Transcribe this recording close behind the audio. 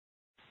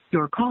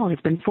Your call has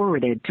been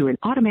forwarded to an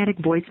automatic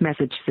voice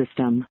message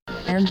system.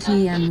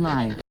 MTN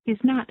Live Is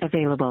not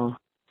available.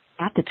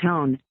 At the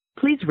tone,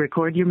 please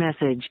record your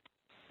message.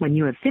 When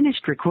you have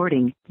finished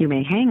recording, you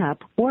may hang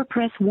up or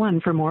press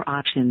 1 for more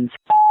options.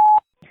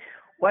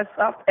 What's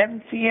up,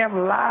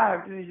 MTM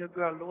Live? This is your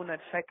girl Luna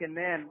checking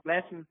in.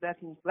 Blessings,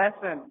 blessings,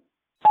 blessings.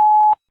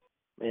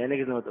 Man, y'all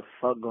niggas know what the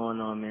fuck going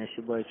on, man. It's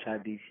your boy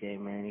Chad DCA,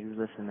 man. Niggas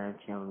listen to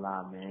MTM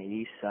Live,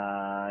 man.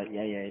 Eastside,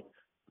 yeah.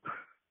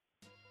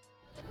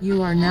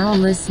 You are now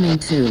listening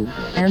to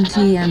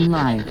MTN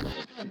Live.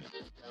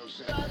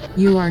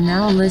 You are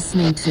now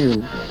listening to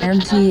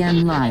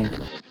MTN Live.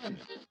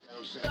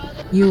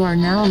 You are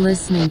now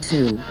listening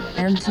to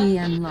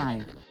MTN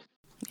Live.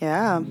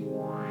 Yeah.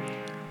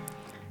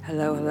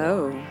 Hello,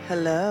 hello.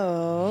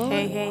 Hello.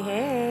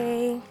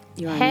 Hey.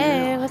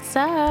 Hey, What's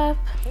up?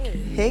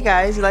 Hey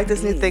guys, you like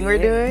this new thing we're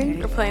doing?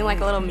 We're playing like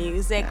a little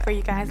music for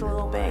you guys a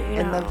little bit, you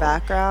know. In the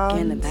background.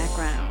 in the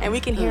background. And we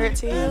can hear it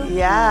too.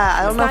 Yeah,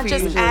 I don't know It's not if you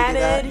just usually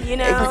added, do that. you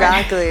know.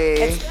 Exactly.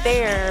 It's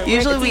there.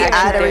 Usually we It's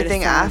add there.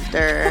 everything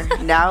after.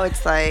 Now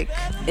it's like,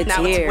 It's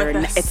Now it's here. with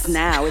us. It's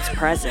now. It's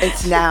present.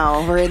 it's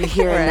now. We're in the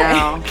here and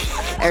now.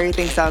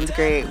 Everything sounds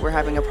great. We're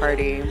having a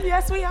party.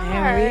 Yes, we are.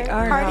 There we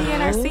are. Party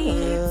in our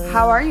seats.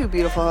 How are you,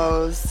 beautiful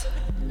hoes?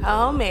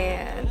 Oh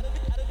man.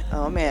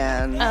 Oh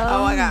man.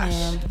 Oh my gosh.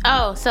 Man.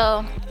 Oh,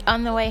 so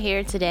on the way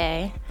here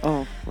today,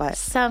 Oh, what?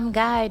 some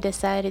guy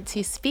decided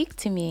to speak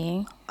to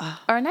me,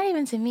 or not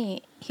even to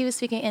me. He was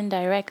speaking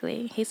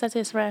indirectly. He said to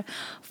his friend,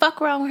 "Fuck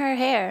wrong with her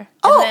hair."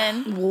 And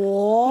then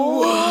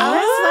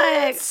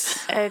I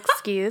was like,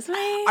 "Excuse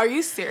me?" Are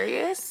you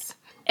serious?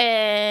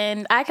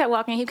 And I kept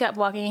walking. He kept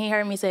walking. He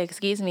heard me say,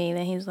 "Excuse me."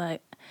 Then he's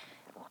like,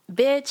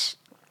 "Bitch,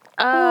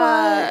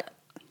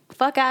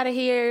 fuck out of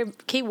here.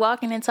 Keep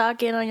walking and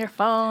talking on your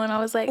phone." I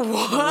was like,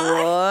 What?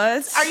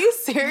 What? Are you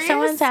serious?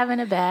 someone's having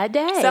a bad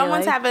day.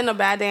 Someone's Like, having a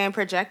bad day and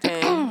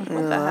projecting.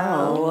 What the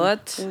hell?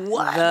 What?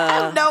 What? I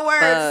have no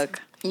words.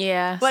 Fuck.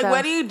 yeah. Like, so-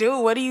 what do you do?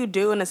 What do you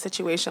do in a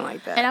situation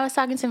like that? And I was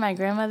talking to my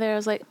grandmother. I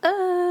was like,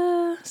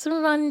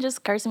 someone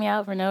just cursed me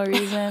out for no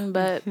reason,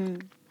 but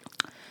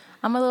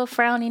I'm a little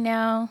frowny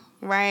now.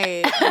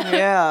 Right.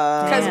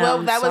 Yeah. Because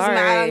Damn, that was not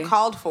sorry.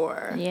 uncalled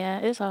for. Yeah,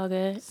 it's all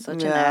good.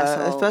 Such an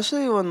asshole.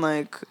 especially when,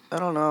 like, I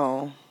don't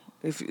know.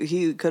 If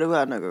he could have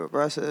gotten like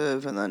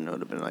aggressive and then it would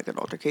have been like an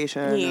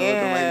altercation, it would have been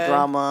Yeah. like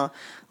drama.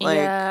 Like,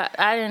 Yeah,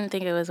 I didn't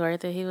think it was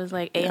worth it. He was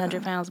like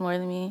 800 pounds more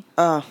than me.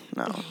 no.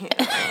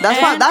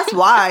 That's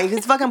why.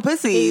 He's fucking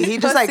pussy. He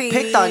just like Pussy.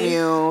 picked on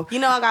you. You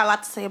know, I got a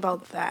lot to say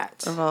about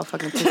that. About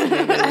fucking pussy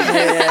niggas.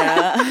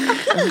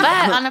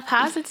 But on a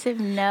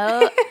positive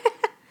note,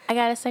 I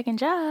got a second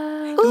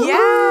job.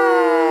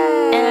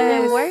 Yeah. And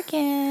I've been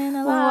working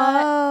a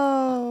lot.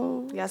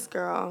 Whoa. Yes,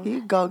 girl.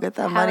 You go get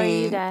that How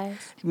money. are you guys?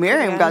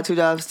 Miriam got 2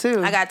 jobs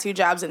too. I got 2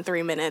 jobs in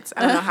 3 minutes.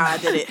 I don't know how I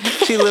did it.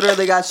 She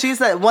literally got, she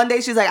said, one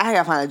day she's like, I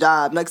gotta find a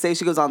job. Next day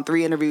she goes on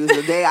 3 interviews.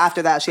 The day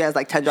after that, she has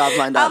like 10 jobs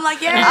lined up. I'm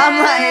like, yeah.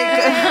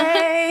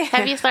 I'm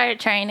Have you started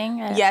training?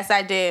 Yes,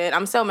 I did.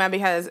 I'm so mad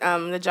because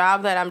the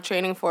job that I'm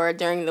training for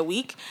during the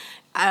week,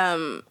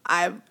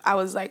 I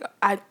was like,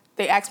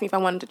 they asked me if I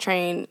wanted to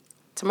train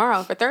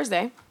tomorrow for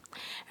Thursday,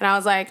 and I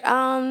was like,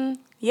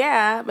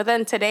 yeah. But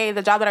then today,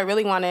 the job that I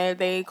really wanted,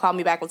 they called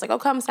me back. Was like, oh,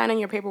 come sign in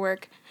your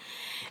paperwork.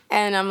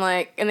 And I'm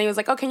like, and then he was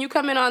like, oh, can you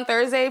come in on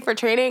Thursday for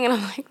training? And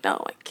I'm like,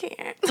 no, I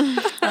can't.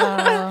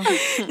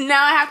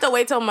 Now I have to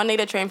wait till Monday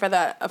to train for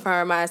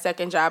my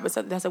second job.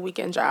 That's a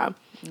weekend job.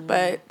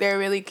 But they're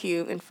really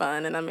cute and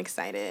fun, and I'm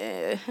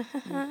excited.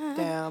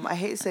 Damn, I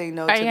hate saying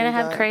no Are to you going to new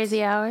have jobs.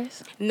 crazy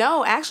hours?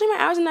 No, actually, my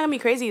hours are not gonna be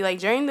crazy. Like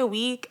during the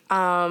week,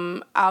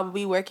 I'll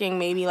be working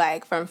maybe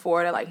like from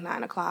 4 to like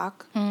 9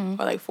 o'clock, or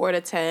like 4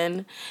 to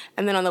 10,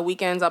 and then on the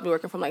weekends I'll be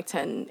working from like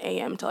 10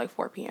 a.m. to like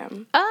 4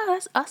 p.m. Oh,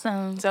 that's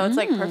awesome. So it's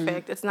like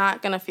perfect. It's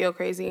not gonna feel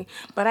crazy.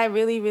 But I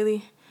really,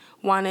 really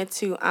wanted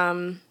to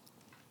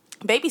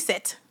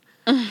babysit.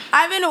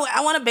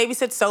 I want to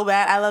babysit so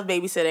bad. I love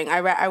babysitting.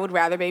 I would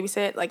rather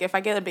babysit. Like if I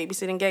get a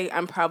babysitting gig,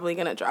 I'm probably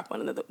gonna drop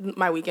one of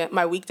my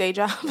weekday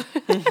job.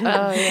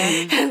 Oh,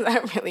 yeah. 'Cause I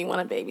really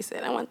want to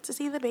babysit. I want to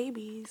see the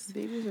babies.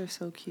 Babies are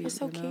so cute. They're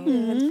so you know?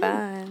 cute. It's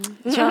fun.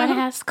 Joanna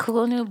has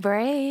cool new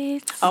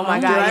braids. Oh my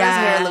god, Joanna's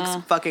yeah. hair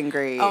looks fucking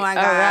great. Oh my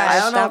god. I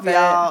don't know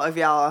Stop if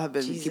y'all have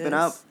been Jesus. keeping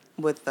up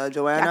with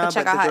Joanna, Y'all can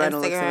check but out her Joanna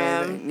looks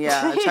Instagram. amazing.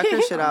 Yeah, check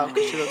her shit out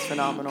because she looks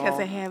phenomenal. Because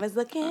her hair is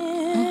looking.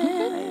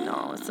 I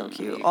know, it's so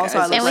cute. Also,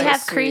 I guys look And we like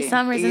have Cree sweet.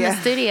 Summers in Yeah.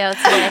 the studio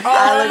today.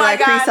 I look my like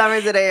Cree God.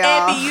 Summers today,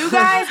 y'all. If you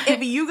guys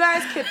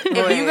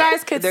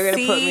could They're gonna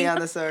see, put me on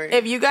the story.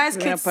 if you guys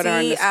gonna could put her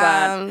on see, the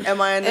spot.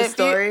 Am I in the if you-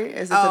 story?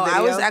 Is this a Oh, video?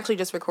 I was actually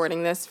just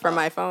recording this from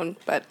my phone,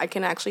 but I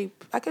could do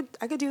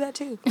that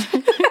too.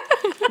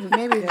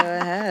 Maybe. Go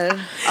ahead.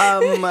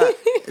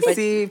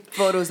 See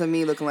photos of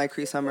me looking like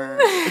Cree Summer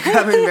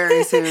coming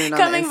very soon. On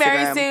Coming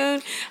very Instagram.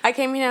 soon. I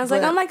came here and I was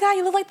like, But- oh my god,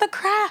 you look like The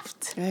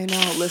Craft. I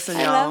know. Listen,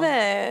 I y'all. love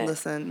it.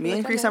 Listen, me Look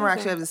and Cree Summer amazing.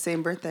 actually have the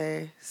same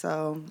birthday,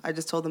 so I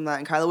just told them that,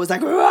 and Kyla was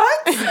like, "What?"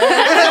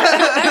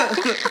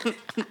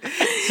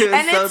 She was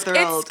And so it's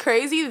thrilled.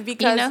 crazy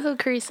because You know who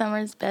Cree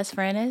Summers' best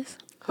friend is?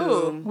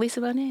 Who? Lisa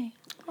Bonet.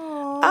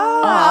 Oh,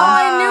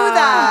 I knew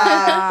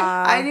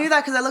that. I knew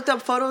that because I looked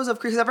up photos of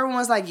Cree. Everyone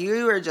was like,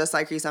 "You were just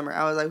like Cree Summer."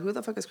 I was like, "Who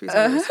the fuck is Cree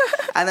Summers?"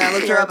 And then I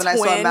looked her up and I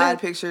saw twin. bad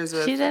pictures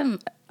with. She does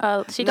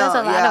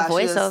No, a lot yeah, of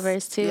she does-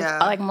 voiceovers too. yeah.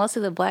 Like most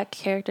of the black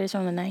characters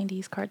from the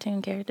 '90s,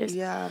 cartoon characters.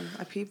 Yeah,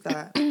 I peeped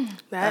that.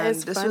 That And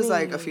is this funny. was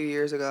like a few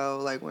years ago,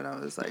 like when I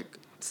was like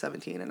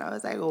 17, and I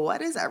was like,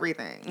 "What is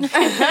everything?"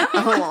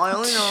 I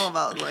only know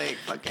about like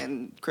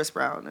fucking Chris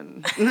Brown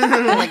and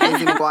like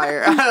Lizzie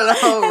McGuire. I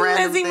don't know,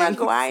 random Lizzie things.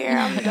 McGuire,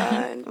 I'm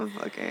done. I'm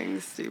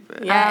fucking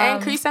stupid. Yeah,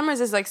 and Cree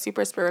Summers is like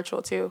super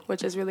spiritual too,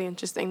 which is really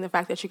interesting. The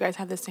fact that you guys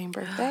have the same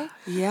birthday.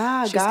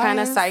 Yeah, She's kind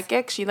of guys.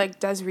 psychic. She like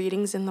does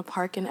readings in the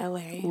park in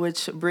LA.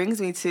 Which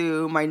brings me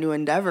to my new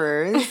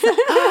endeavors.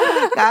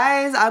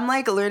 Guys, I'm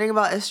like learning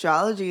about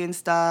astrology and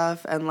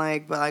stuff, and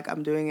like, but like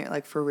I'm doing it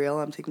like for real.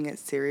 I'm taking it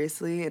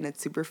seriously, and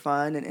it's super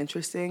fun and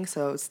interesting.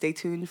 So stay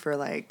tuned for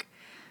like,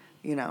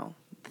 you know,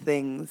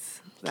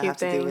 things that Cute have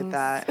to do with things.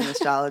 that and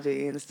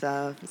astrology and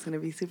stuff. It's gonna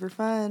be super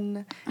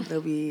fun.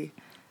 It'll be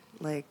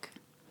like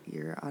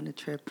you're on a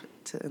trip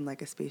in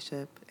like a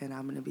spaceship, and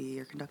I'm gonna be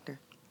your conductor.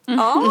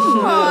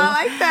 Oh,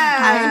 I like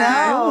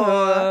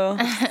that.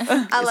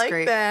 I like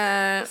great.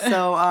 that.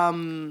 So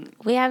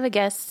We have a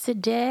guest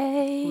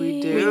today. we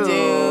do. We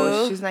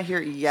do. She's not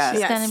here yet.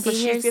 She's gonna be but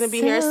here she's gonna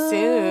be here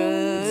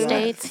soon.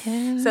 Stay Yes.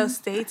 tuned. So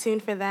stay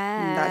tuned for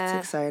that. That's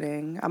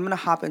exciting. I'm gonna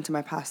hop into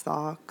my past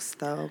docs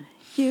though.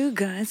 You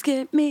guys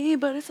get me,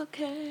 but it's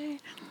okay.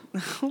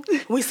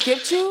 We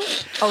skipped you?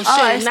 Oh shit!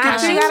 I Nah,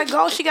 skipped she you? gotta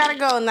go. She gotta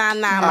go. Nah, my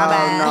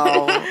bad.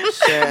 Oh no,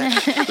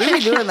 shit. We be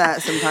doing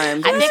that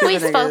sometimes. I think we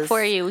Stupid spoke niggas.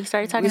 for you. We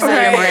started talking We about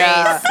said, your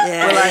yeah. race.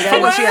 We're like,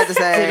 fuck what she had to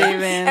say. Didn't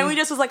even, And we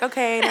just was like,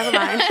 okay, never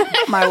mind.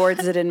 my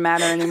words didn't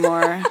matter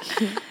anymore.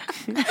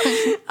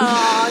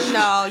 Oh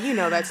no, you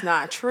know that's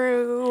not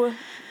true.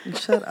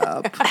 Shut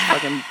up,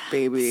 fucking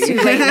baby. Too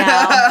late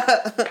now.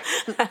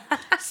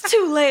 It's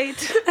too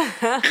late.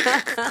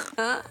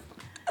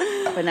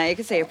 But now you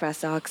can say your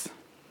past docs.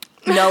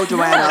 No,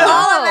 Joanna.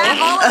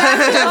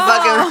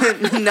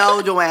 Fucking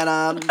no,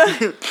 Joanna.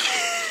 Kind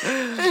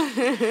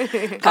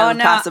of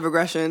no. passive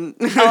aggression.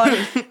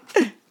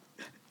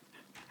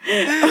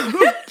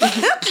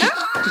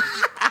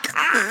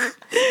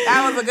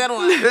 That was a good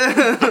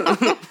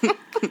one.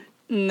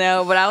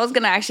 No, but I was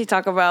gonna actually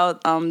talk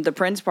about the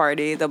Prince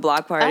party, the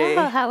block party.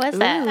 Oh, how was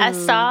that? I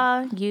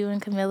saw you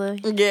and Camilla.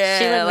 Yeah,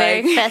 She looked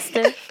like- very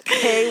festive.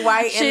 Hey,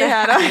 white She in the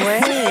had a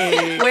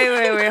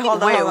wait,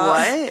 hold on. Wait, hold on.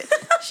 what?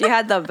 She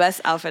had the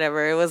best outfit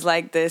ever. It was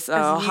like this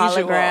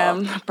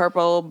hologram,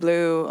 purple,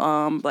 blue,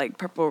 like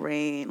purple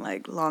rain,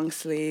 like long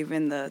sleeve,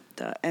 and the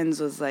ends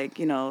was like,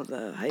 you know,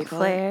 the how you call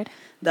Flared. it,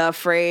 the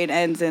frayed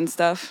ends and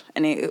stuff,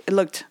 and it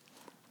looked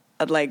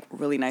like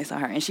really nice on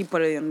her. And she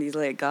put it in these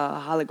like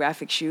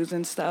holographic shoes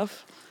and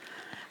stuff.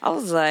 I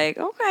was like,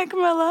 okay,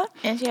 Camilla.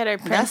 And she had her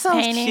That Prince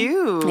sounds painting.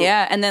 cute.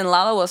 Yeah, and then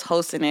Lala was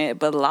hosting it,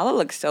 but Lala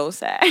looked so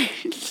sad.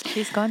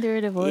 She's going through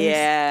a divorce.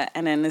 Yeah,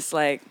 and then it's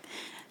like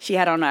she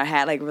had on her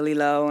hat like really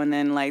low, and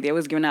then like they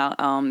was giving out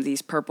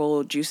these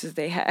purple juices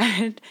they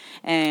had,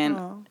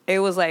 and it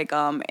was like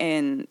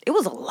and it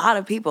was a lot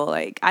of people.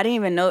 Like I didn't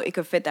even know it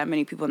could fit that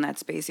many people in that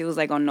space. It was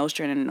like on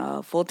Nostrand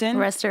and Fulton.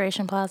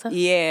 Restoration Plaza.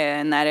 Yeah,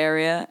 in that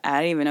area, I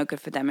didn't even know it could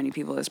fit that many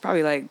people. It's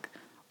probably like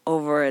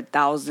over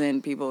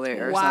 1,000 people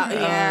there or Wow, something.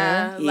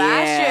 yeah.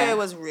 Last year it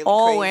was really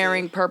all crazy.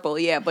 wearing purple.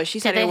 Yeah, but she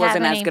said they it have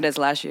wasn't as any good as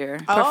last year.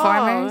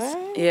 Performers.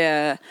 Oh,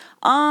 Yeah.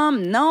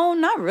 No,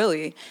 not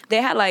really.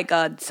 They had like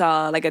a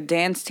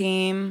dance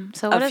team,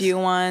 So what a is- few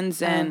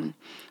ones, and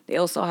they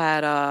also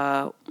had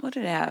what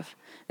did they have?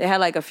 They had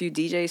like a few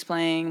DJs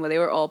playing, but they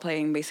were all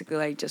playing basically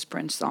like just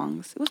Prince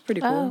songs. It was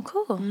pretty cool.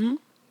 Oh, cool.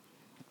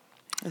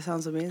 That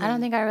sounds amazing. I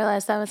don't think I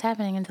realized that was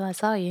happening until I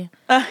saw you.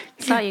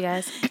 Saw you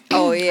guys.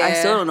 Oh yeah. I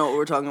still don't know what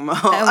we're talking about.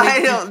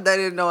 I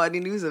didn't know any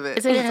news of it.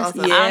 Is it in That's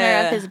awesome. Yeah.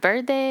 honor of his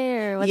birthday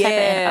or what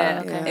Yeah,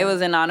 type of? Oh, okay. it was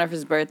in honor of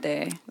his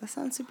birthday. That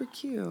sounds super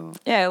cute.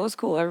 Yeah, it was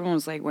cool. Everyone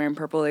was like wearing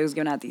purple. They was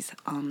giving out these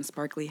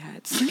sparkly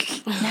hats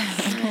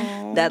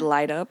that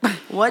light up.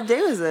 What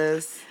day was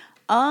this?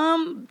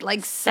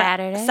 Like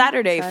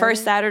Saturday?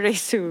 first Saturday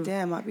too.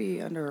 Damn, I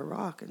be under a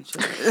rock and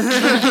shit.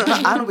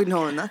 I don't be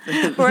knowing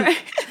nothing. Right.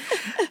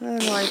 I don't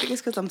know. I think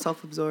it's because I'm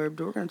self-absorbed.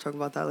 We're gonna talk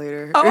about that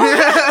later.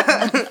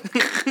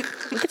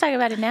 We can talk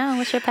about it now.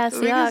 What's your past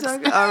We can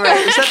Seahawks? talk- all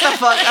right, shut the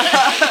fuck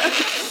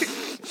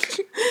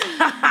up.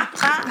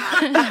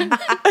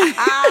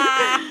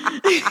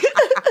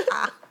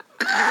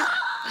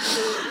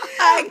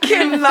 I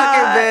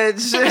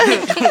cannot.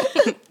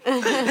 Fucking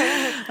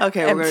bitch.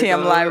 Okay, we're gonna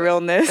MTM go. Live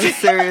realness.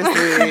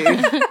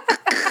 Seriously.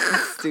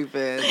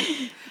 Stupid.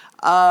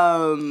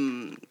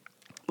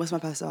 What's my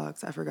past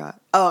dogs? I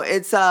forgot. Oh,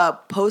 it's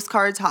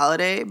Postcards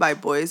Holiday by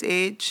Boys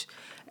Age.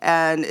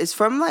 And it's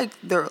from like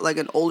their like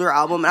an older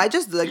album. And I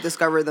just like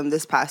discovered them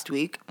this past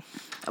week.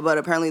 But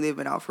apparently they've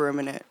been out for a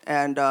minute.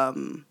 And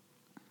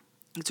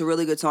it's a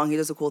really good song. He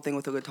does a cool thing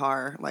with the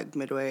guitar, like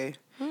midway.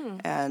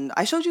 And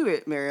I showed you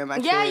it, Miriam,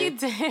 actually. Yeah, you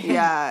did.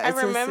 Yeah. I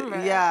it's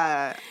remember.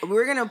 yeah. We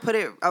were gonna put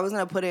it I was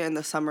gonna put it in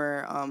the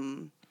summer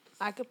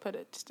I could put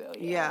it still.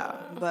 Yeah,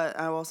 but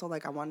I also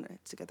I want it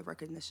to get the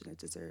recognition it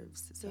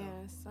deserves. So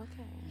Yes.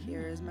 Okay.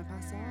 here is my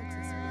past songs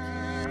this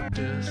week.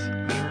 This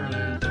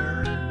early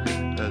dirt,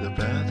 at the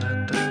bed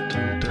and then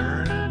to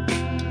dirt.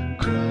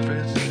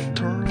 Credits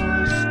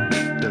towards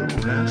the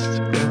rest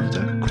of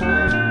the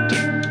court.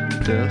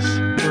 This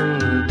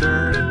early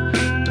dirt,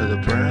 at the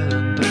bread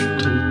and then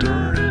to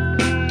dirt.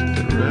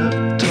 The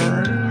red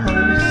turn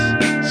hurts,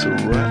 so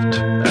wrapped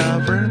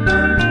every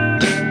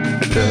night.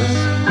 This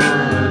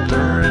early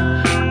dirt,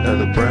 at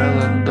the bread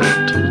and then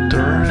to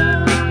dirt.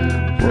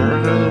 Where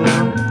the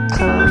lamp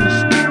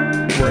cursed,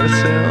 where's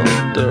in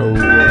the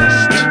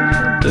west.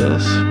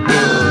 This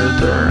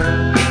further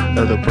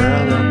at the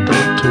bread and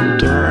then to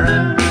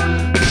dirt.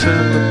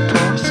 Send the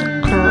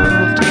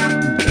postcard in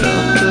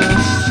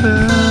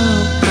December.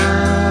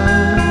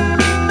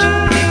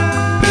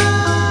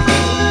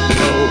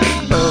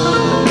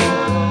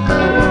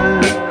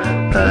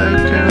 I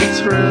can't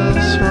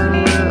rest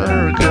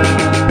earlier again.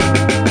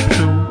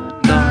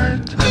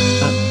 Tonight I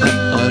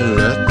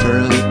left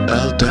her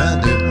out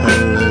and it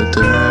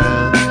holiday.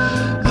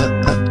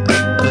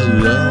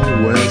 Along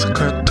with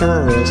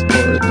contours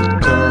for the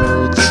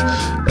cards.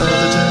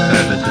 After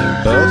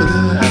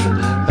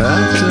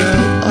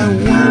I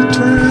went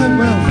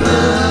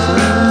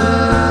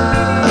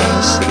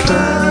to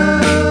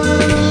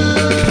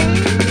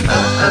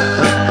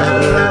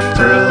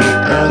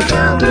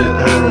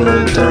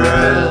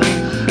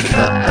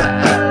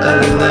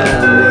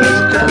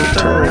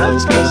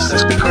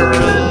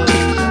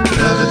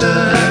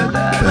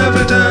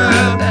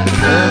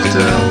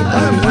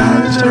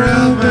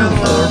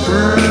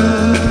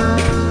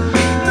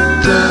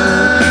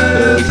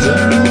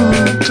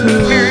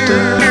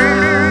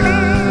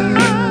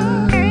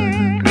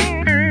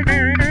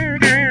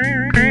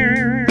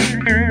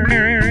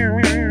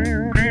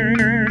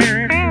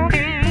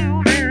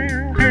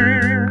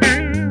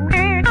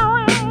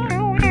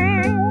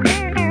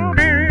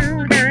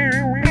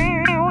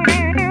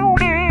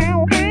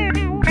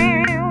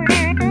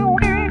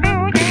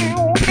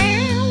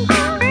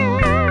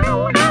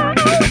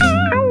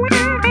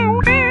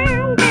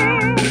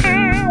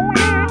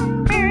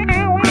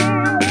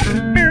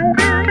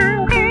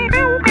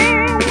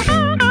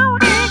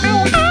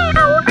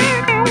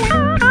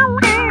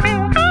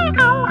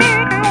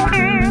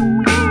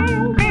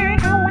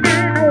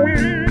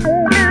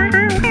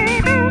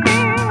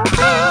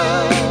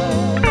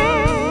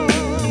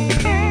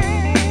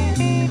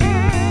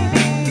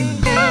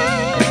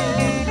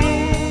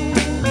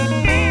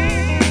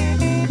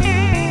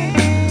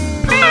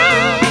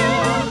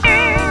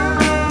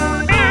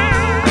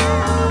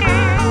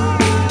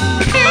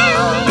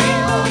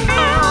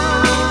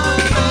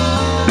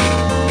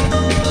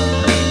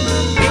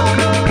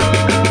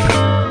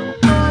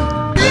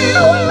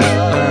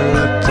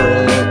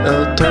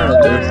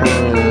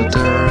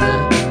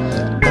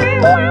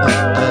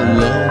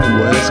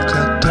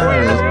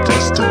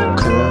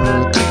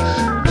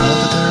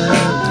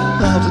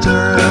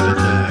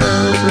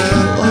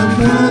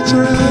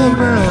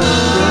remember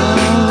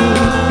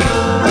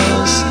I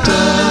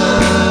start.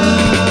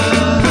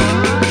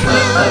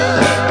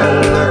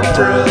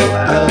 April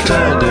out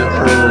and it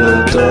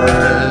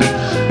holiday.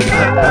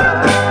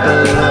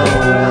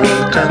 Along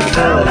with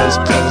contours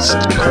for the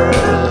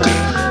cards.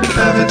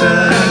 Every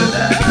day,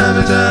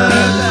 after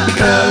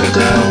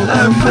I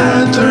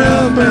went to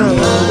remember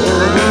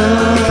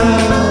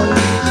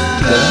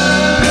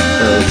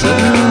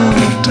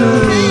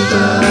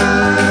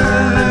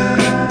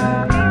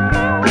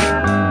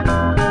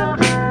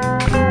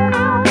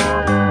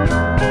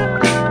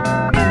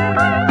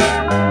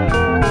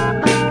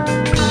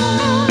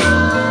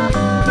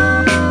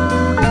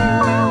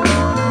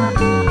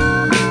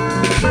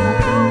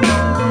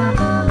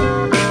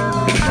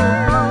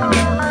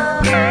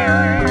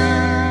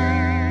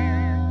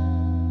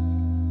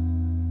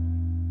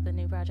The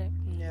new project.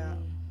 Yeah,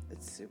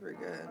 it's super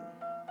good.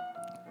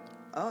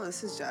 Oh,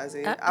 this is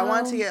jazzy. I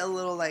want to get a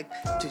little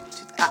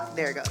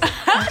there it goes.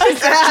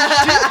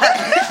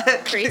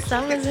 Cree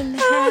Summers in the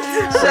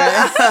house.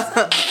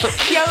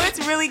 Yo, it's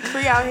really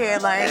Cree out here.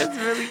 It's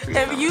really Cree.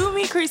 If you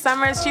meet Cree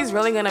Summers, she's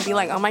really gonna be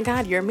like, "Oh my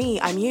God, you're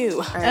me. I'm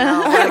you." I know.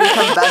 We're gonna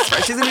become best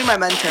friends. She's gonna be my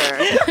mentor.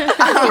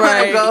 I'm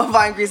gonna go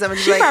find Cree Summers.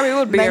 She probably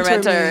would be your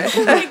mentor.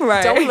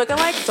 Right. Don't we look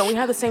alike? Don't we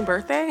have the same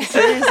birthday?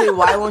 Seriously,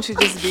 why won't you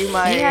just be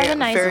my You have a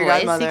nice fairy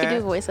voice. godmother? You could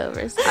do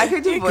voiceovers. I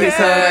could do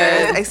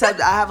voiceovers,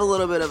 except I have a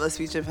little bit of a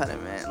speech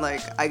impediment.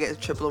 I get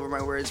tripped over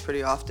my words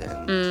pretty often.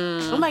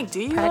 I'm like, do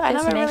you? Practice I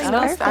never makes really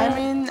noticed perfect. that. I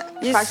mean,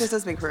 practice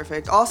does make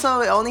perfect.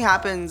 Also, it only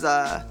happens.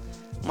 Well,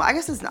 I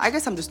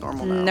guess I'm just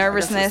normal now.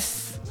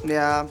 Nervousness.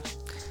 Yeah.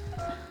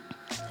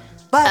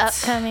 But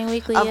Upcoming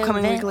weekly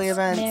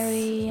events.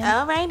 Mary.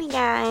 Alrighty,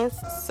 guys.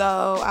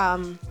 So, I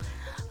don't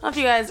know if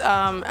you guys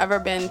ever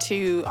been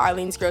to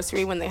Arlene's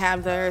Grocery when they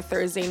have their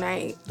Thursday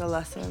night the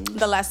lesson.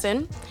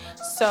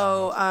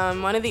 So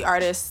one of the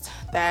artists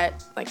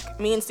that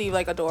me and Steve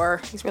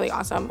adore, he's really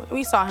awesome.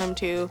 We saw him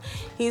too.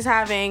 He's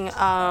having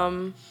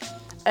an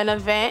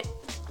event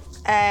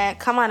at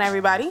Come On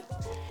Everybody,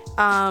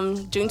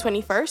 June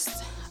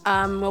 21st.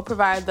 We'll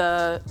provide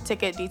the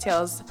ticket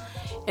details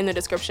in the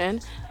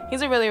description.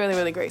 He's a really, really,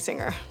 really great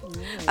singer.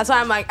 That's why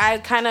I'm like,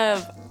 I'm kind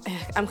of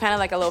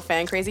like a little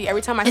fan crazy.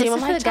 Every time I see him,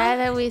 I'm like, the guy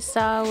that we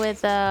saw with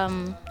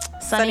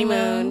Sunny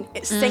Moon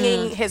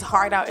singing his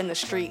heart out in the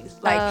street,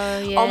 like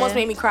almost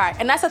made me cry.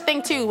 And that's the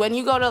thing too. When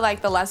you go to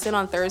like the lesson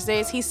on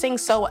Thursdays, he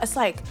sings so it's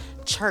like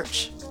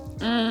church.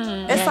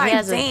 It's like, he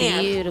has damn,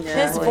 a beautiful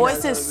his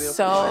voice is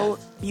so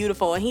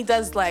beautiful, and he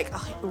does like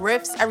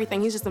riffs,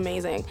 everything. He's just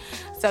amazing.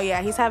 So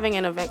yeah, he's having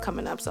an event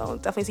coming up, so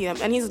definitely see him.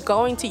 And he's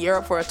going to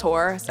Europe for a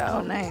tour.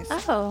 So nice.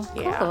 Oh,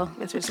 yeah, cool.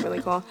 it's just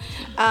really cool.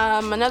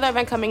 Another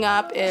event coming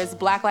up is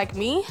Black Like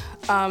Me,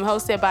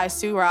 hosted by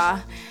Sue Ra.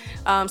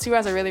 Sue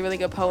Ra's a really, really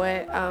good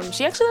poet.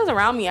 She actually lives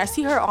around me. I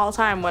see her all the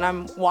time when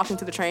I'm walking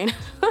to the train.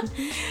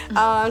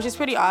 She's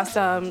pretty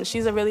awesome.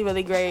 She's a really,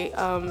 really great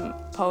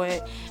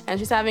poet. And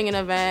she's having an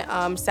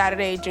event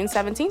Saturday, June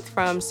 17th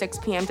from 6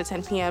 p.m. to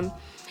 10 p.m.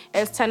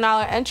 It's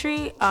 $10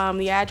 entry.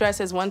 The address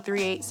is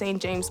 138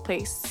 St. James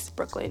Place,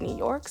 Brooklyn, New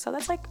York. So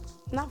that's like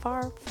not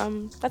far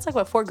from, that's like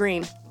what, Fort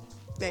Greene.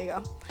 There you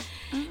go.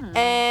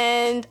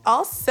 And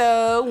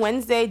also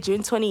Wednesday,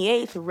 June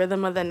 28th,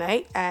 Rhythm of the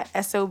Night at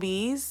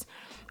SOB's.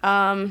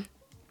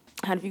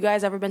 Have you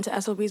guys ever been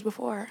to SOB's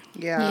before?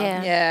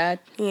 Yeah.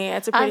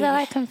 It's a pretty... Although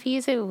I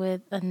confuse it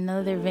with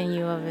another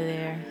venue over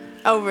there.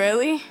 Oh,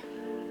 really?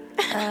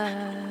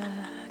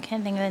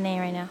 Can't think of the name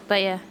right now,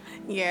 but yeah.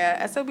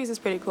 Yeah, SOB's is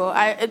pretty cool.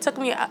 It took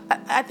me,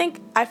 I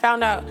think I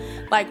found out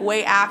like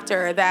way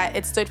after that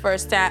it stood for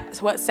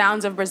what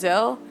Sounds of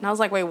Brazil. And I was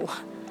like, wait,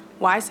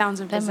 why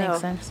Sounds of Brazil? That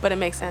makes sense. But it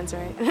makes sense,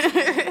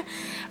 right?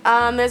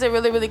 There's a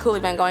really, really cool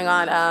event going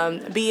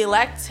on. Be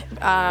Elect,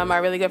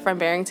 our really good friend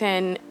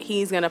Barrington,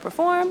 he's going to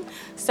perform.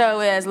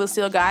 So is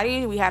Lucille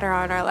Gotti. We had her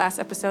on our last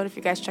episode, if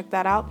you guys check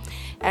that out.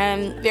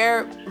 And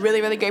they're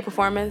really, really great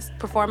performers.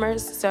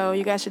 So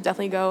you guys should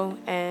definitely go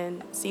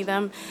and see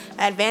them.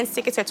 Advance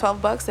tickets are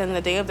 $12, and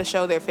the day of the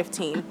show, they're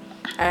 $15.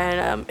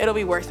 And it'll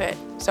be worth it.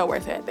 So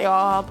worth it. They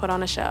all put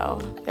on a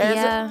show.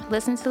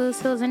 Listen to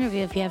Lucille's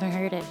interview if you haven't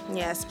heard it.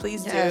 Yes,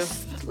 please do.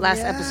 Yes. Last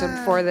episode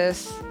before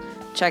this.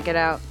 Check it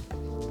out.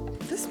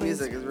 This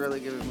music is really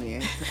giving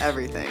me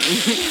everything.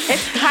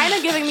 It's kind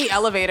of giving me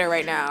Elevator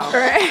right now.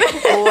 Right?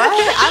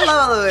 What? I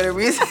love elevator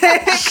music.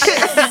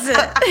 It's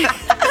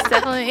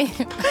definitely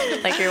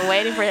like you're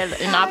waiting for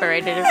an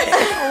operator to fix.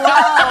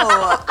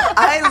 Wow.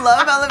 I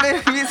love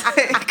elevator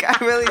music. I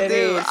really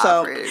do.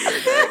 So Operator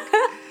music.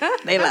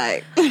 they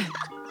like,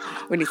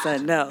 we need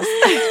something else.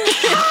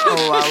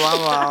 Oh,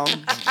 wow.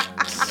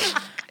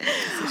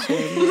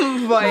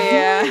 But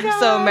yeah.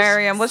 So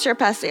Miriam, what's your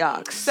Pass the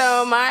Aux?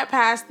 So my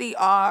Pass the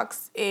Aux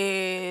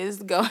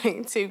is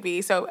going to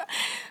be, so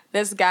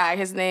this guy,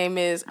 his name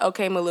is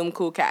OK Maloum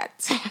Cool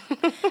Cat.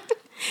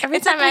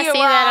 Every time I see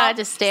that, I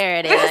just stare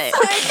at it. It's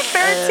like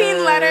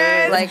 13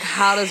 letters. Like,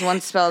 how does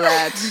one spell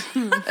that?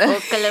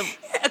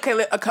 Okay,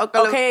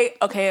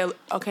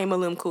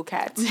 Maloum Cool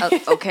Cat.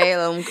 Okay,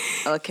 Maloum.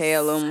 Okay,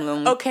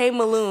 Maloum. Okay,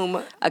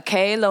 Maloum.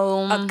 Okay,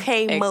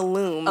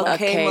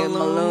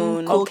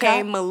 Maloum.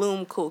 Okay,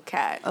 Maloum Cool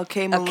Cat.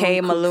 Okay,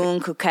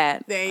 Maloum Cool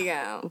Cat. There you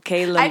go.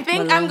 Okay, I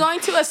think I'm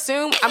going to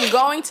assume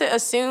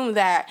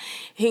that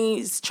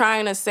he's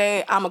trying to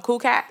say I'm a cool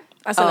cat.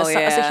 That's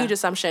a huge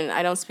assumption.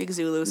 I don't speak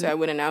Zulu, so I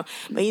wouldn't know.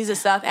 But he's a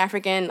South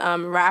African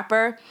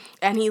rapper,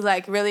 and he's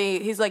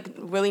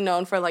really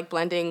known for like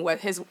blending what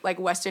his like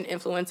Western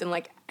influence and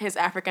like his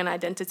African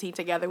identity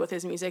together with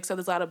his music. So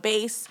there's a lot of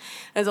bass,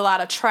 there's a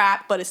lot of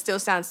trap, but it still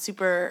sounds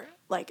super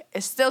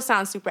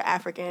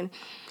African.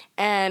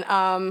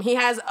 And he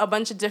has a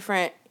bunch of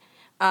different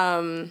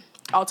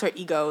alter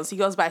egos. He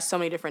goes by so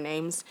many different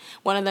names.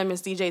 One of them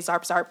is DJ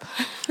Zarp Zarp,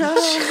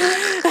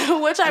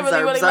 which I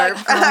really, really like.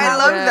 I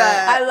love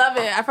that. I love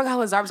it. I forgot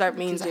what Zarp Zarp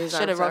means. I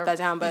should have wrote that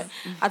down, but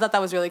I thought that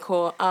was really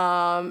cool.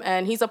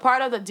 And he's a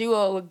part of the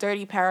duo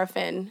Dirty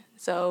Paraffin.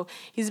 So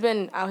he's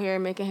been out here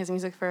making his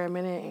music for a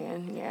minute,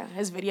 and yeah,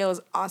 his video is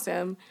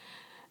awesome.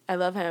 I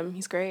love him.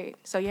 He's great.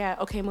 So yeah,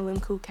 OK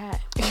Maloum Cool Cat.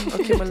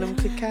 Okay, Maloum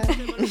Cool Cat.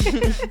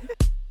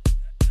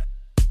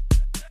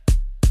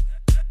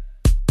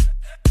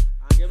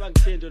 Back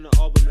change on an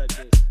album like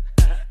this.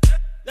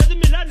 Doesn't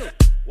mean I know.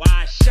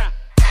 Washa.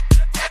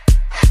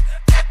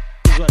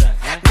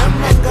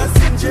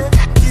 Namangasinje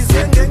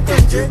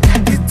izengentonje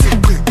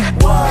itikwe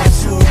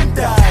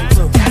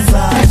washuntanzo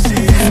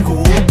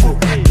sashigupo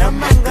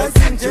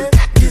namangasinje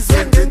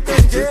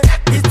izengentonje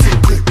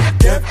itikwe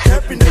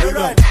tap in the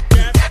run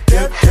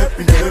tap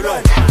in the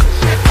run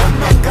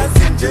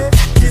namangasinje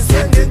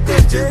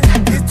izengentonje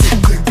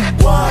itikwe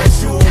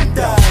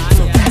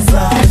washuntanzo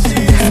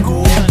sashigupo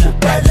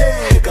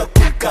baleka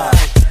kulka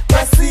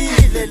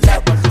basile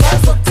laba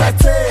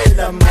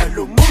bazokuthathela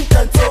malume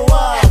umdanso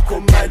wakho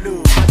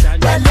malume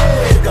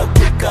baleka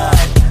kulka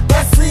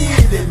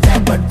basile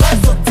laba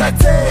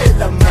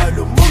bazokuthathela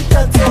malume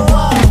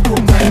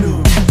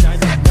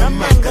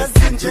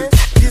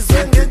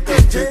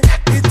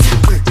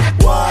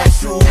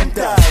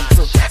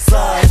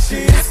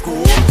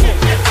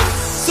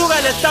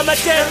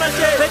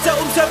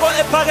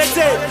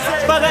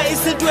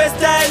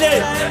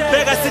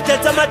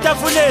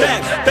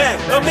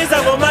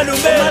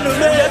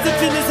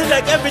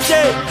every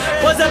day.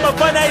 Was at my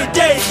fun every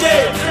day.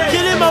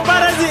 Killing my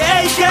brothers in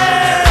AK.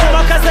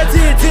 My cassette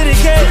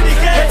TDK.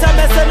 Get time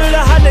at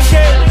cellular 100K.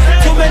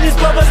 Too many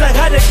squabbers like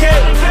 100K.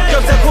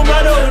 Dr.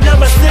 Kumano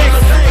number 6.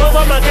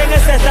 Over my gang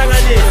is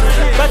Sanganis.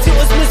 But it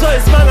was me so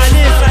it's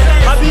Manganis.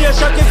 I'll be a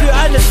shock if you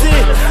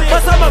understand.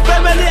 What's on my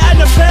family and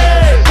the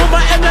pay? Put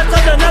my M on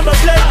the number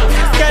plate.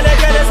 Get it,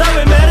 how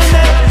we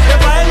marinate.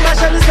 If I ain't my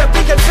shot, it's a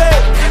pick and pay.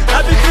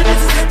 I've been doing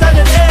this is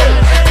standing A.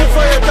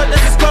 Before you thought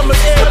this is common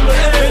A.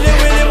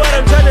 Really what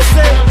I'm trying to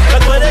say.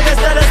 Like my niggas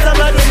started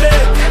somebody to me.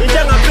 It's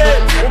young and play.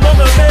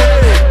 Umama me.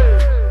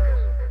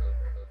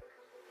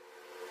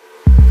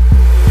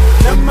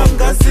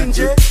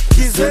 Namangazinje,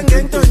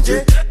 Kizwengentonje,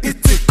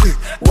 Itiki,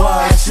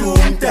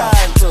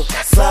 Washumtanto,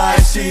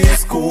 Sashi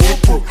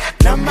Skupu.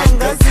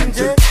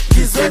 Namangazinje,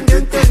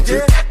 Kizwengentonje,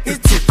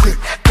 Itiki,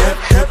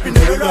 Tap in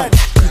the run.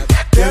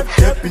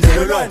 Tap in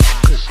the run.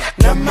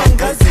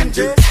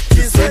 Namangazinje,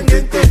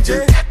 Kizwengentonje,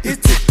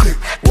 Itiki,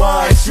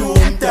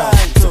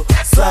 Washumtanto,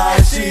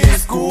 Sashi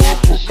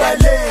Skupu.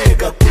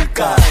 Balega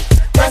Pulkai,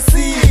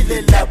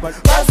 Basile Laban,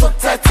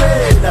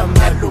 Bazotatela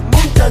Malu,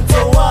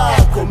 Muntanto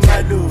Wako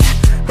Malu.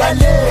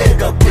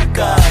 Balega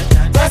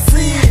Pulkai,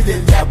 Basile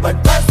Laban,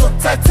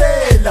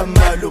 Bazotatela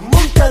Malu,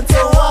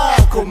 Muntanto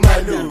Wako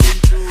Malu.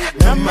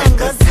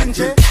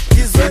 Namangazinje,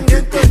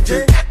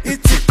 Kizwengentonje,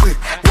 Itiki,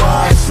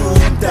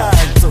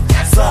 Washumtanto,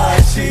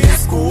 Sashi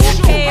Skupu.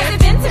 Has it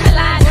been to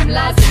Milan?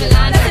 Lost in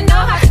Milan. Doesn't know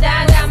how to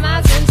dance.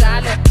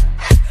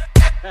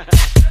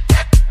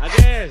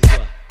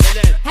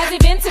 Has it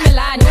been to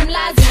Milan? Doesn't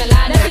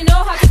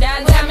know how to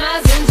dance.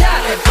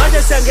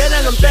 Manje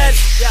siyangena nombed.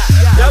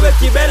 Nawe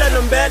gibela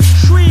nombed.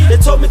 They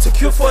told me to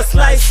queue for a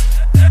slice.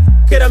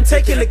 Kid, I'm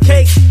taking the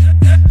cake.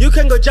 You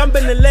can go jump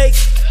in the lake.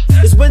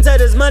 It's winter,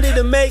 there's money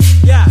to make.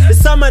 It's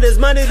summer, there's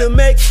money to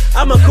make.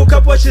 I'ma cook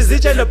up what she's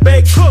each and a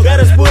bake. Got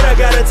a spoon, I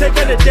gotta take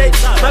on a date.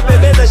 My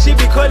baby that she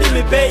be calling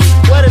me babe.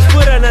 What a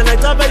spoon and I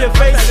top of the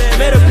face.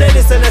 Made a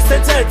playlist and I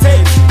sent her a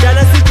tape.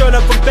 Gotta see John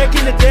up from back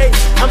in the day.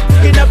 I'm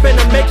fucking up and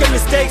I'm making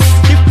mistakes.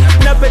 Keep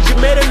fucking up and you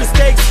made a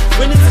mistakes.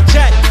 We need to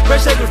chat,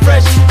 fresh and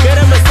refresh. Get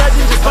a massage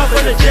and just pop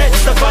on the jet.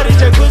 Safari,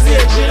 jacuzzi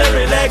and chill and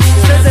relax.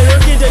 Since I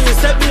don't get you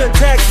sent me on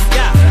text.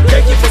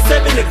 Thank you for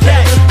saving the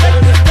cat.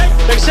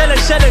 Like shelling.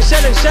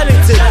 Dabbing.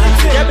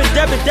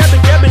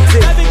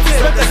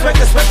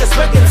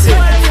 Swagger.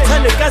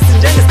 Turn the gas and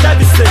Jenga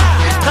Stabison.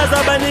 Cause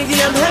I'm I'm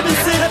heaven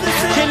sick.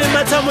 Killing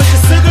my time with the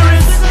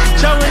cigarettes.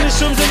 Chowing the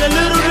shrooms in a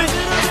little bit.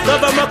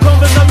 Love my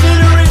converse, I'm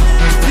literate.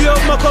 Few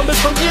of my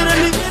converse from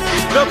Italy.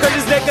 Local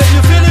is like, are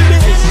you feeling me?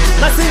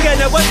 I sing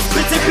and I watch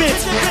pretty bit.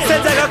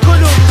 Said I got cool.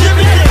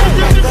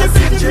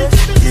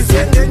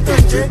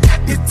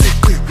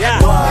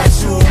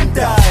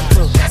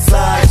 Washumtanto,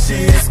 Sashi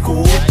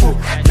Skupu.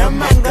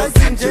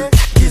 Namangazinje,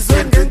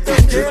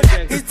 Kizwengentonje,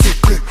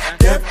 Itiki.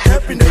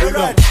 Tap in the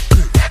run.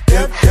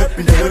 Tap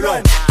in the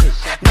run.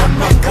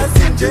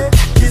 Namangazinje,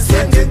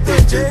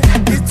 Kizwengentonje,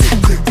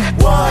 Itiki.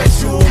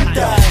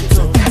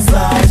 Washumtanto,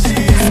 Sashi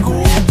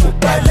Skupu.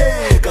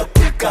 Balega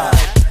Pulkai,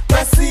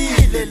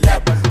 Basile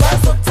Laban,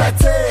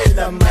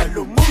 Bazotatela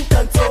Malu,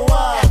 Muntanto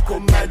Wako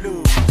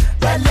Malu.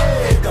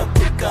 Balega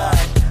Pulkai,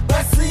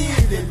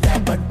 Basile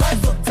Laban,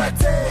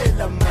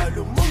 Bazotatela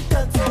Malu,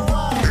 Muntanto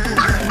Wako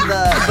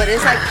Malu. But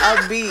it's like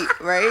upbeat,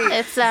 right?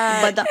 It's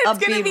but the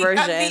upbeat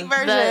version.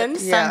 the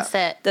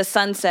sunset. The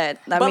sunset.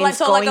 That But means like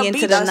so going like a into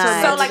beach, the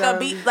night. so like a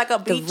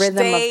beach rhythm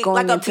of day, going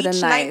like a into the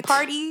beach night. night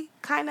party,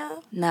 kind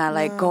of. Nah,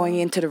 like going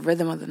into the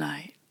rhythm of the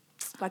night.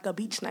 Like a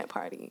beach night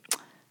party.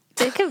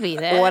 It could be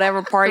that.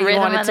 Whatever party you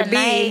Rhythm want it of to the be.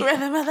 night.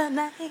 Rhythm of the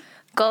night.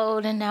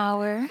 Golden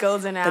hour.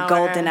 Golden hour. The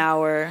golden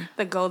hour.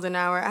 The golden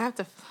hour. I have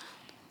to.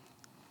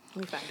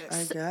 Let me find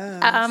this. I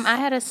guess. I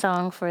had a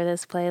song for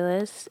this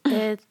playlist.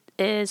 It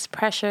is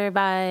Pressure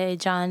by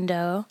John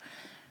Doe.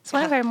 It's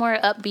one of her more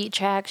upbeat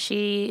tracks.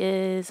 She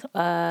is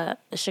a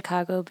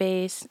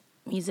Chicago-based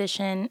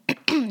musician.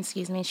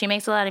 Excuse me. She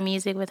makes a lot of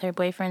music with her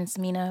boyfriend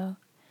Smino.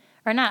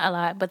 Or not a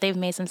lot, but they've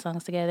made some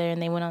songs together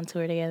and they went on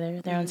tour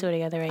together. They're on tour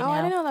together right now.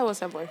 I didn't know that was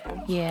her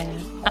boyfriend. Yeah.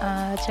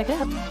 Check it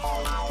out.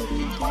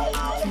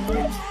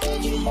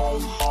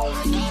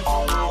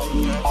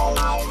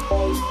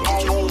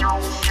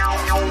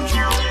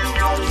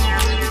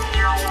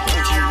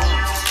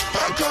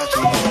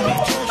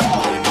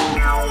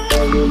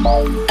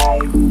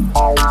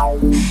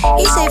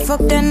 You say fuck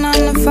that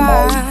 9 to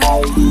 5.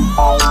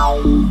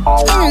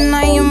 In the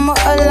night you're more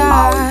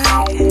alive.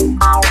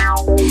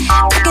 I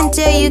can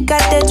tell you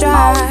got that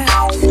drive.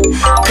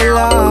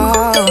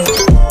 Hello.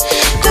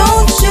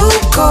 Don't you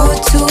go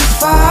too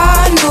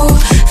far, no.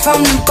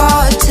 From the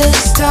bar to the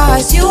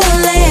stars, you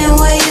won't land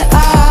where you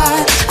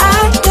are.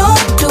 I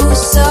don't do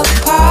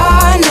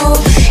subpar, no.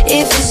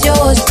 If it's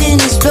yours, then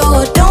it's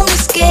blow. Don't be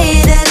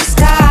scared of the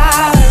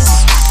stars.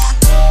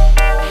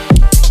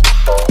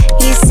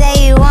 You say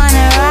you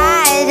wanna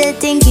ride, I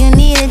think you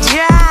need a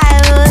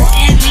driver.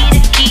 Hand me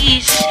the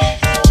keys.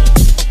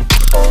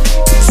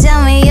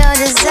 Tell me your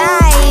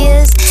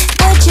desires,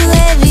 but you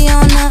heavy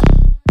on the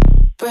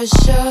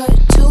pressure.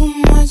 Too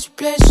much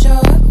pressure,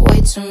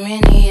 way too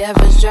many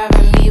efforts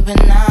driving me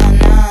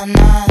banana.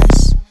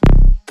 bananas.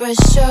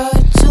 Pressure,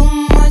 too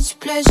much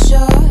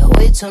pleasure.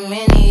 Way too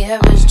many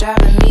errors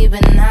driving me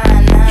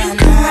bananas. You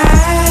can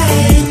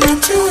ride,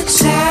 not too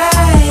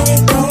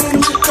excited,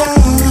 going to go.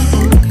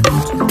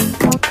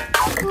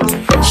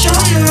 Show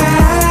you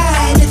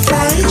right, if I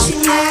let you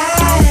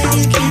ride,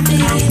 you can't be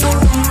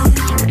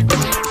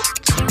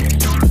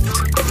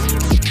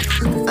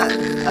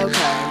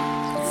Okay,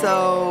 so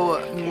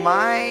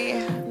my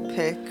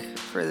pick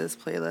for this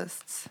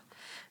playlist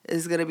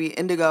is gonna be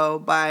Indigo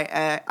by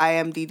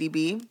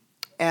IMDDB,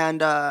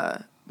 and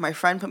my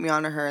friend put me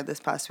on to her this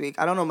past week.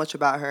 I don't know much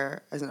about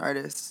her as an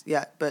artist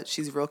yet, but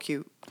she's real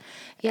cute.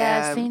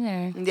 Yeah, I've seen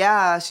her.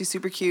 Yeah, she's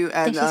super cute. And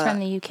I think she's from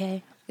the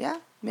UK. Yeah,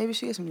 maybe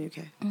she is from the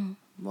UK.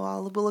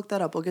 Well, we'll look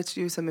that up. We'll get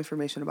you some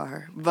information about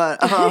her.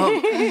 But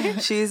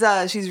she's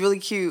really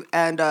cute.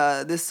 And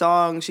this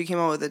song, she came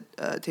out with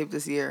a tape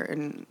this year,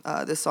 and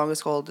this song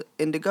is called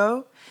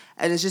Indigo.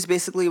 And it's just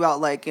basically about,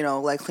 like, you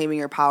know, like claiming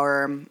your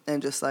power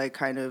and just like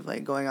kind of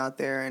like going out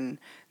there and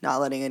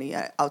not letting any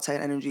outside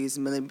energies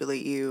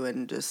manipulate you,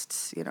 and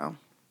just, you know,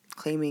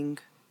 claiming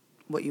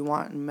what you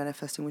want and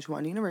manifesting what you want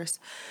in the universe,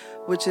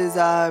 which is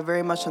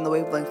very much on the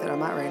wavelength that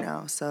I'm at right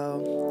now.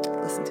 So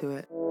listen to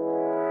it.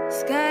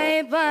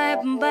 Sky bye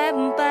bye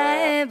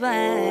bye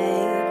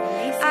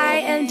bye.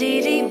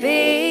 IMDDB.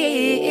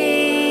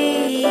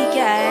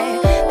 Yeah.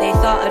 They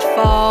thought I'd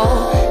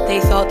fall, they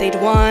thought they'd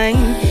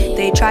whine.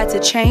 They tried to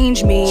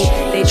change me,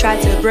 they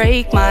tried to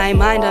break my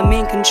mind. I'm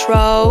in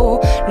control,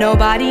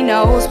 nobody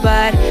knows,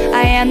 but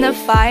I am the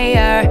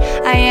fire,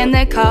 I am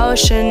the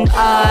caution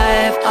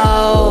of,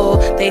 oh.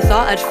 They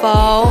thought I'd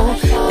fall,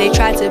 they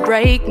tried to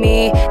break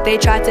me, they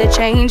tried to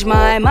change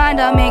my mind.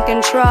 I'm in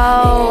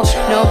control,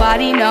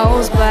 nobody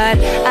knows, but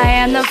I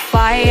am the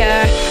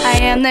fire, I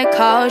am the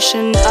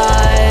caution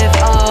of,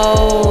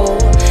 oh.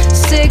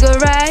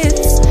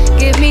 Cigarettes,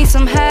 give me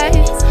some head,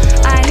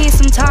 I need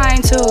some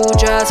time to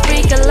just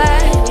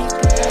recollect.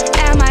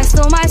 Am I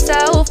still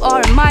myself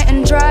or am I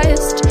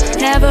undressed?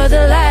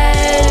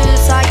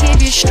 Nevertheless, I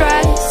give you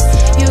stress.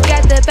 You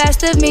get the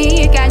best of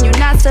me, can you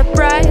not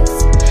suppress?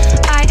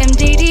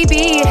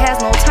 IMDDB has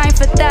no time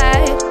for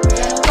that.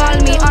 Call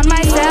me on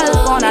my cell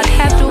phone, I'd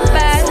have to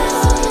bet.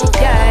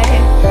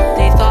 Yeah,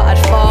 they thought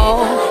I'd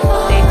fall,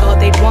 they thought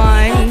they'd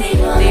whine.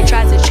 They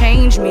tried to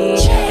change me,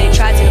 they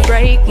tried to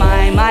break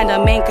my mind.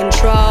 I'm in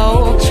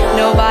control,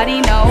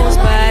 nobody knows,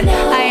 but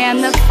I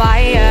am the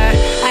fire,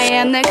 I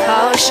am the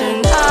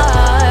caution,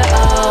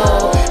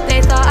 oh.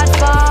 They thought I'd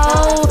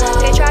fall,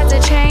 they tried to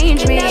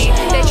change me,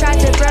 they tried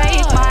to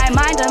break my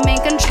mind. I'm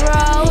in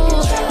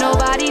control,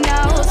 nobody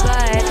knows,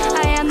 but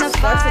I am the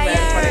fire.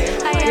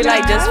 We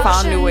like just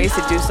found new ways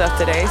to do stuff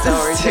today, so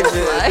we're just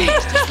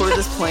like we're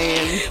just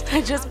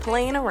playing. Just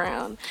playing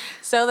around.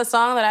 So the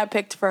song that I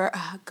picked for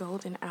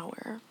Golden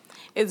Hour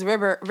is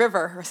River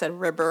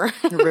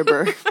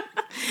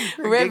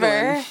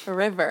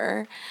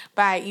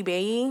by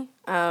Ibeyi.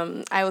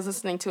 I was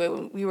listening to it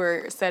when we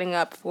were setting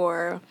up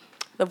for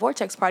the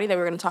Vortex party that we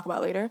were going to talk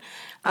about later,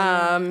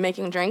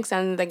 making drinks,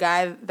 and the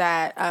guy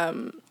that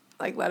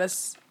like let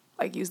us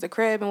like use the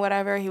crib and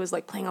whatever, he was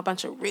like playing a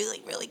bunch of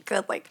really, really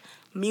good like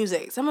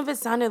music. Some of it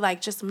sounded like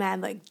just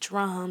mad like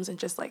drums and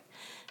just like,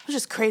 it was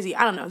just crazy.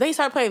 I don't know. They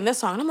started playing this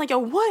song and I'm like, yo,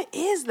 what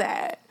is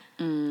that?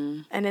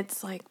 And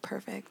it's like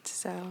perfect.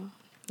 So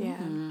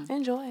yeah,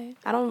 enjoy.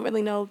 I don't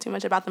really know too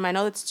much about them. I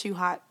know it's two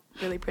hot,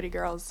 really pretty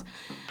girls.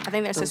 I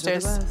think they're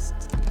sisters. I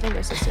think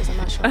they're sisters. I'm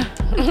not sure.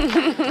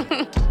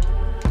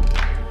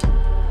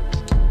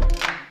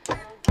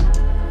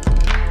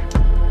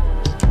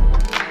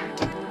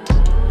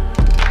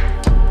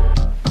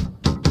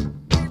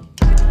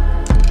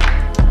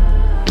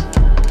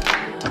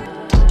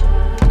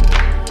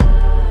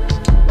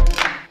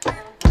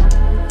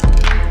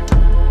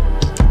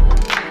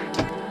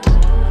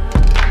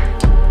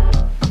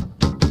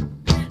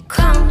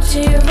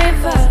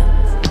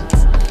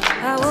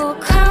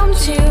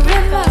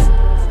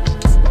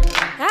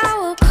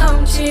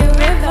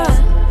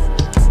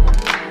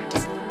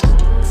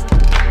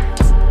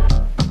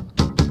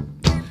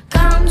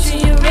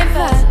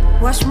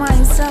 Wash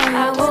my soul.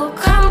 I will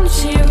come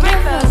to your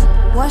river.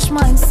 Wash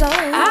my soul.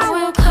 I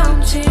will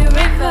come to your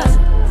river.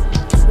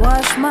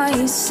 Wash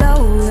my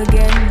soul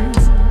again.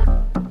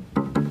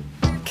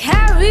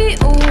 Carry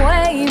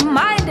away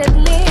my dead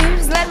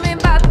leaves. Let me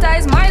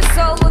baptize my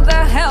soul with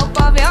the help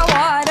of your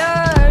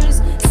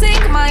waters.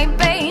 Sink my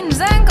pains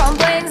and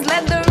complaints.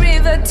 Let the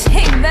river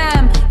take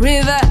them.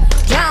 River,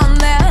 drown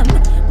them.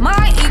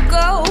 My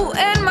ego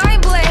and my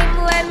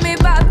blame. Let me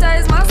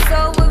baptize my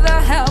soul with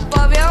the help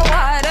of your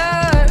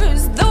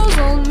waters.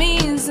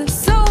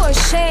 So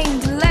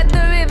ashamed, let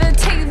the river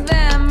take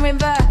them,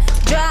 river,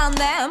 drown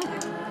them.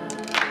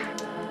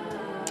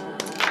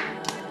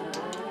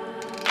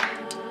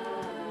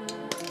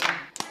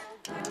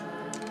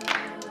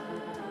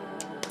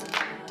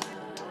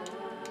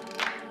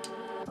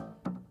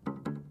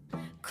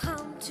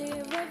 Come to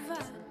your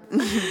river.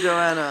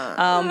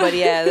 Joanna. But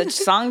yeah, the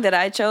song that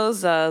I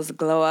chose is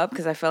 "Glow Up"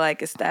 because I feel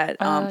like it's that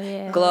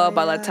 "Glow Up"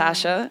 by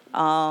Latasha,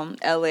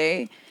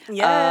 LA.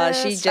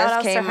 Yes, she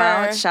just came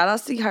out. Shout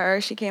outs to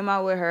her. She came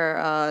out with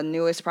her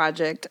newest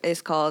project.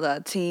 It's called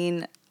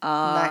Teen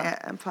Night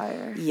at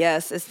Empire.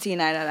 Yes, it's Teen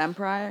Night at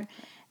Empire,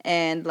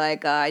 and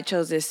like I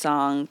chose this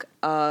song,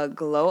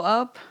 "Glow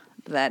Up."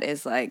 That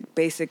is like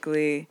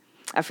basically,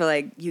 I feel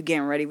like you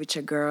getting ready with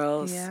your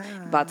girls,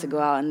 about to go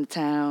out in the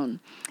town,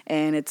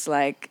 and it's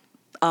like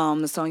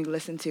the song you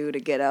listen to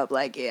get up.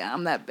 Like, yeah,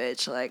 I'm that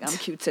bitch. Like, I'm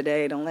cute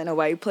today. Don't let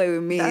nobody play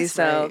with me. That's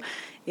so, right.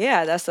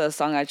 yeah, that's the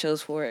song I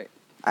chose for it.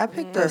 I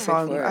picked a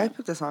song. I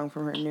picked a song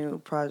from her new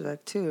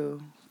project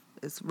too.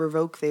 It's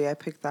Revoke Thee. I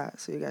picked that,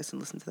 so you guys can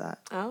listen to that.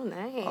 Oh,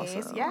 nice.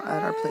 Also, yeah.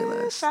 at our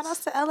playlist. Shout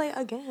outs to LA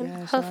again.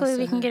 Yeah, Hopefully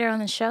we can get her on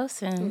the show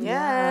soon.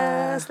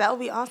 Yes, that would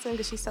be awesome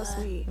because she's so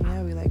sweet.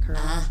 Yeah, we like her.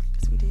 Yes,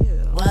 we do.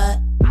 What?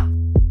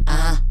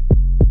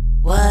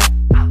 What?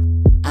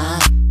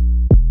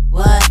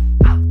 What?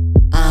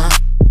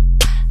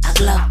 I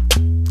glow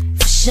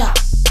for sure.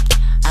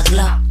 I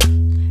glow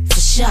for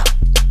sure.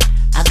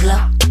 I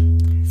glow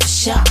for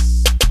sure.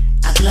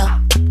 I glow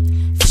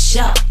for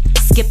sure.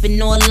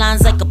 Skipping all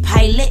lines like a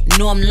pilot.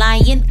 Know I'm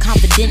lying,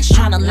 confidence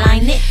trying to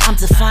line it. I'm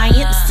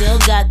defiant, still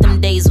got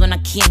them days when I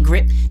can't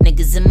grip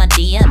niggas in my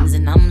DMs,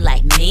 and I'm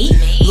like, me?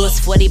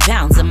 Lost 40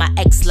 pounds and my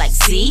ex like,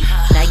 see?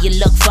 Now you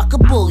look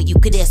fuckable, you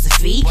could ask a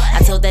fee. I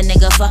told that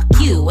nigga, fuck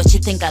you, what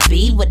you think I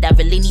be? What I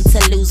really need to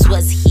lose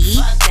was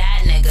he.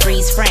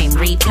 Freeze frame,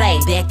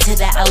 replay, back to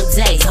the old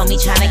days. Homie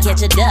tryna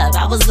catch a dub,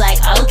 I was like,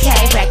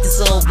 okay. Practice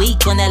all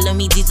week on that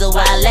Lumidito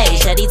Wale.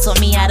 Shawty taught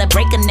me how to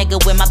break a nigga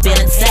with my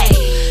balance say.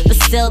 But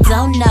still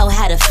don't know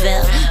how to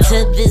feel.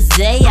 To this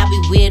day, I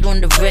be weird on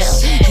the real.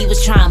 He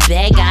was trying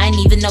bag, I ain't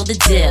even know the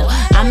deal.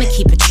 I'ma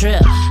keep it trill,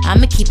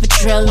 I'ma keep it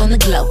trill on the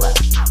glow up.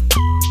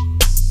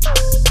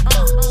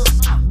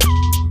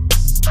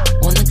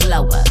 On the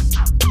glow up.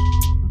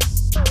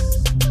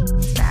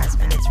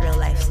 Spasman, it's real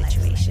life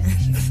situation.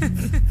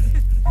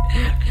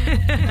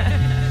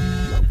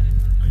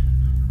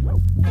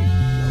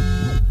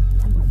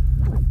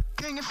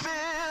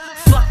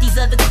 Fuck these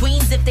other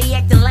queens if they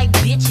acting like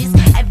bitches.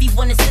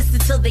 Everyone is sister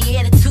till they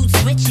attitude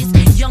switches.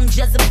 Young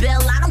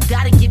Jezebel, I don't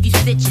gotta give you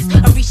stitches.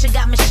 Arisha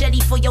got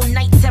machete for your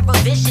night terror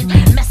vision.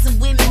 Messing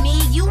with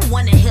me, you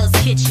want a Hell's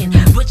Kitchen.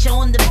 Butcher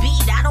on the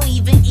beat, I don't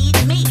even eat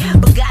meat.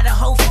 But got a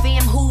whole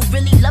fam who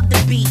really love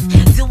the beat.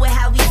 Do it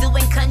how we do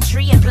in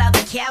country and plow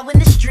the cow in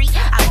the street.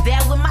 I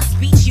vow with my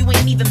speech, you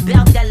ain't even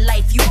bout that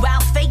life. You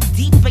out fake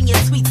deep and your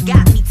tweets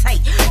got me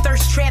tight.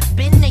 Thirst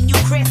trapping and you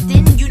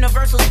crafting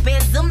universal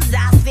spasms.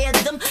 I fed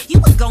them. You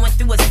was going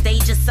through a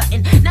stage or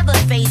something. Never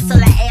phased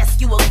till I ask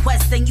you a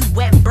question. You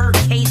wet bird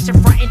cage to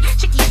frontin'.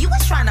 Chicken, you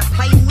was trying to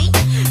play me.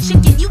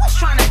 Chicken, you was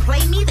trying to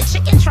play me. The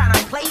chicken trying to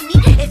play me.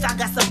 If I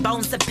got some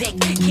bones to pick,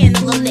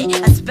 candle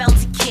lit, a spell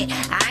to kit.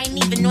 I ain't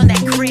even on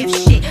that craft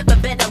shit.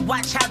 But better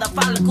watch how the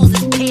follicles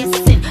is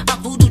passing. My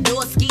voodoo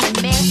door ski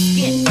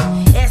masking.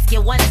 Ask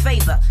you one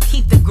favor,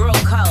 keep the girl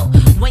cold.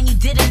 When you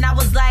didn't, I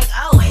was like,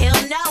 oh hell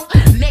no.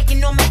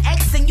 Making on my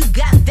ex and you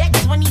got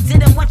vexed when he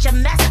didn't want your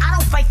mess. I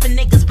don't fight for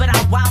niggas, but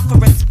I wild for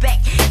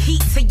respect.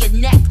 Heat to your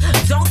neck,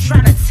 don't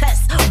try to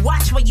test.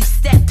 Watch where you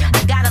step.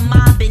 I got a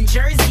mob in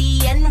Jersey,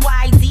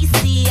 NY,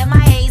 DC,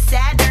 MIA,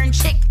 Saturn,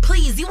 chick.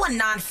 Please, you a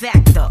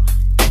non-factor.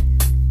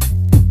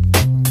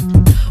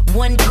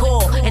 One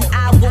call and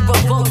I will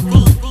revoke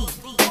thee.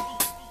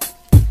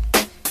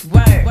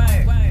 Word,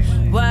 word,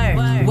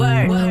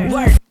 word,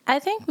 word. I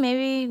think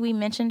maybe we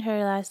mentioned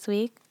her last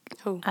week.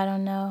 Who? I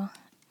don't know.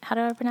 How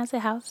do I pronounce it?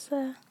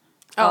 Hausa?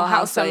 Oh,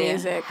 Hausa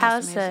music.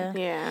 Hausa.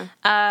 Yeah.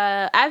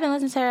 I've been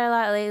listening to her a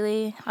lot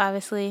lately,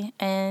 obviously,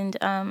 and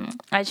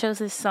I chose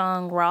this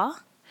song, Raw.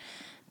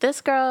 This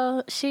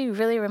girl, she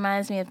really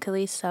reminds me of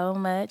Khalees so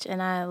much,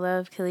 and I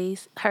love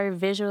Khalees. Her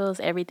visuals,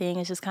 everything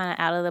is just kind of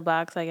out of the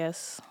box, I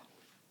guess.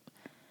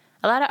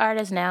 A lot of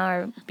artists now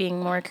are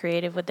being more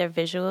creative with their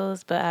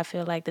visuals, but I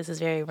feel like this is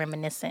very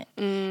reminiscent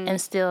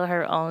and still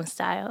her own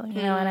style.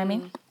 You know what I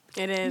mean?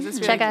 It is. It's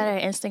Check really out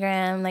her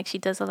Instagram. Like, she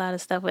does a lot of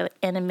stuff with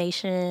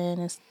animation.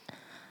 It's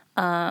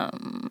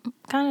kind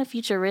of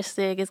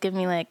futuristic. It's giving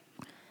me like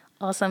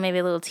also maybe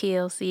a little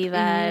TLC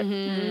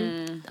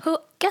vibe. Who?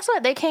 Guess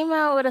what? They came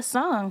out with a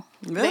song.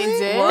 Really? They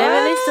did? They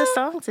released a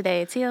song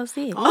today,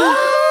 TLC. Yo,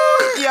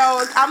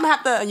 I'm gonna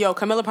have to. Yo,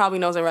 Camilla probably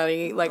knows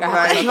already. Like, I have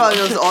Right, to she probably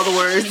knows all the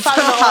words. She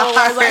probably knows all the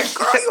words. Like,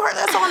 girl, you heard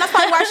that song? That's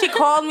probably why she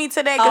called me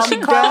today. Because she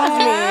called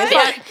me. It's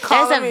like, There's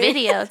calling a me.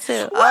 video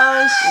too.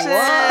 Oh shit!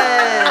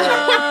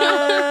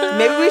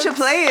 Maybe we should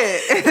play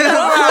it.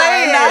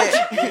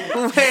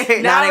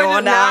 Wait, Now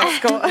we're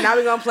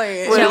gonna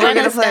play it. Wait, we're gonna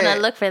Joanna's play gonna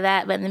it. look for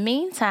that, but in the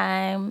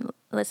meantime,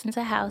 listen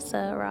to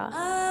Hausa Raw.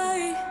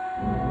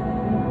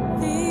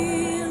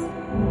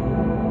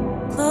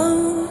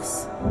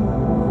 Close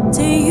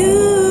to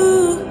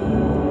you,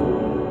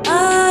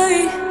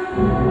 I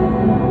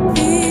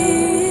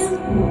feel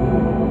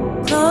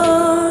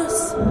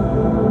close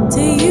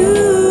to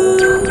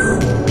you,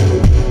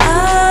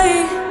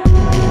 I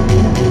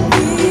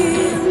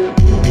feel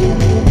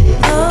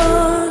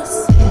close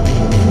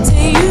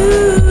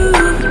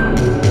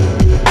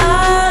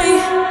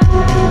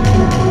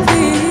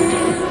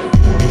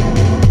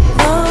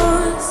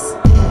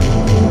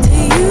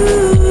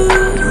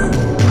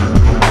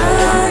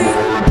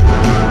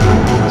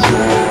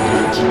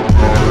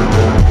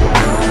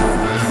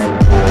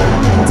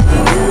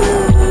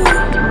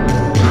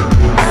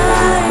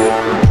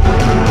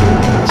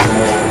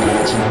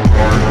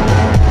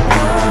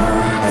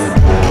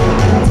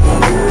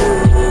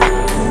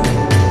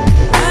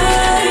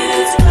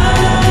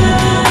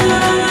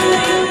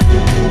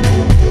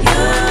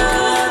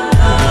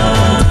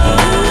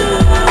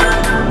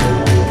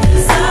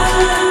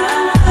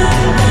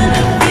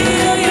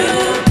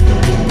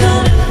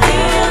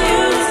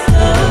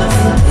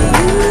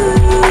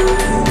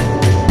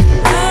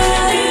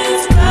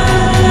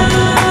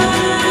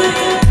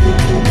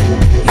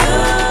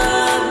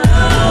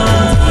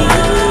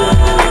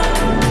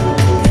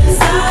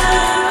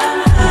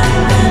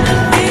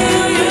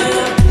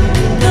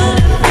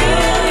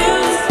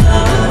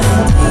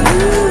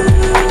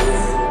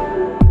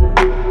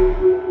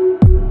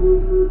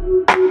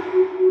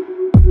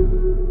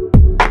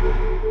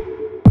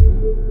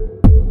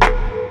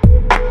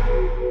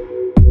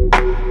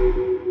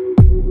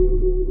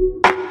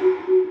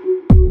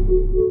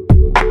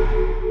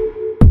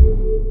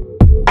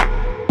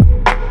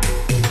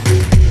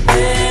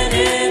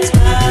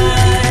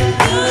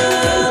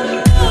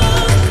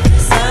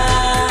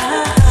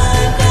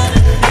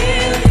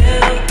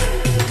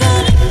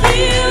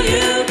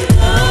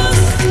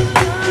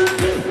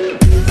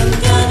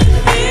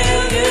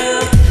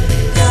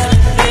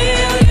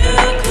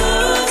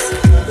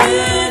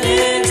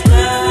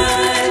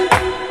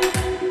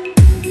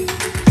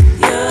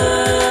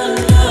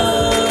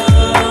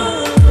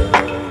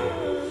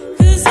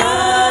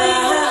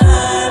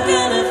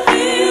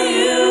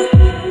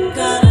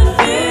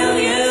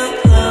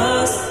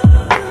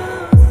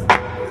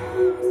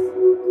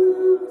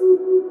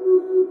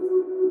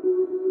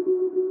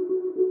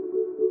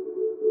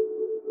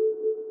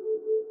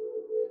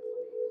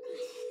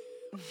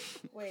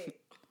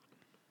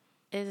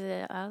Is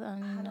it? I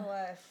don't How do know.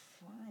 I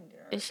find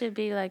it? It should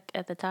be like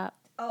at the top.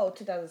 Oh,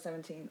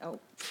 2017. Oh,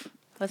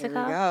 What's here it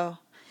called? we go.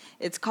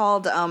 It's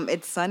called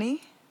It's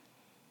Sunny.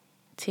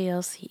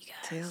 TLC,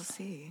 guys.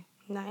 TLC.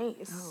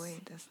 Nice. Oh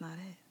wait, that's not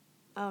it.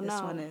 Oh, this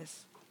no. one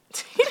is.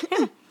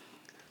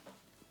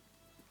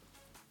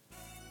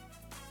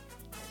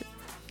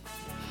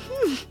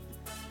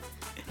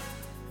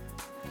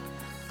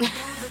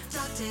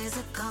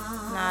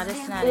 Nah,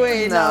 that's not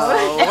Wait, it.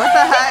 no. What the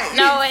heck?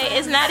 No, wait,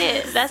 it's not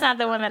it. That's not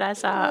the one that I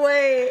saw.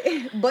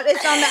 Wait, but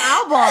it's on the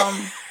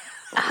album.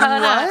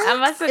 Hold on. I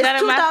must have It's done it.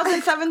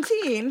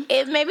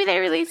 2017. Maybe they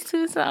released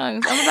 2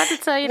 songs. I'm about to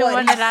tell you the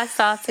one that I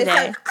saw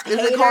today. Is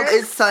it called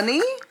It's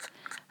Sunny?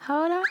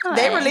 Hold on.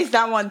 They released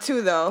that one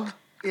too, though.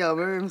 Yo,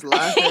 Miriam's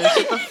laughing.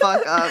 Shut the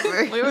fuck up.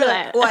 We were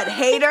like, what,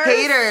 Haters?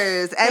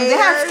 Haters. And they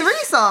have 3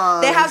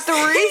 songs. They have 3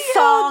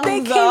 songs. They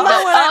came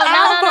out with an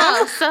album.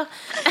 No. So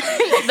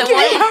the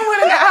Came out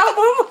with an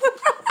album.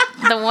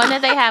 the one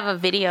that they have a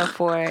video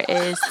for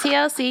is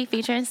TLC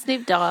featuring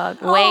Snoop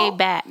Dogg, Way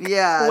Back.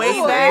 Yeah. Way this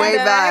is back. Way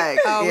back.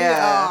 Oh,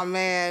 yeah. oh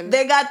man.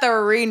 They got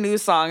 3 new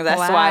songs. That's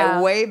Wow.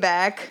 why Way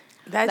Back.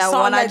 That That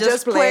song one I that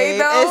just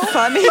played though. is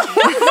Sunny.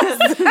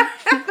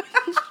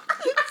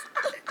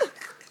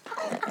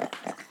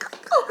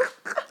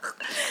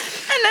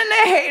 And then the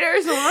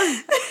Haters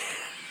one.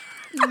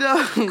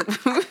 No.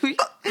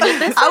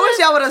 I wish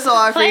y'all would have saw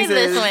our Play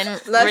faces. this one.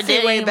 Let's see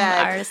Redeem Way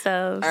Back.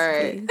 ourselves. All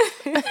right.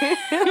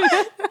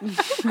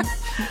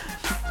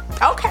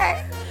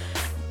 Okay.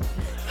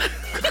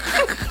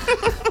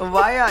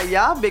 Why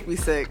y'all make me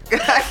sick?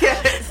 I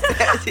can't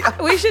stand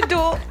y'all. We should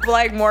do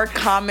like more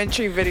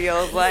commentary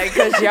videos, like,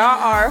 cause y'all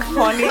are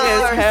funny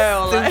as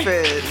hell. Like.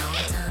 Stupid.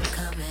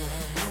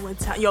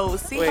 Yo,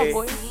 see Wait. her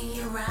voice.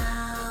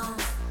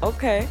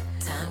 Okay.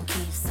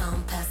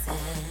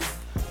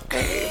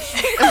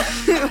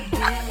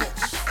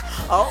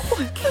 Oh.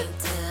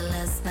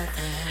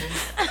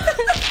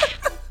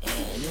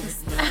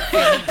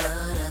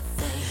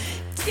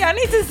 Yeah, I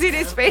need to see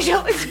this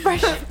facial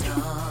expression.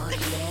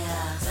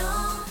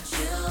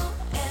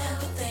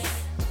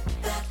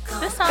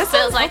 This song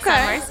feels like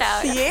okay. summer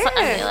sound.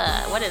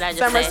 Yeah. What did I just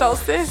Summer say?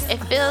 solstice. It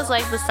feels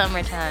like the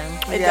summertime.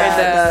 It Yeah,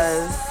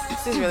 does.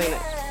 This is really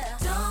nice.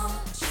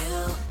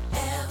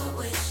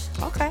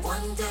 Okay.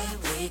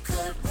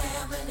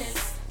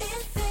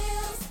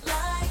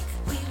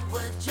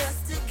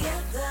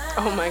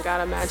 Oh my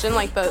god, imagine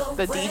like the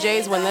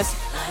DJs when this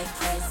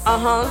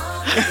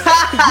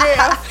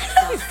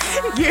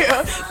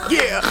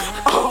yeah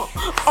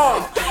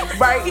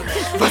right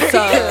What's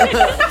up?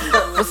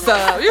 What's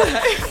up?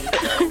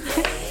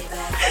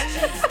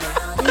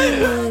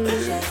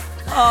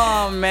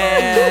 Oh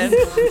man.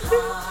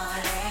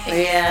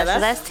 Yeah, so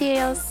that's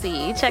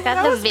TLC. Check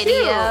out the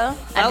video.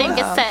 I think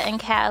it's set in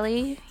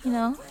Cali, you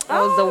know. That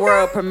was the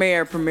world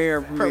premiere.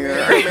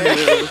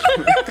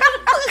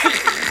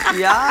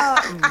 Y'all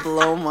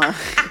blow my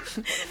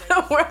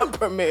world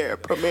premiere.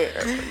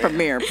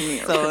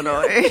 so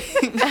annoying.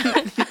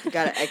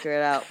 Gotta echo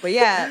it out. But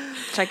yeah,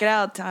 check it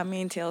out.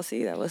 Tommy and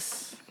TLC. That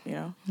was,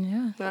 Yeah.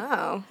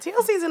 Wow.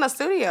 TLC's in a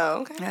studio.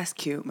 Okay. That's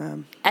cute,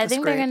 man. I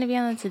think they're going to be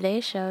on the Today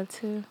Show,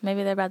 too.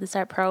 Maybe they're about to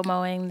start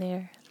promoting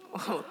their...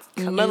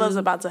 Camilla's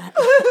about to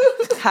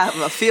have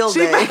a field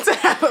She's day. about to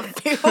have a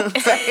field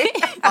day.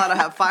 About to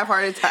have 5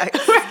 heart attacks.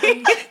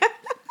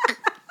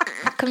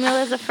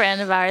 Camilla's a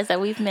friend of ours that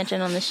we've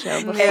mentioned on the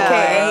show before.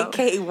 AKA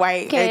Kate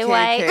White. Kate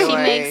White. She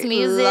makes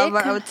music. Love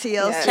her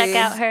TLC. Check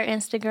out her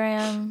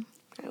Instagram.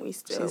 And we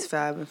still. She's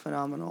fab and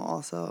phenomenal.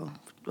 Also,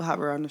 we'll have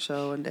her on the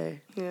show one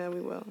day. Yeah,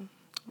 we will.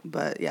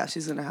 But yeah,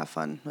 she's gonna have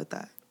fun with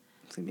that.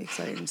 It's gonna be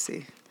exciting to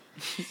see.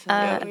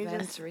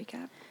 Events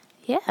recap.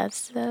 Yeah,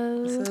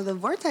 so the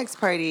Vortex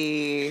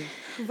party.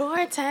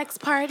 Vortex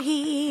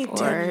party.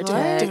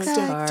 Vortex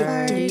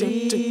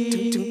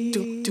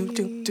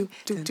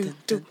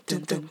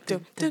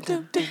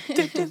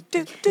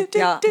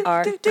Y'all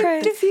are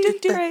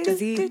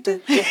crazy.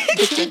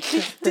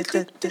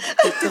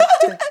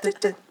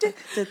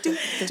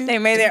 They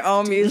made their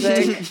own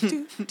music.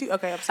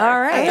 Okay, I'm sorry.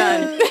 All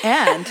right.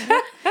 And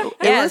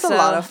It was a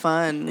lot of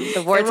fun.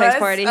 The Vortex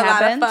party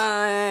happened.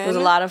 Fun. It was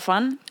a lot of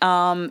fun.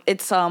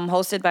 It's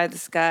hosted by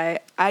this guy.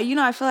 I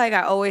feel like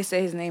I always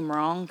say his name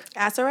wrong.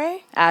 Azare?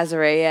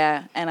 Azare,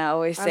 yeah. And I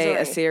always say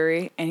Azare.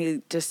 Asiri, and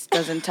he just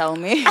doesn't tell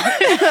me.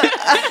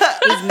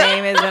 His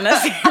name isn't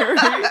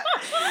Asiri.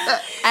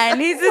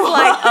 And he's this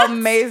like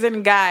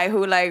amazing guy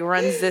who like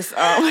runs this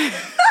How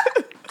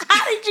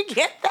did you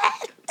get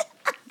that?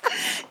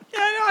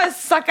 I know I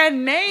suck at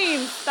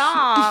names.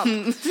 Stop.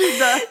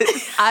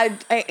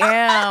 I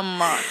am.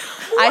 Wow.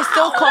 I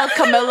still call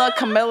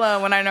Camilla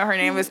when I know her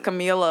name is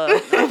Camila.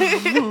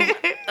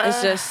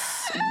 It's just,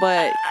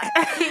 but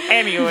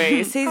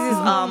anyways, he's this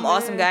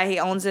awesome guy. He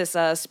owns this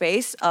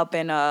space up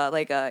in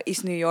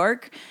East New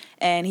York,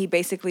 and he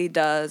basically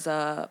does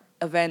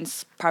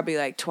events probably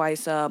like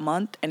twice a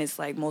month, and it's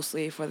like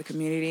mostly for the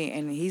community.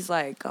 And he's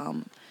like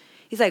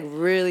he's like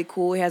really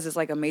cool. He has this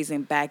like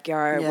amazing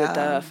backyard with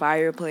the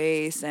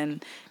fireplace,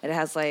 and it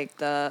has like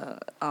the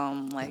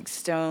like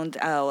stoned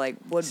like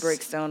wood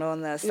brick stone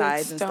on the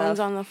sides and stuff. Stones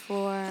on the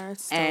floor.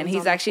 And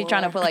he's actually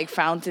trying to put like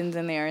fountains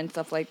in there and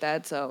stuff like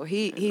that. So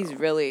he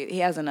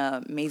has an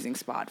amazing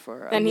spot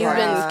for. And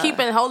he's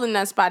been holding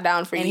that spot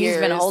down for years. And he's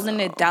been holding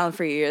it down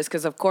for years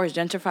because of course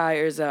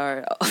gentrifiers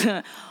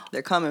are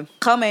they're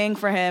coming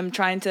for him,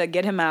 trying to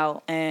get him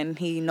out, and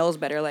he knows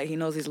better. Like he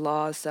knows these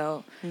laws,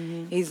 so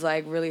he's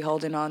like really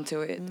holding on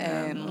to it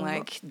and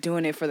like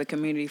doing it for the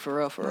community for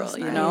real,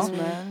 you know.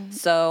 Man.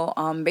 So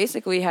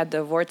basically, we had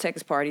the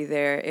Vortex party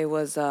there. It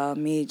was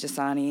me,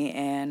 Jasani,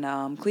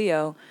 and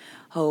Cleo,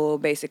 who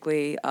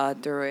basically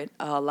threw it.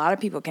 A lot of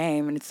people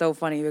came, and it's so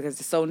funny because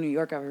it's so New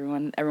York.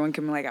 Everyone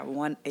came like at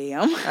 1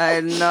 a.m. I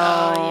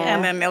know.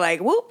 And then they're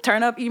like, whoop,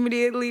 turn up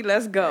immediately,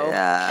 let's go.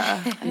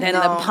 Yeah. And then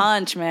the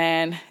punch,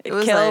 man, it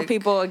killed like,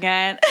 people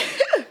again.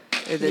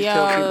 It did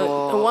kill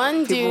people.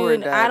 One people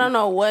dude, I don't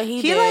know what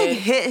he did. Like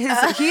hit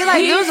his.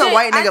 There was a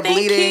white nigga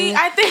bleeding.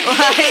 I think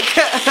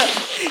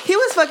like he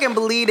was fucking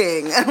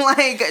bleeding.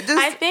 Like just.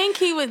 I think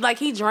he was like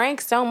he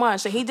drank so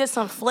much that he did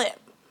some flip.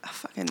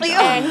 Fucking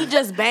and he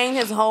just banged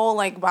his whole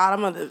like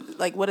bottom of the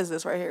like what is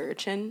this right here, your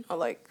chin, or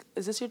like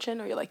is this your chin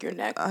or like your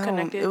neck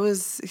connected? It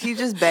was he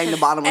just banged the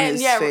bottom of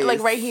his face.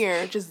 Like right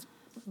here, just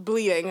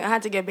bleeding. I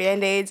had to get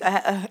Band-Aids.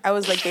 I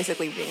was like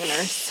basically being a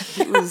nurse.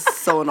 It was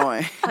so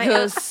annoying. It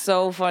was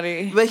so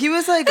funny. But he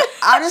was like,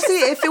 honestly,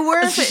 if it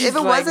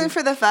wasn't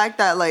for the fact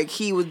that like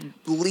he was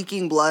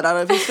leaking blood out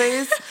of his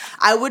face,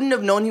 I wouldn't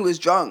have known he was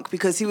drunk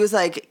because he was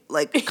like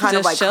kind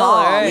of like chill,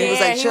 calm. right? He was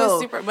like chill.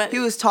 Super, he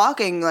was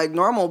talking like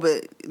normal,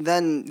 but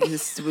then there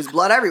was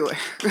blood everywhere.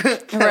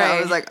 Right.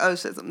 I was like, oh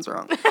shit, something's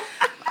wrong.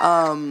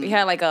 We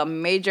had like a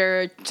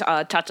major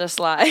cha-cha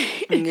slide.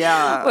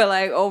 Yeah. With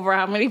like over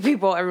how many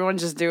people, everyone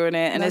just doing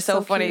it. And That's it's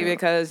so funny cute.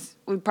 because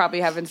we probably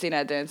haven't seen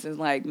that dance in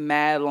like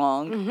mad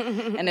long.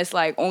 And it's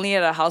like only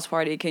at a house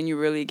party can you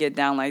really get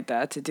down like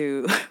that to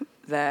do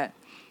that.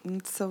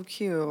 It's so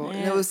cute. Yeah.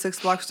 And it was 6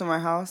 blocks from my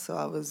house, so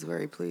I was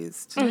very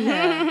pleased.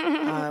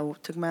 I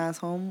took my ass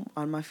home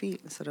on my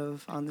feet instead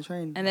of on the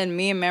train. And then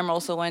me and Mem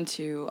also went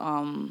to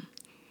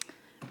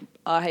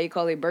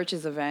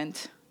Birch's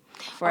event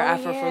for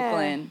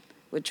Afro-Brooklyn,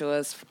 which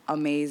was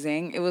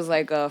amazing. It was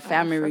like a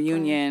family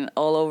reunion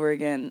all over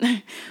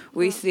again.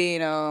 We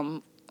seen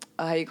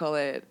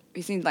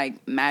we seen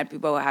like mad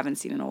people I haven't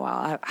seen in a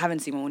while. I haven't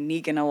seen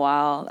Monique in a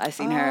while. I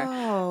seen her.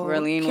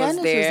 Raylene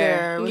was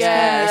there.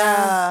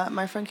 Yeah,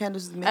 my friend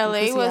Candace was making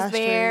LA pussy was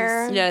ashtrays.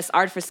 there. Yes,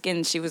 Art for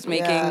Skin. She was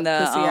making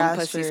the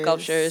pussy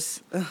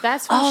sculptures.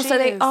 That's what so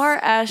they are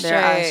ashtrays. They're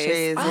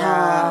ashtrays,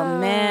 yeah. Oh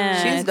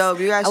man, she's dope.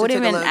 You guys I should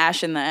wouldn't take a even look.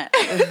 ash in that.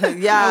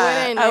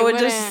 Yeah, I would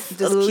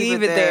just leave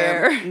keep it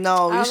there.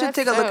 No, you should that's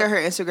take a look dope. at her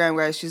Instagram,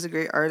 guys. She's a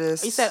great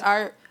artist. You said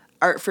Art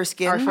for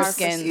Skin. Art for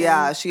Skin.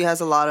 Yeah, she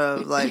has a lot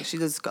of she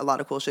does a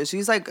lot of cool shit.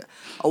 She's like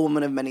a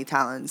woman of many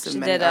talents and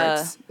many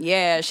arts.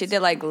 She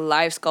did like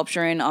live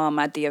sculpturing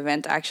at the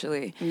event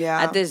actually.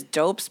 Yeah. At this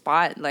dope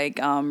spot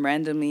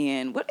randomly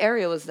in what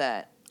area was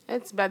that?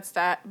 It's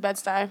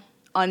Bed-Stuy.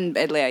 On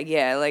like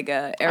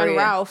a area. On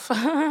Ralph.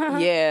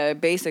 Yeah,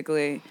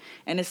 basically.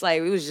 And it's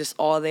like we was just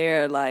all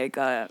there like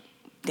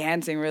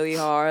dancing really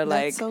hard.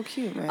 That's so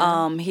cute,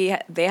 man.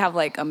 They have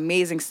like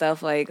amazing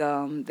stuff. Like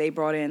they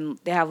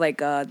have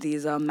like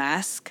these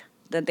masks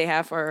that they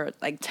have for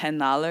like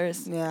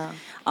 $10. Yeah.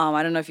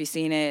 I don't know if you've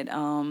seen it.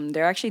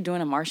 They're actually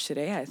doing a march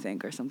today, I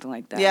think, or something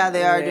like that. Yeah,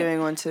 they are doing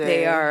one today.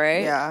 They are,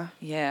 right? Yeah.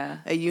 Yeah.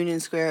 At Union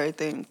Square, I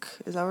think.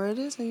 Is that where it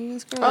is? At Union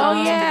Square?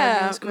 Oh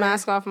yeah,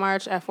 Mask Off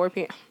March at 4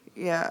 p.m.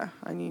 Yeah,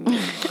 I need.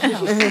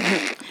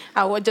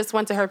 I just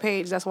went to her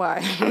page. That's why.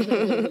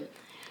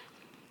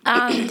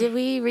 Did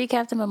we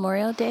recap the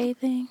Memorial Day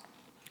thing?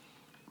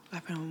 What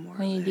happened on Memorial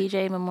When you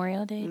Day? DJ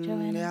Memorial Day,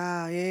 Joanna?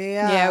 Yeah.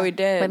 Yeah, we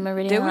did. With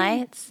Meridian Did we?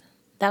 Lights?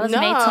 That was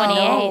No. May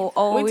 28th.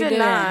 Oh, We we did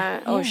didn't.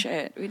 not. Oh Yeah.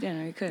 shit, we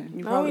didn't. We couldn't.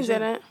 No, we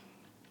didn't.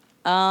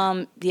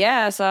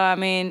 Yeah. So I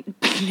mean,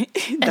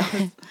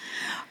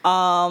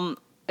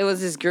 it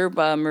was this group,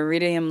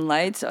 Meridian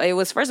Lights. It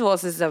was first of all,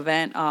 it's this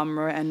event,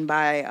 and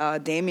by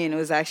Damien. It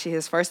was actually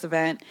his first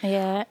event.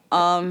 Yeah.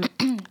 I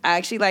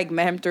actually like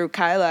met him through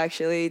Kyla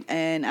actually,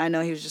 and I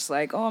know he was just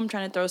like, oh, I'm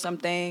trying to throw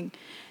something,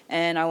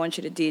 and I want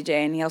you to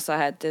DJ. And he also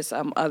had this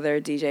other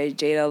DJ,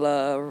 Jada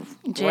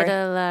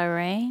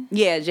Lorraine?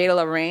 Yeah, Jada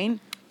Lorraine.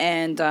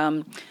 And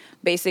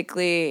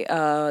basically,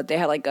 they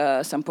had like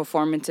some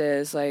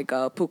performances, like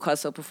a Pook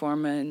Hustle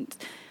performance.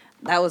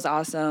 That was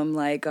awesome.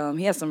 Like,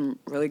 he has some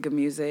really good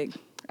music.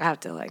 I have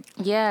to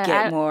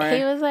get more.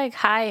 He was like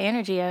high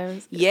energy. It a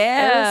was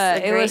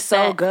great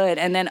so set. good.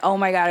 And then, oh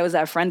my God, it was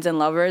at Friends and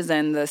Lovers,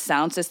 and the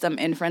sound system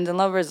in Friends and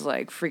Lovers is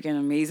like freaking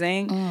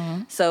amazing.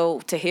 Mm-hmm. So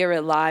to hear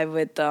it live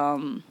with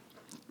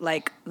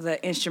like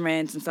the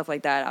instruments and stuff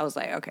like that, I was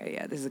like, okay,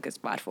 yeah, this is a good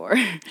spot for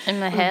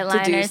And the to do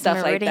headliners, stuff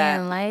like Meridian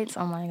that. Lights.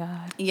 Oh my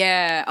god.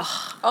 Yeah.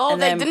 Oh,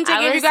 And they then didn't they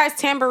I give you was guys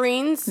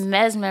tambourines?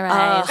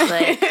 Mesmerized.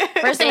 Like,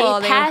 First of they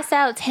all, they passed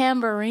out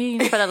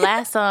tambourines for the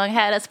last song,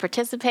 had us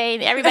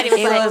participate. Everybody was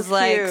It like, was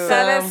like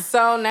That is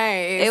so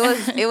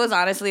nice. it was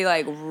honestly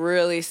like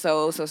really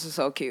so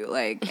cute.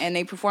 Like, and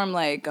they performed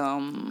like how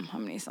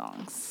many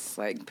songs?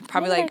 Like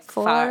probably maybe like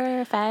 4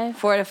 or 5.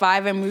 4 to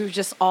 5, and we were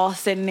just all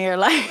sitting there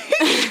like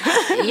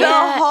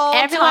Yeah, the whole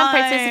everyone time.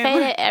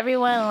 participated.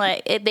 Everyone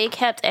they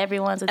kept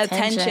everyone's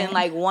attention.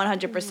 Like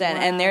 100%.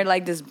 And they're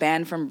like this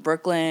band from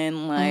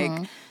Brooklyn.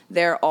 Like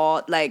they're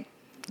all like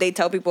they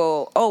tell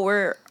people,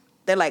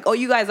 they're like, oh,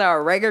 you guys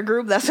are a reggae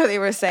group. That's what they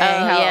were saying.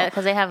 Yeah,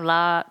 because they have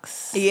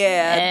locks.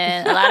 Yeah,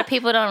 and a lot of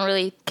people don't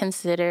really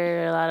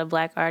consider a lot of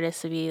black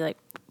artists to be like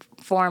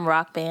form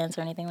rock bands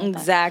or anything like that.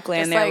 Exactly.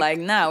 Just And they're like,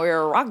 nah, we're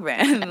a rock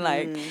band.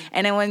 Like,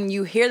 and then when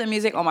you hear the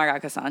music, oh my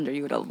God, Cassandra,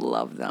 you would have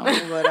loved them.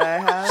 Would I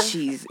have?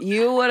 Jeez,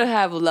 you would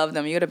have loved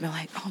them. You would have been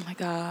like, oh my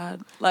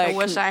God. Like, I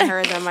wish I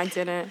heard them. I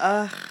didn't.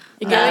 Follow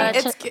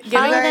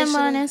them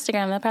on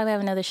Instagram. They'll probably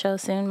have another show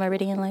soon.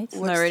 Meridian Lights.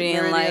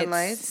 Meridian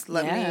Lights.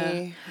 Let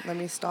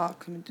me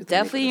stalk. Let me do the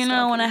Definitely, naked you know,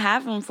 stalking. want to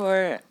have them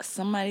for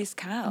somebody's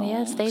couch.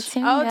 Yeah, stay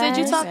tuned. Oh, did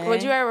you guys. talk?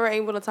 Was you ever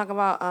able to talk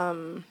about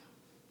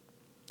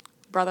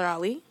Brother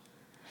Ali?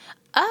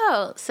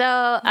 Oh,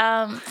 so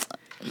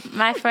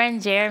my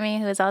friend Jeremy,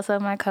 who is also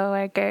my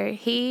coworker,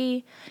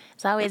 he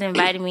is always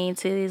inviting me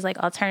to these like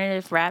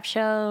alternative rap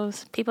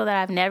shows. People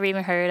that I've never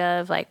even heard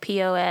of, like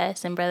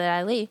POS and Brother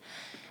Ali.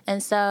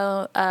 And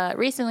so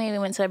recently we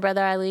went to a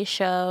Brother Ali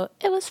show.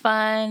 It was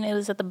fun. It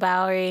was at the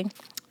Bowery.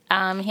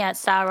 He had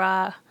Sa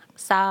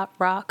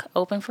Rock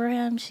open for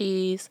him.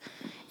 She's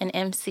an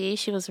MC.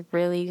 She was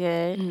really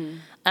good.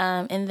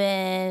 And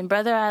then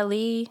Brother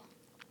Ali,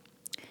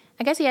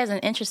 I guess he has an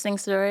interesting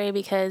story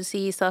because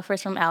he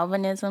suffers from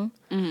albinism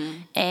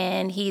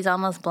and he's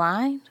almost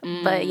blind,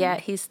 but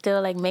yet he's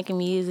still like making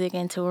music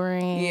and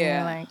touring.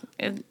 Yeah.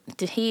 And,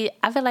 like,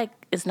 I feel like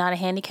it's not a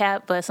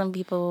handicap, but some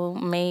people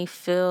may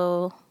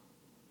feel,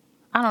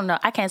 I don't know.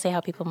 I can't say how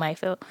people might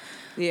feel.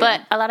 Yeah.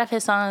 But a lot of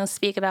his songs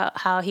speak about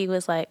how he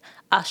was like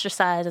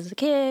ostracized as a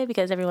kid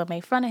because everyone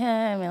made fun of him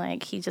and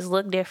like he just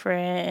looked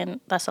different, and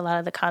that's a lot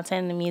of the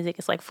content in the music.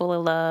 It's like full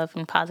of love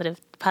and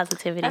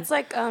positivity. That's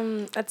like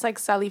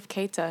Salif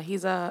Keita.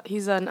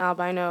 He's an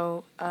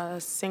albino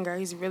singer.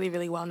 He's really,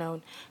 really well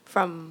known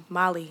from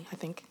Mali, I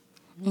think.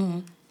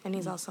 And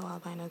he's also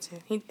albino too.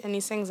 He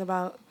sings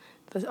about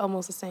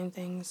almost the same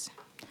things.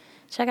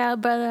 Check out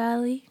Brother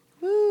Ali.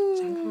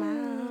 Check him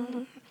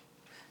out.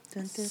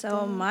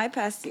 So my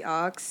Pass the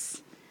Aux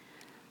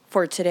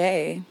for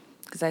today,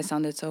 because I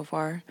sounded so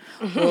far,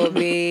 will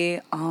be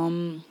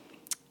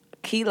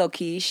Kilo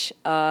Quiche.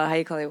 How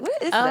you call it?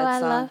 What is that I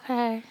song? love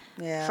her.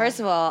 Yeah. First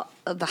of all,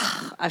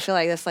 I feel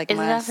like that's like Is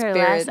my that her spirit.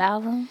 last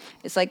album?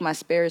 It's like my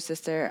spirit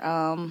sister.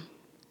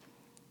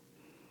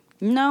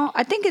 No,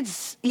 I think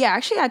it's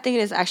actually I think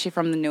it is actually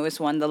from the newest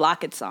one, the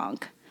Locket song.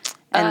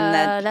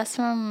 And that's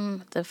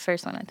from the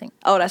first one, I think.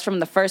 Oh, that's from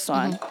the first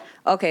one.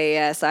 Okay,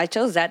 yeah. So I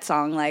chose that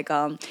song. Like,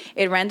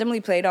 it randomly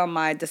played on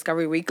my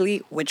Discover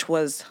Weekly, which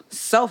was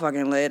so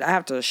fucking lit. I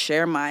have to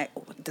share my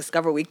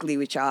Discover Weekly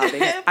with y'all.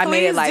 Because I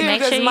made it like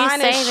Make sure you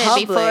save it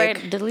public. before it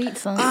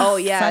deletes on Oh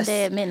yes,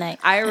 Sunday at midnight.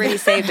 I already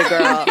saved it,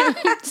 girl.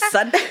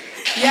 Sunday.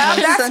 Yeah,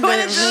 that's when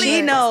it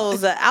She deletes.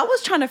 knows. I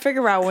was trying to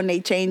figure out when they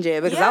change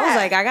it because I was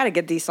like, I gotta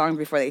get these songs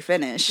before they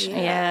finish.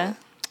 Yeah.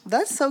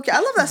 That's so cute.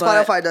 I love that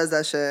But- Spotify does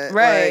that shit.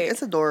 Right. Like,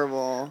 it's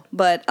adorable.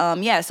 But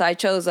so I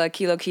chose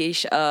Kilo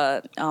Quiche,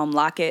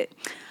 Locket.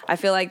 I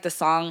feel like the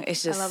song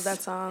is just. I love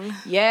that song.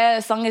 Yeah,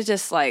 the song is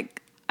just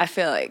like. I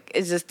feel like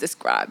it just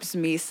describes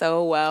me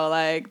so well.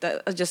 Like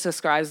that it just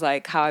describes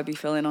like how I be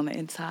feeling on the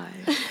inside.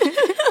 I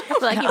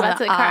feel like you're about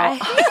to cry.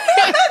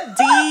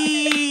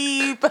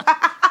 Deep.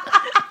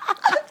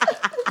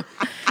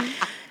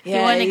 You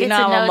want to get to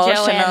I'm know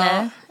emotional.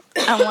 Joanna.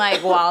 I'm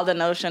like wild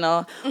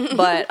emotional.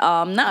 But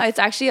no, it's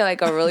actually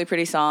like a really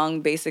pretty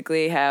song.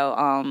 Basically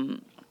how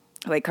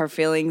like her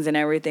feelings and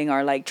everything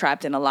are like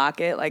trapped in a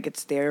locket. Like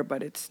it's there,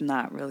 but it's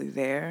not really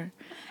there.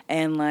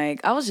 And like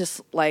I was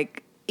just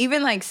like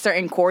even like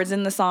certain chords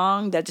in the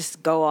song that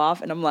just go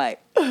off and I'm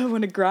like, I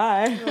want to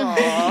cry.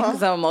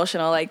 Because I'm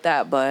emotional like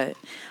that. But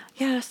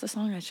yeah, that's the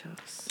song I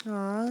chose.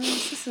 Aw,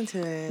 let's listen to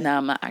it. No,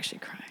 I'm not actually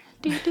crying.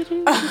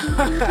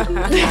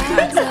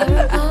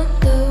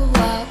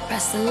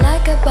 Pressing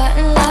like a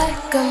button,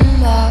 like a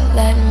mall.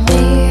 Let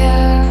me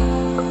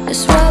out.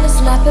 This world is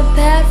not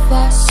prepared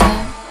for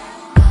some.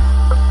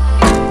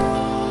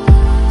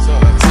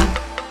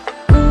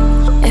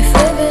 If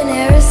living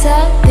here is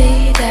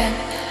healthy, then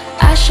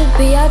I should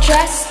be all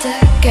dressed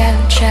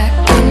again.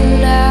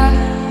 Checking out,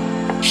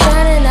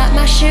 shining out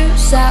my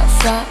shoes out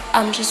front.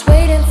 I'm just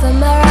waiting for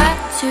my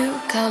ride to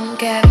come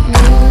get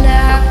me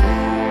now.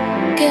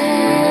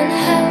 Can't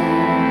help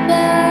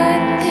but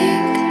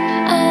think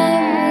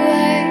I'm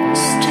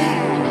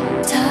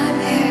wasting time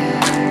here,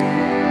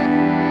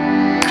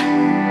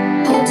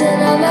 holding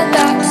all my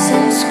thoughts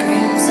and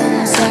screams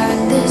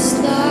inside this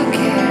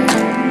locket.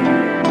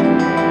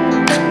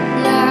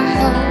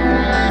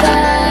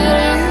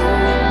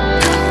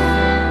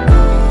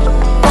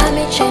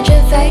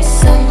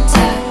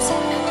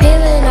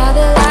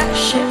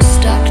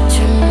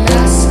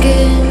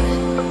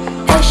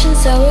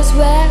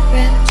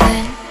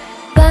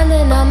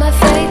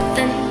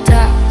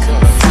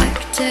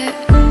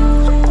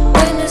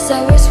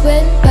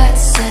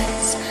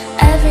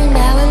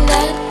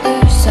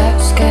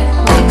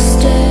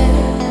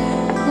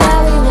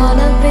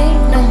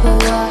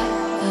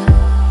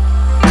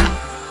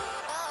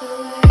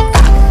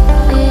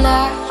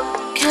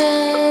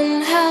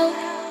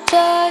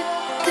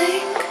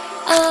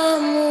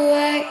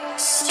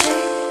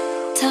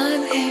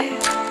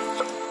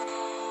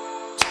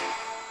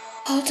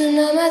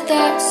 Losing all my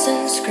thoughts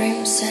and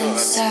screams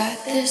inside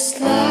this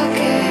locket.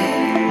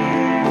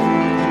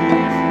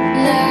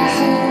 And I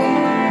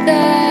hope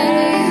that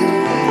you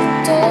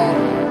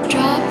don't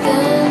drop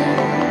them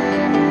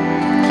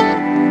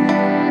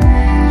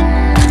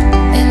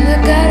in the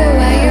gutter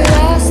where you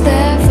lost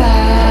their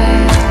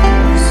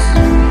vibes.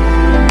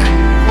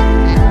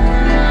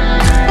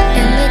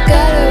 In the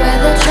gutter where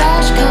the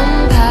trash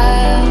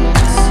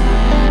compiles.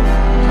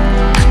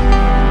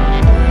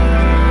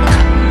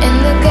 In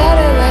the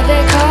gutter where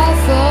they call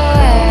for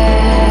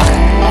air.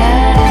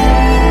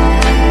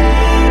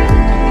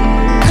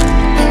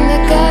 In the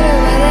gutter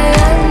where they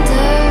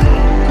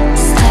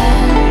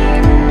understand.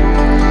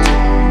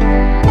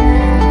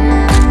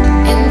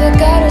 In the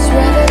gutters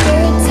where the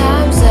good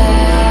times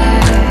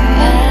end.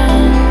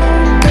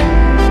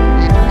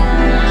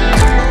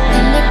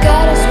 In the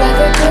gutters where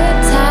the good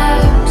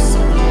times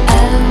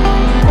end.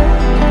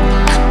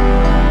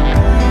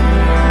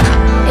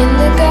 In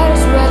the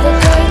gutters where the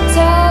good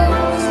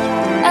times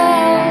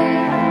end.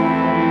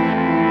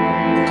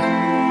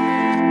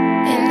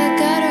 In the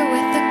gutter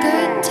with the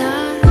good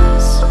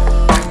times.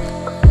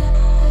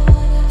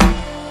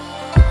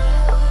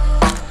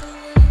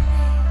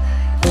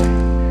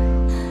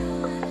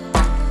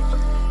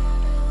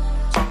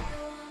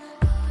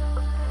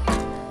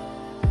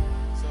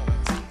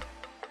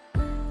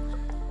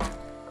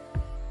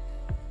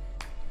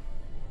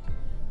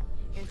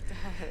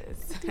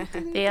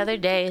 The other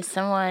day,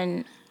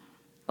 someone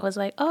was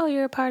like, "Oh,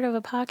 you're a part of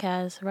a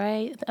podcast,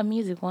 right? A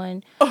music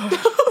one.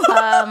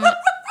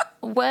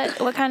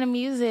 What kind of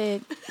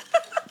music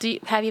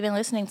have you been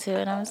listening to?"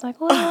 And I was like,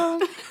 "Well,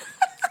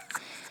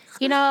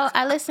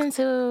 I listen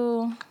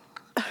to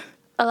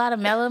a lot of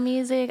mellow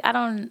music. I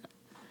don't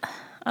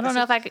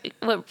know if I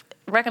would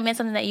recommend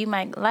something that you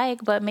might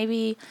like, but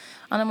maybe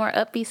on the more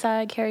upbeat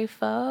side, Carrie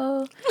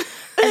Foe."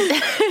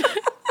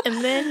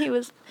 And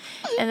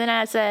then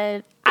I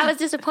said, I was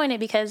disappointed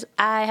because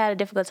I had a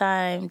difficult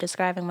time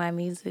describing my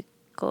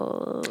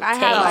musical taste.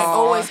 I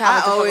always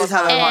have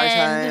a hard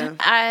time.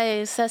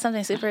 I said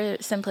something super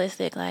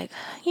simplistic, like,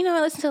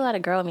 I listen to a lot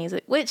of girl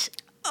music, which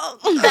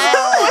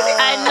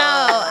I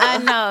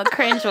know,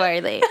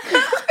 cringeworthy.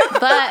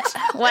 But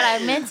what I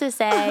meant to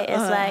say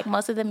is like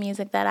most of the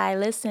music that I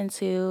listen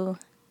to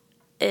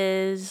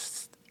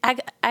is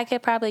I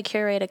could probably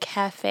curate a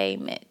cafe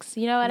mix.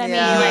 You know what I mean?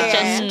 Like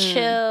just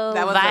chill,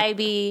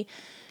 vibey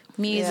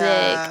music.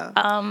 Yeah.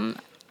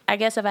 I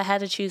guess if I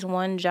had to choose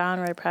one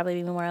genre, it'd probably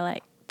be more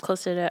like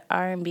closer to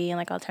R&B and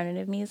like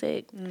alternative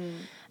music.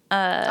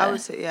 I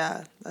would say,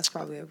 that's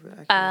probably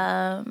accurate.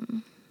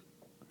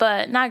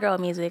 But not girl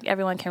music.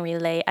 Everyone can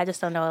relate. I just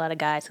don't know a lot of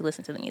guys who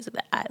listen to the music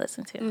that I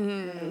listen to.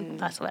 Mm-hmm.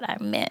 That's what I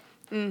meant.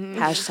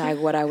 Hashtag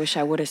what I wish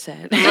I would have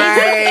said.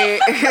 Right.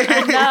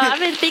 I know. I've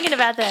been thinking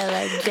about that.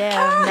 Like,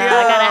 damn. Now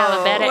I gotta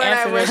have a better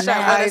answer than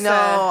that. I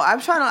know.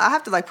 I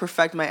have to like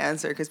perfect my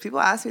answer because people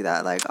ask me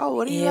that, like, "Oh,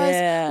 what do you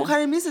guys? What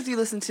kind of music do you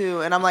listen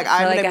to?" And I'm like,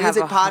 I'm in a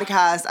music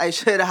podcast. I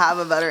should have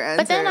a better answer.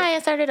 But then I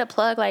inserted a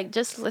plug, like,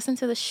 just listen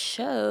to the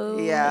show.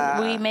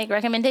 Yeah. We make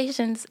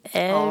recommendations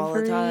all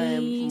the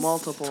time,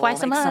 multiple,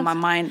 twice a month. So my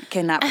mind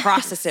cannot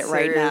process it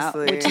right now,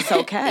 which is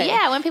okay.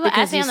 Yeah, when people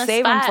ask me on the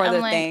spot, for I'm the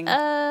like, thing.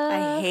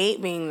 I hate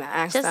being the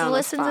actor. Just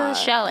listen to the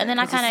show, and then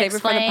I kind of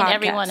explain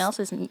everyone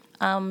else's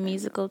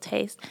musical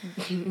taste.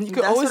 You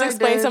could always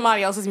explain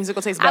somebody else's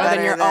musical taste better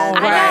than your own. I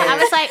know. I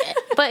was like,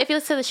 but if you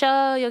listen to the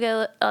show,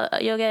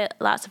 you'll get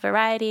lots of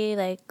variety.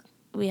 Like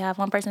we have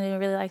one person who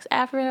really likes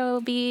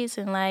Afro beats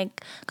and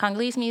like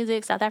Congolese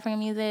music, South African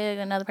music.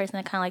 Another person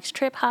that kind of likes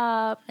trip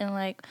hop and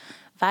like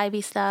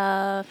vibey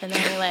stuff, and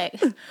then we like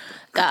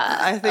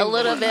got a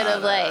little bit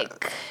of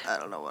like I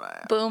don't know what I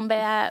am. Boom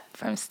bap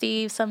from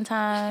Steve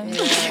sometimes,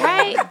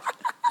 right?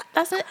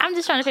 That's it. I'm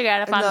just trying to figure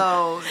out if I'm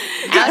out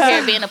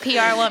here being a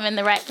PR woman,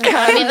 the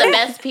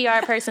best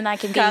PR person I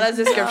can be. Kana's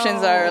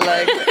descriptions are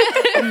like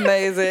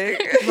amazing.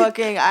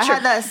 I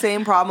had that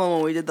same problem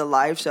when we did the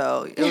live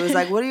show. It was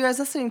like, what are you guys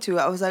listening to?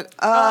 I was like,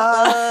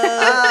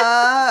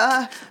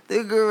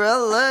 the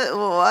Gorilla,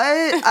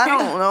 what? I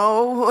don't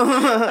know.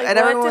 And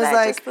everyone was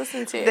like,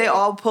 they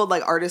all pulled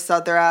like artists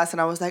out their ass,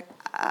 and I was like,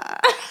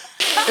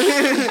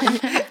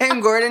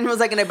 and Gordon was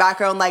like in the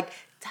background, like,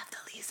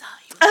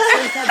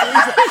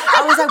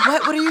 I was like,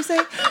 what? What do you say?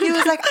 He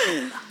was like,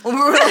 we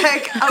were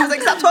like, I was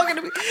like, stop talking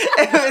to me.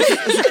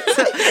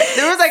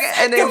 There was like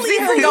an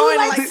Delisa going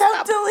like,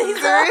 stop Delisa.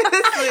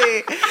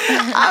 Seriously.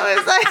 I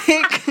was like.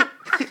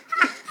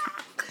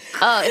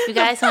 Oh, if you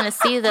guys want to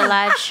see the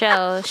live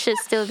show, it should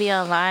still be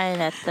online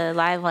at the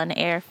Live on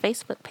Air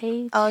Facebook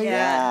page. Oh,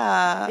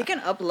 yeah. We can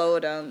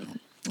upload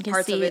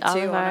parts of it too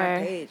on our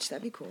page.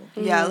 That'd be cool.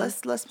 Yeah,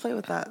 let's play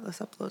with that. Let's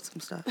upload some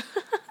stuff.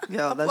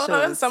 Yo, that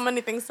show is so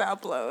many things to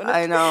upload.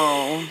 I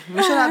know.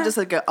 We should have just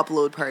like an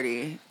upload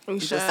party. We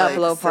should just, like,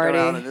 upload party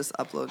and just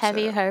upload. Have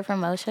you heard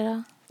from Moshe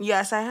though?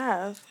 Yes, I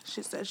have.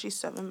 She said she's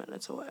 7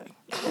 minutes away.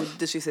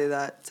 Did she say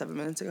that 7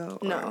 minutes ago?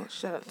 No, she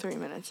said 3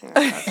 minutes here.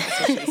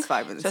 So she's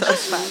 5 minutes. So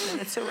she's 5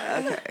 minutes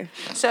away. Okay.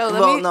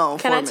 So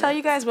can I tell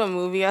you guys what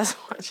movie I was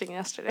watching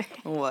yesterday?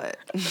 What?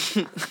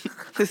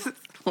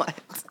 What?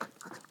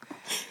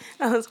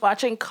 I was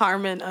watching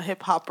Carmen, a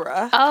hip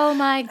opera. Oh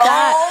my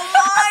god!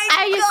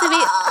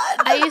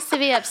 I used to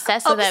be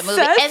obsessed with that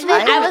movie, and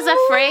then I was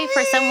afraid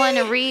for someone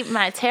to read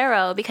my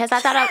tarot because I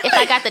thought if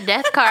I got the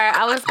death card,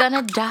 I was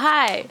gonna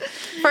die.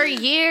 For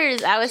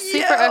years, I was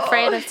super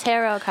afraid of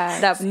tarot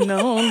cards.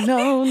 No. I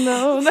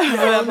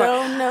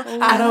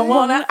don't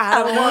wanna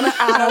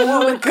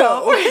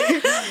go.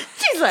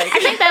 She's like, I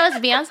think that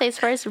was Beyonce's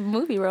first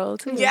movie role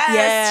too.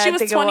 Yes, she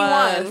was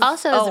 21.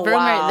 Also, it's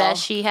rumored that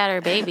she had her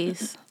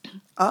babies.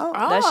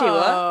 That she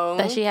what?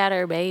 That she had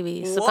her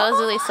babies.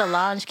 Supposedly,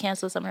 Solange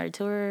canceled some of her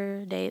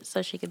tour dates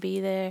so she could be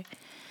there.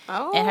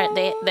 Oh. And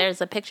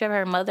there's a picture of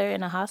her mother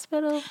in a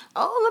hospital.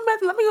 Oh,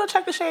 let me go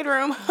check the shade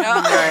room.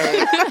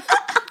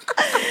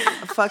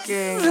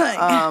 Fucking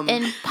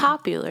in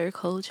popular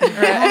culture.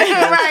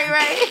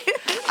 Right.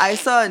 I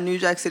saw New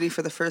Jack City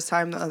for the first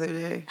time the other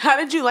day. How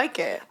did you like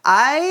it?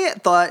 I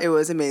thought it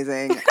was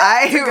amazing.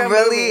 I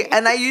really,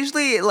 and I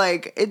usually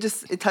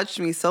it touched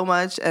me so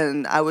much,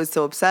 and I was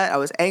so upset. I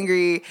was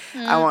angry.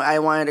 I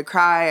wanted to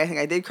cry. I think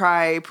I did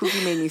cry.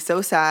 Pookie made me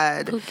so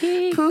sad.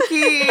 Pookie.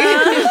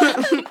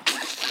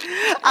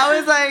 I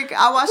was like,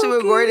 I watched it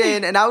with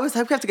Gordon, and I was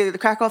like, we have to get the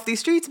crack off these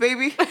streets,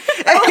 baby. And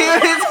he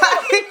was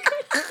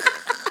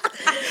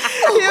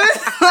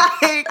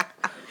like,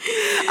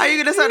 are you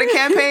gonna start a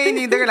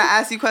campaign? They're gonna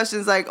ask you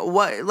questions like,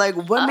 what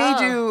made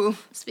you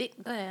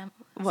Go ahead.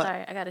 What?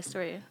 Sorry, I got a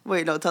story.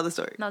 Wait, no, tell the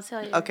story. No,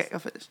 tell you. Okay, I'll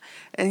finish.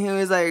 And he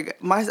was like,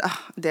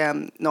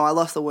 damn, no, I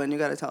lost the win. You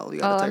gotta tell.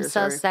 You gotta tell I'm your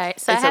so story. sorry.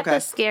 So I had the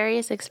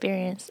scariest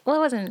experience. Well, it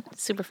wasn't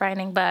super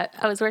frightening, but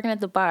I was working at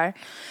the bar,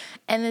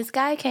 and this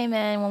guy came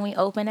in when we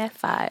opened at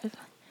 5.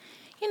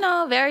 You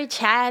know, very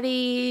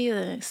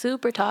chatty,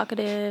 super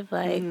talkative,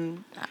 like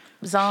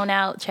zone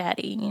out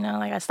chatty. You know,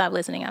 like I stopped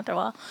listening after a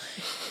while.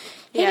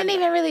 He didn't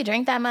even really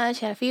drink that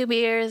much. Had a few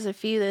beers, a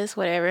few this,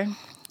 whatever.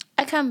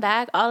 I come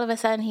back, all of a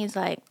sudden he's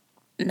like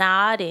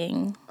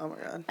nodding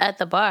at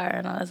the bar.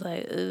 And I was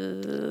like,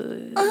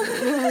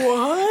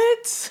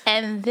 what?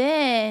 And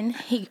then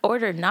he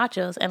ordered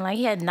nachos, and like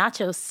he had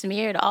nachos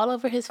smeared all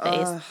over his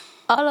face.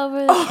 All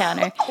over the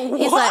counter.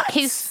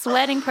 He's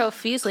sweating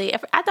profusely.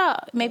 I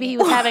thought maybe he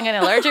was having an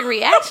allergic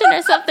reaction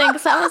or something.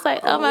 So I was like,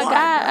 oh my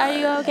God, are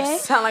you okay?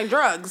 Sound like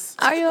drugs.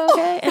 Are you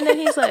okay? And then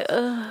he's like,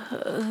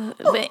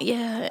 but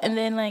yeah. And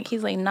then like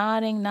he's like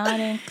nodding.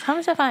 How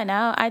much I find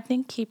out? I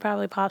think he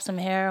probably popped some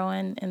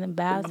heroin in the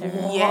bathroom.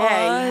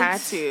 Yeah, he had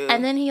to.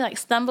 And then he like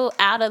stumbled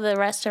out of the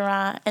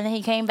restaurant, and then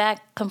he came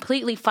back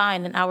completely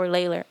fine an hour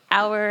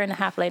and a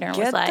half later, and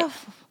was like,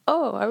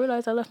 oh, I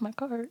realized I left my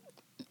card.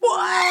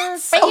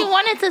 What? And he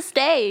wanted to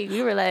stay.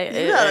 We were like,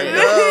 you gotta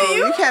go.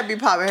 You can't be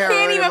popping heroin.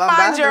 Can't even in my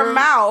find bathroom. your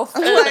mouth.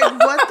 Like,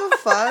 what the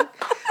fuck?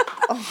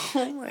 Oh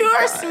my You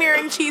are God.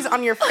 smearing cheese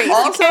on your face.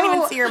 Also, you can't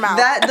even see your mouth.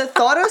 The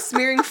thought of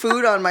smearing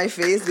food on my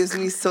face gives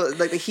me so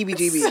like the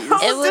heebie-jeebies.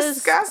 It was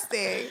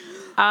disgusting.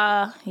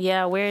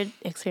 Yeah, weird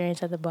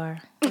experience at the bar.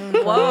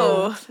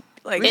 Whoa.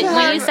 Like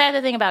when you said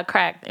the thing about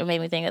crack, it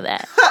made me think of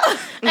that.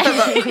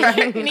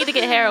 You need to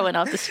get heroin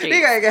off the street.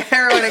 You gotta get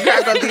heroin and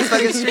crack off these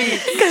fucking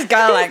streets. Because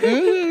God, like,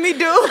 me do.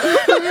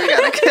 We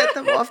gotta get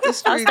them off the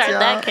streets, I'll start y'all.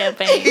 that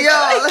campaign.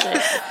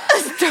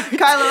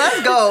 Kyla,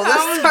 let's go.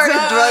 Let's start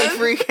a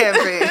drug-free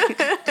campaign.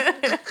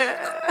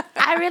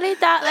 I really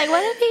thought, like,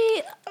 what if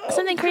he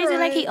something crazy,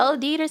 like he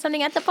OD'd or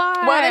something at the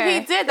bar? What if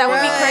he did? That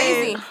would be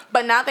crazy.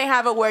 But now they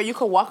have it where you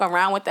could walk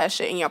around with that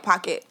shit in your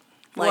pocket,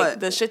 like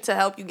the shit to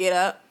help you get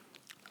up.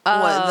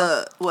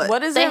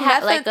 What is it?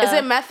 Like is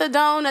it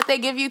methadone that they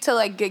give you to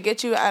like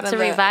get you out of to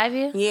revive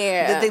you?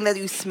 Yeah, the thing that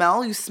you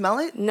smell. You smell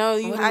it? No,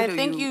 I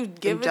think you you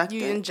give it.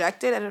 You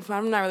inject it.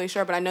 I'm not really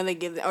sure, but I know they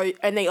give it,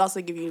 and they also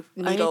give you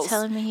needles. Are you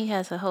telling me he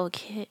has a whole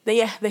kit?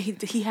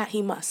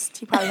 He must.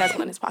 He probably has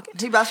one in his pocket.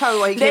 That's probably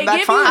why he came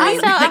back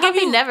fine. I hope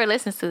he never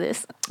listens to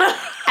this.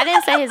 I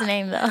didn't say his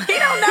name though. He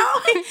don't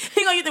know.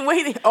 He gonna get the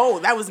way. Oh,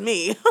 that was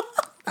me.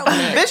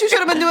 Bitch, you should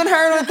have been doing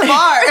heroin at the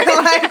bar.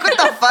 Like, what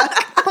the fuck?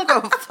 I don't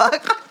give a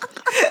fuck.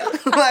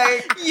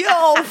 Like,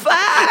 yo,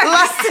 facts.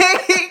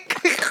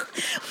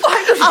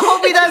 I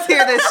hope he does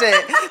hear this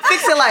shit.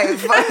 Fix your life.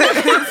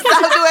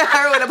 Stop doing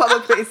heroin in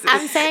public places.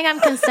 I'm saying I'm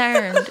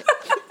concerned.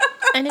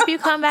 And if you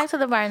come back to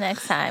the bar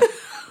next time,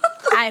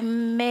 I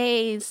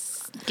may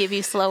give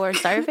you slower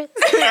service.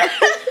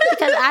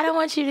 Because I don't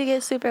want you to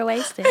get super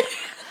wasted.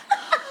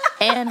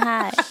 And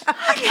high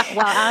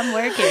while I'm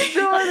working.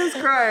 Dawn is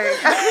crying.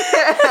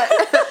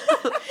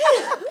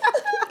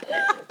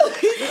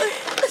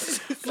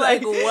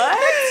 Like what?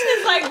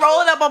 It's like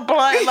rolling up a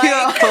blunt. Like,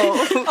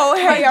 oh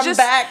hey, I'm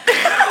back.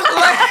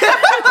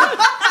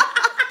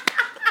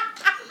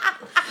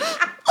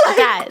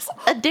 Guys,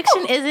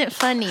 addiction isn't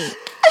funny.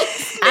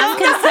 I'm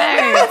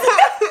concerned.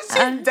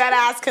 She's dead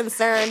ass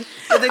concerned.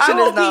 Addiction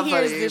is not he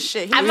funny. hears this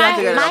shit. My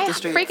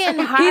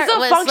freaking heart He's a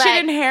was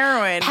functioning like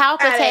heroin.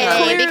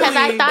 palpitating because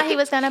I thought he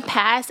was gonna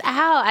pass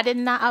out.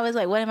 I was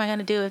like, what am I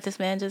gonna do if this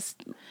man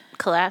just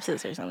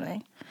collapses or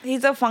something?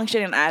 He's a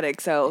functioning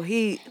addict, so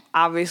he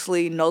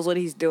obviously knows what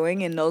he's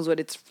doing and knows what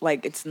it's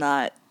like. It's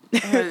not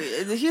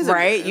He's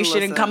right? You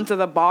shouldn't come to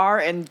the bar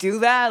and do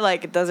that.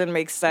 Like, it doesn't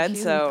make sense.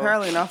 He's So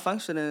apparently not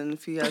functioning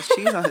if he has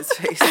cheese on his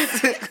face.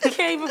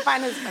 Can't even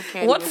find his.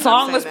 What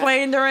song was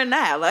playing during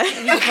that? Like,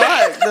 the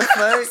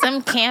fuck?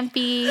 Some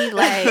campy,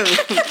 like.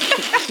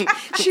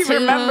 She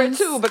remembered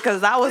too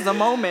because that was a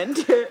moment.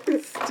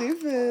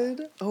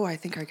 Stupid. Oh, I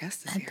think our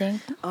guest is here. I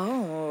think.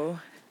 Oh.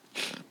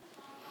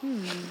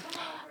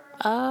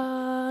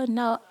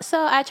 No.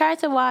 So I tried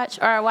to watch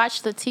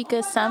the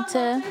Tika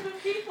Sumpter.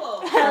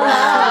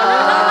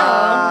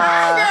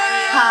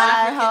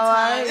 Hi, how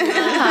are you?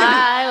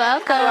 Hi,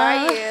 welcome. How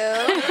are you?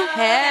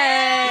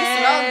 Hey. You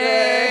smell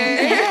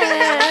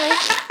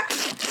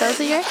good. Those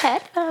are your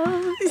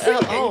headphones.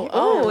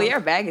 Oh, your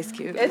bag is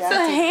cute. It's a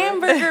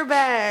hamburger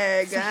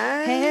bag,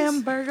 guys.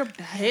 Hamburger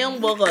bag.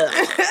 Hamburger.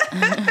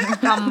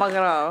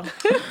 Hamburger.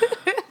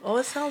 Oh,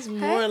 it sounds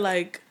more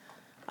like.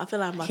 I feel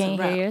like I'm about Can to you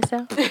rap. hear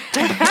yourself?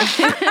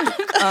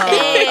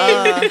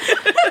 Hey.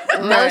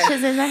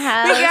 Moshe's in the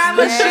house. We got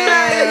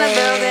Moshina in the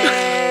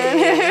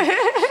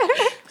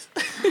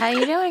building. How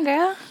you doing,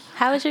 girl?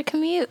 How was your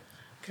commute?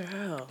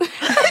 Girl.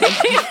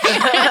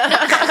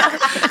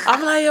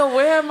 I'm like, yo,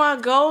 where am I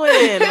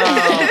going?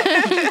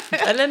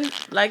 And then,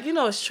 like, you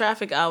know, it's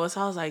traffic hours.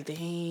 So I was like,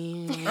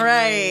 dang.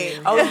 Right.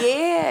 Oh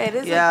yeah, it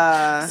is.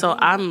 Yeah. So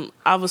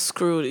I was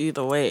screwed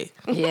either way.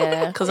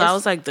 Yeah. Because I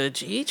was like, the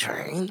G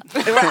train?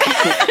 The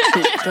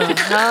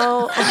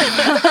hell? I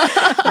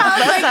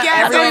was like,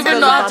 I don't even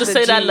know how to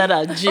say that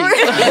letter, G.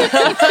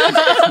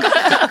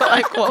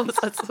 Like, what was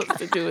I supposed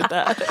to do with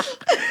that?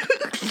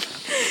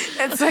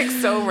 It's like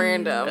so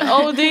random.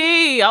 OD.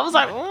 I was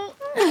like,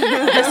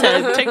 I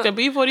said, take the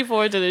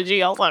B44 to the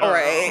G. I was like,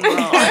 right.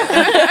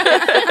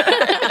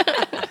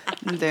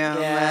 Damn,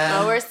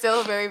 man. Oh, we're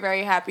still very,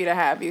 very happy to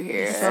have you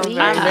here. So I'm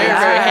very,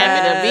 very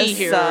happy to be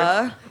here.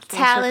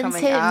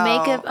 Talented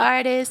makeup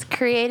artist,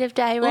 creative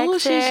director. Ooh,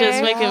 she's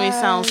just making me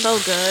sound so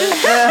good.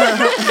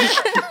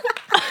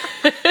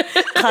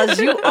 Because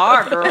you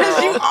are, girl.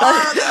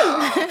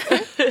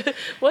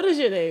 What is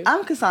your name?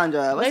 I'm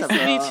Cassandra. What's Nice up, to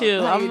girl? meet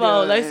you. How I'm you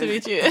Mo. doing? Nice to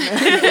meet you.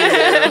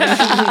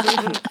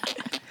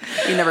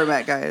 We never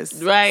met, guys.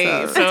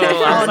 Right. So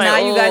I was now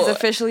like, you guys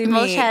officially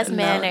Moshe meet. has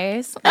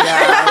manners.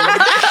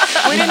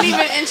 We didn't even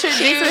introduce.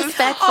 She's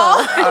respectful.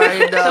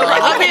 I know.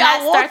 I mean,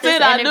 I walked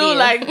in, I knew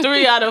like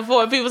 3 out of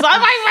 4 people. So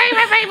I'm like,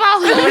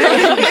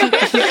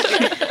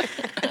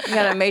 You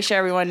gotta make sure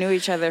everyone knew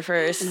each other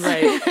first.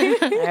 Right.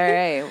 All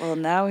right. Well,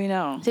 now we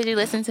know. Did you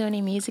listen to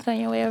any music on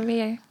your way over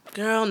here?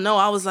 Girl, no,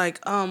 I was like,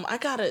 I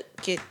gotta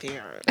get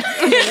there.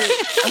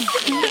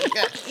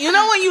 You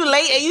know when you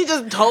late and you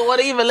just don't want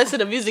to even listen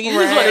to music, you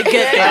just want to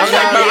get there. I was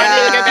like, no, I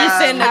need to get there. You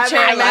sit in the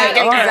chair like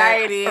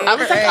anxiety. I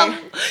was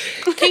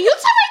like, can you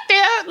sit right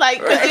there? Like,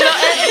 'cause, you know,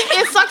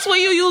 it sucks when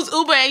you use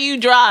Uber and you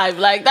drive.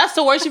 Like, that's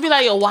the worst. You be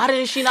like, yo, why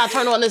didn't she not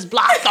turn on this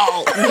block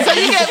though? So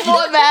you get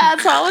more mad.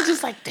 So I was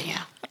just like, damn.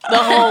 The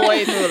whole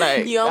way through,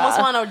 like you almost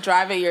want to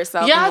drive it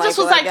yourself. Yeah, and I just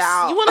was like,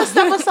 out. you want to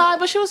step aside,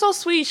 but she was so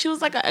sweet. She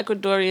was like an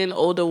Ecuadorian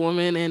older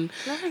woman, and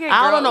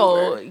I don't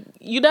know. Uber.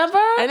 You never?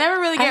 I never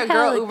really get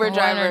girl like Uber one or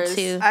drivers.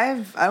 two. I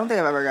don't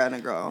think I've ever gotten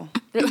a girl.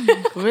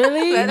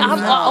 Really?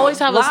 I always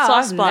have a Wow, soft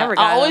I've spot. never I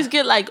gotten always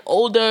get like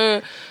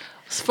older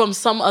from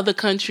some other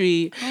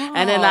country,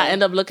 and then I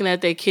end up looking at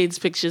their kids'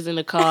 pictures in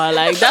the car.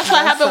 Like that's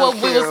what happened so when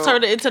we was cute.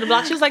 turning into the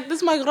block. She was like, "This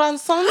is my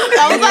grandson."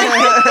 I was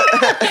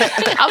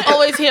like, "I'm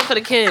always here for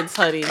the kids,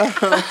 honey." Speaking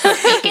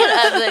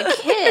of the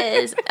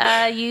kids,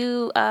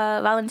 you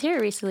volunteered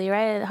recently,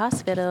 right, at the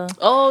hospital.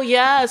 Oh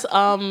yes,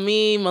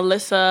 me,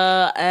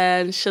 Melissa,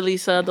 and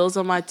Shalisa. Those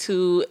are my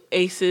 2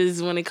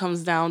 aces when it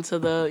comes down to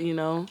the, you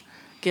know,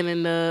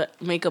 getting the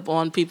makeup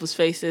on people's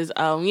faces.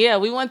 Yeah,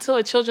 we went to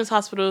a children's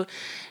hospital,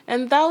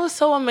 and that was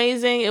so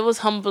amazing. It was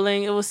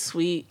humbling. It was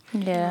sweet.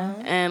 Yeah.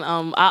 And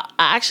I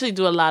actually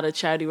do a lot of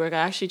charity work. I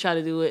actually try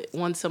to do it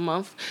once a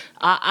month.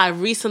 I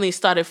recently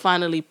started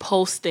finally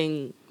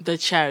posting the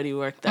charity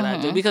work that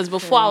I do, because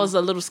before I was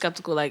a little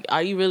skeptical. Like,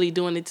 are you really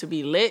doing it to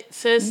be lit,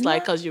 sis?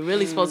 Like, because you're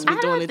really supposed to be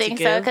doing it to I don't think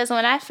give. so, because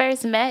when I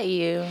first met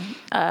you,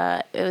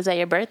 it was at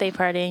your birthday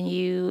party, and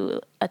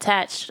you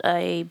attached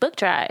a book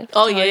drive.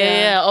 Oh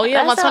yeah. Oh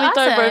yeah. My That's so 23rd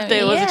awesome.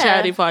 birthday was a Yeah.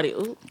 charity party.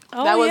 Ooh.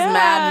 That was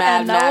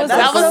mad.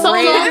 That was so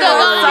long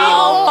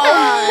ago.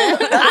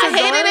 I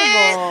hated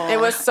it. It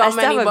was so I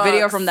still many have a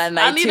video bucks. from that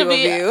night I need too to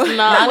be. of you.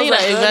 No, I was need a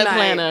an good event night.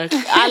 planner.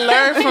 I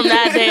learned from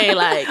that day.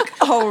 Like,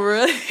 Oh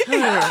really?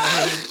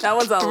 That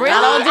was a lot. I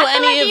don't do I feel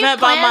any like you've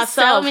event by planned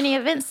So myself. many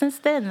events since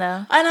then,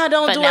 though. And I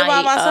don't But do it now by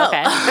you- myself.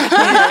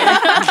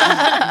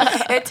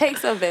 okay. It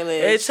takes a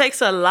village. It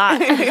takes a lot.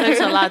 It takes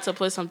a lot to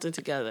put something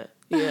together.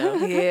 Yeah.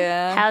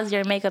 Yeah. How's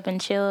your makeup and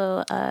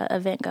chill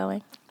event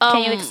going?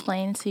 Can you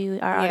explain to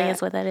our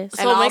audience what that is?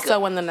 and also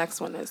when the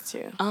next one is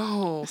too.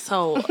 Oh,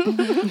 so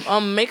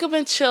Makeup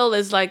and Chill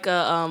is like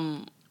a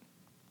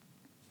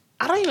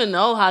I don't even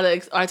know how to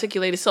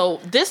articulate it. So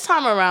this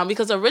time around,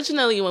 because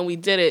originally when we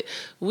did it,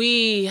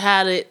 we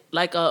had it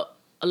like a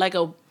like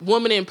a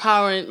woman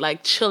empowering,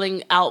 like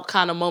chilling out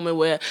kind of moment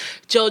where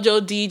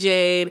JoJo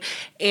DJ'd,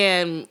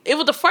 and it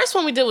was the first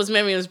one we did was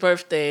Miriam's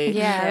birthday.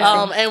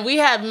 Yeah. And we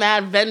had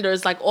mad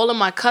vendors, like all of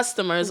my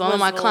customers, all of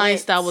my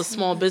clients that was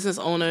small business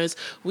owners.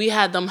 We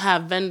had them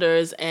have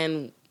vendors,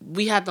 and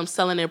we had them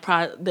selling their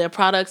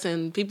products,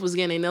 and people was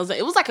getting their nails done.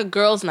 It was like a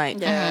girls' night.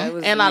 Yeah, it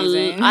was and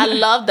amazing. I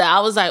loved that.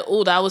 I was like,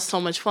 oh, that was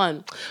so much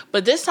fun.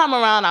 But this time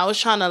around, I was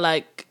trying to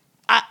like,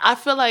 I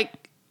feel like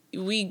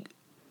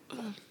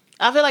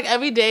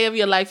every day of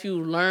your life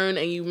you learn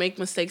and you make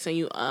mistakes and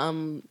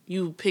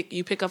you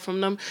pick up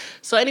from them.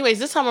 So anyways,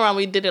 this time around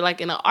we did it like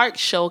in an art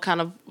show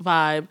kind of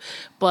vibe,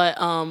 but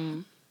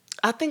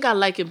I think I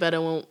like it better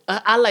when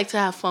I like to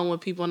have fun with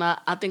people, and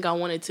I think I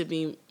want it to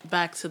be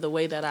back to the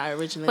way that I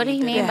originally. What do you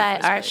did mean it. by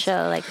art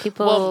show? Like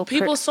people? Well,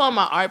 people saw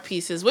my art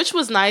pieces, which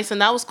was nice,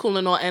 and that was cool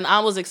and all. And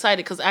I was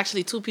excited because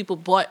actually 2 people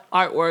bought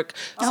artwork.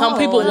 Some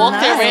people walked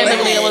in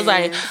randomly and was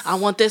like, "I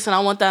want this and I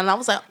want that," and I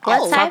was like,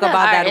 What "Oh, type talk about of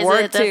art? that Is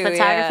work it the too,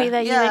 photography yeah.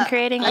 that you've been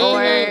creating,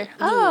 or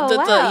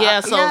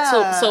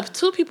wow. So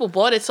 2 people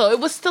bought it, so it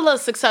was still a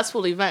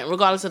successful event,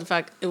 regardless of the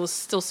fact it was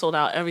still sold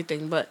out,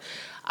 everything. But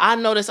I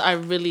noticed I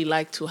really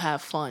like to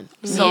have fun,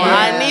 so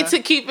I need to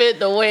keep it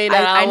the way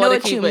that I know want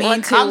what to keep you it.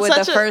 mean too with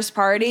the first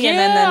party, and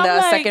then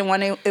the second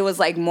one it was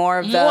like more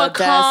of the desk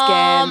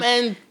calm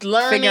and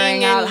learning,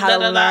 figuring out how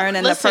to learn.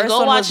 And Listen, the go first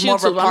one watch was more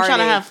of a YouTube. I'm party. trying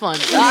to have fun.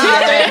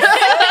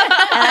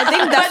 And I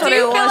think that's But what do it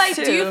you feel was like?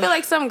 too. Do you feel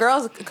like some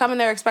girls come in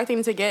there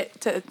expecting to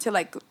get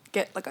like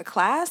a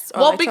class?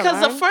 Or Well, like to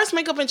because the learn? first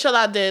makeup and chill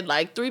I did,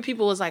 like 3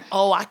 people was like,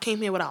 "Oh, I came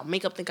here without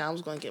makeup, thinking I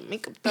was going to get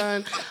makeup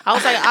done." I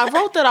was like, I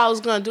wrote that I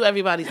was going to do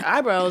everybody's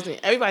eyebrows, and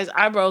everybody's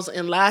eyebrows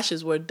and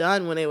lashes were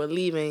done when they were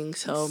leaving.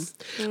 So,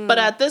 but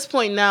at this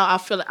point now, I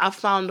feel like I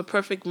found the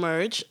perfect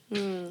merge,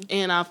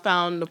 and I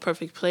found the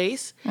perfect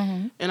place,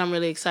 and I'm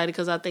really excited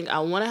because I think I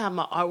want to have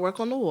my artwork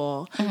on the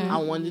wall. I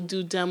want to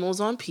do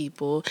demos on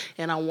people,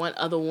 and I want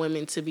other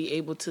women to be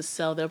able to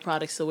sell their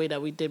products the way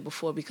that we did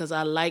before, because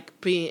I like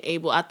being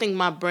able. I think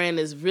my brand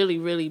is really,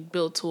 really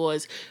built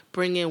towards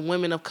bringing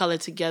women of color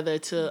together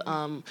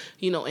to,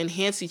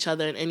 enhance each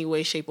other in any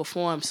way, shape, or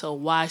form. So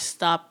why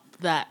stop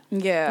that?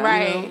 Yeah.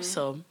 Right. You know?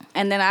 So.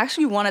 And then I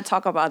actually want to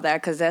talk about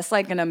that because that's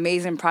like an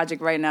amazing project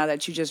right now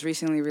that you just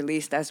recently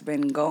released that's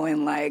been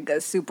going like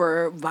a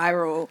super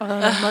viral.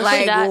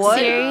 Like what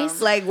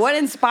series? Like what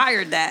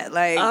inspired that?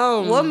 Like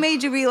what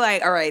made you be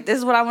like, all right, this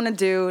is what I want to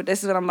do.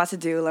 This is what I'm about to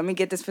do. Let me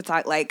get this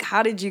photography. Like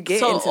how did you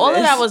get into this? So all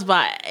of that was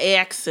by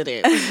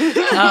accident.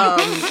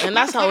 And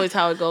that's always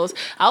how it goes.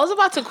 I was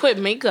about to quit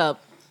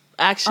makeup,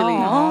 actually.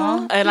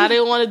 And I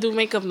didn't want to do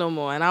makeup no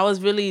more. And I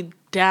was really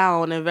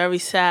down and very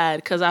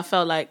sad because I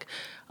felt like,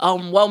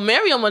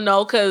 Miriam would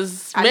know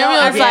because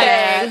Miriam's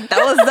like...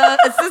 That was the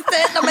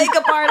assistant, the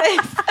makeup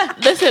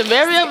artist. Listen,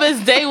 Miriam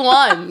is day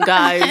one,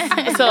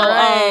 guys. So,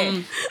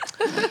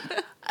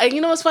 and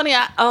you know what's funny?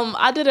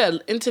 I did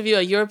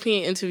a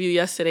European interview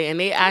yesterday, and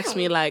they asked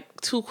me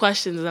like 2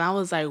 questions, and I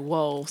was like,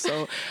 whoa.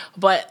 So,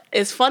 but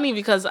it's funny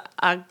because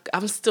I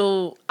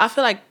feel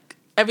like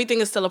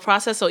everything is still a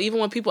process. So even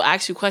when people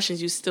ask you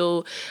questions, you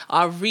still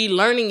are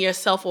relearning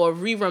yourself or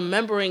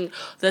re-remembering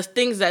the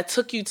things that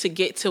took you to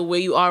get to where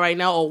you are right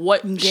now or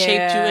what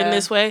shaped you in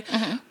this way.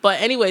 But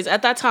anyways,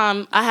 at that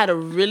time, I had a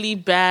really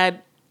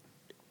bad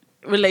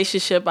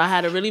relationship. I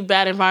had a really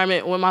bad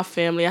environment with my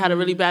family. I had a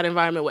really bad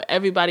environment with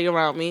everybody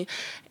around me.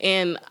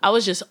 And I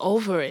was just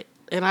over it.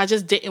 And I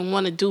just didn't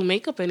want to do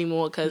makeup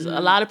anymore because a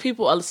lot of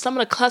people, some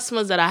of the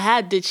customers that I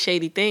had did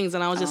shady things.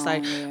 And I was just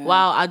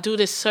wow, I do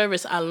this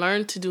service. I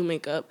learned to do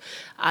makeup.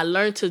 I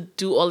learned to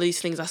do all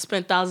these things. I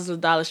spent thousands of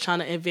dollars trying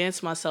to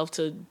advance myself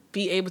to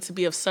be able to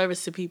be of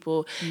service to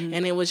people.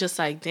 And it was just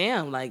like,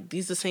 damn, like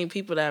these are the same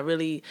people that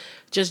really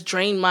just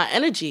drained my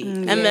energy.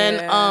 And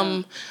then,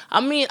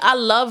 I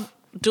love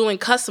doing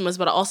customers,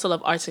 but I also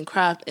love arts and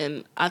craft.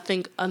 And I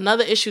think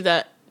another issue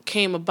that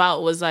came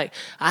about was like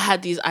I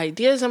had these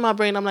ideas in my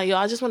brain. I'm like, yo,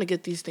 I just want to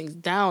get these things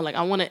down. Like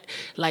I want to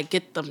like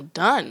get them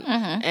done.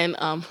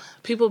 And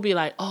people be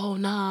like, oh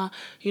nah,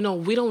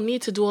 we don't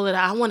need to do all of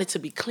that. I want it to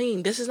be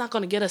clean. This is not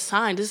going to get us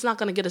signed. This is not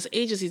going to get us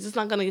agencies. This is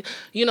not going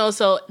to,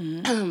 so.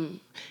 And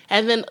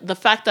then the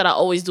fact that I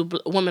always do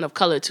women of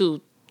color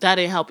too, that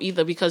didn't help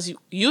either because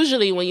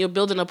usually when you're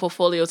building a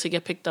portfolio to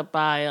get picked up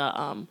by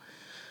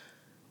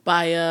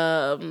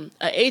an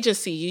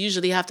agency, you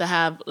usually have to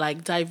have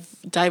like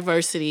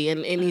diversity,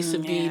 and it needs to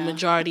be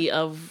majority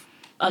of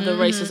other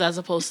races as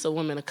opposed to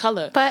women of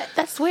color. But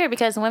that's weird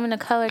because women of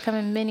color come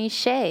in many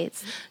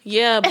shades.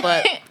 Yeah,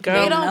 but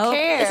girl, they don't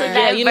care. It's a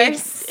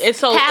diverse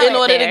so in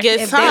order to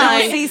get if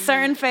signed, they don't see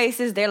certain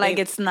faces, they're like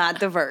it's not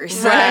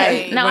diverse.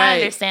 Right. No, I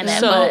understand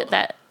that, So, but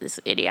that is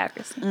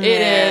idiocracy.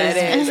 It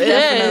is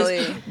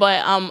definitely.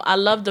 But I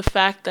love the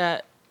fact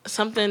that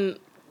something.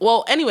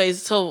 Well,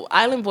 anyways, so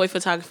Island Boy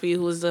Photography,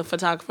 who is the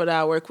photographer that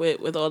I work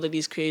with all of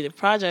these creative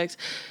projects,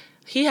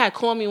 He had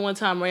called me one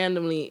time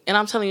randomly, and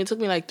I'm telling you, it took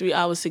me like 3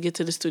 hours to get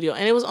to the studio,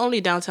 and it was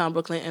only downtown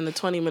Brooklyn and a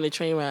 20-minute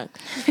train ride.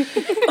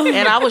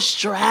 And I was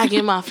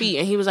dragging my feet,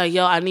 and he was like,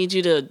 "Yo, I need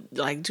you to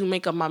like do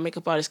makeup. My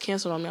makeup artist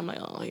canceled on me." I'm like,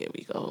 "Oh, here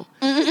we go."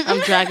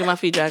 I'm dragging my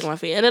feet.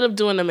 Ended up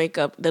doing the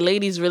makeup. The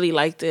ladies really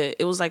liked it.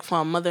 It was like for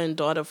a mother and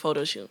daughter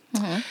photo shoot,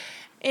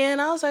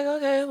 and I was like,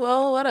 "Okay,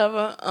 well,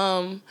 whatever."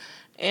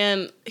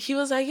 And he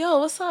was like, "Yo,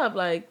 what's up?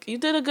 Like, you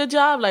did a good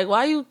job. Like,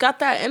 why you got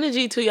that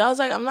energy to you?" I was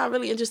like, "I'm not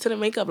really interested in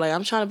makeup. Like,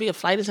 I'm trying to be a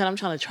flight attendant. I'm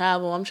trying to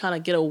travel. I'm trying to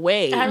get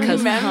away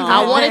because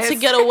I wanted to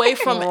get away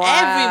from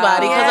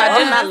everybody because I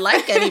did not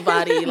like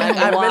anybody. Like,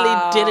 I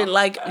really didn't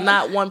like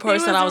not one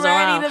person I was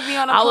around.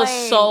 I was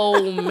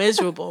so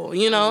miserable,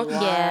 you know?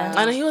 Yeah.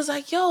 And he was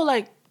like, "Yo,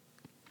 like,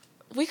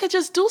 we could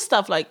just do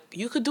stuff. Like,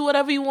 you could do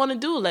whatever you want to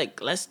do.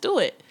 Like, let's do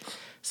it."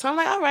 So I'm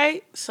like, all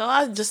right. So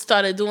I just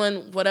started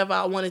doing whatever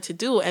I wanted to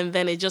do. And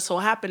then it just so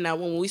happened that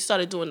when we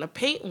started doing the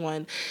paint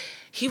one,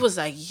 he was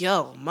like,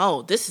 "Yo,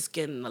 Mo, this is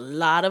getting a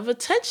lot of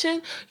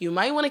attention. You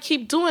might want to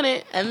keep doing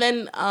it." And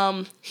then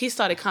he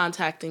started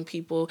contacting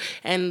people.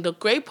 And the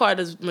great part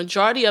is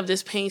majority of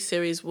this paint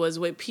series was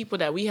with people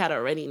that we had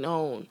already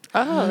known.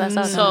 Oh, that's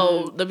awesome.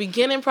 So the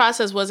beginning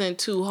process wasn't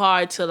too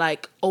hard to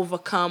like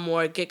overcome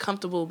or get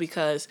comfortable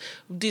because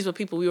these were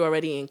people we were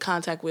already in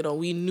contact with or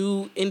we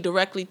knew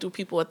indirectly through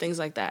people or things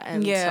like that.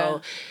 And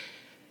so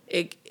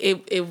it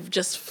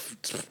just...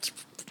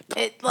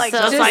 It like So,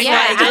 just like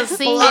that. I've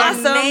seen I've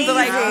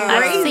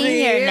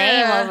seen your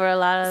name over a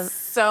lot of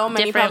so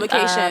many different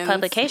publications.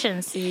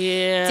 publications.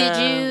 Yeah. Did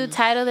you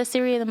title the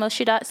series the Most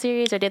You Dot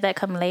series, or did that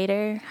come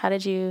later? How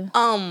did you?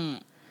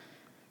 When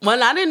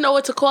I didn't know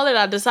what to call it,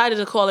 I decided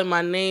to call it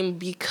my name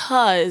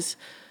because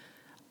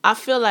I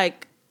feel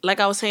like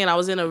I was saying, I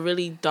was in a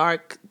really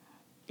dark,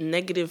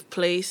 negative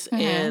place,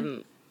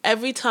 and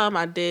every time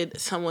I did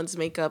someone's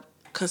makeup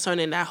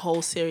concerning that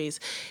whole series,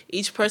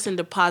 each person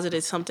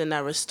deposited something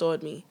that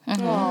restored me.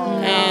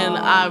 And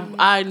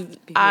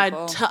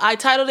I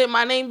titled it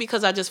my name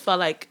because I just felt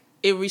like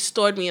it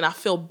restored me and I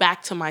feel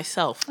back to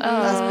myself.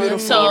 That's beautiful.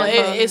 So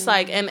it's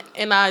like, and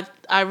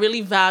I really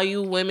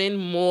value women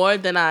more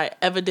than I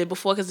ever did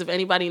before because if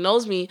anybody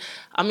knows me,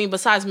 I mean,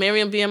 besides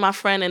Miriam being my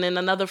friend and then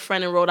another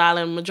friend in Rhode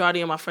Island,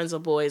 majority of my friends are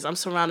boys. I'm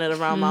surrounded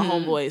around my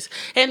homeboys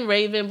and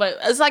Raven, but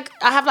it's like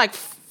I have like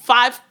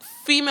 5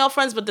 female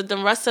friends, but the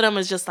rest of them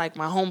is just like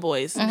my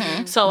homeboys.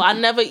 So I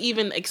never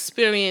even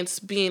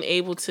experienced being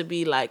able to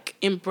be like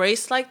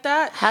embraced like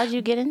that. How'd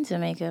you get into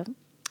makeup?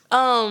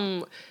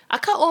 I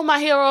cut all my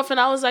hair off and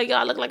I was like, "Yo,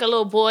 I look like a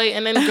little boy."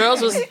 And then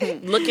girls was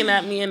looking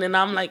at me and then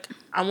I'm like,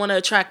 I want to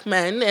attract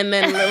men. And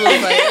then it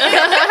was like,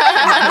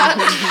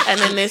 and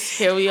then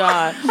here we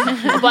are.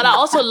 But I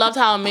also loved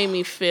how it made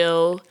me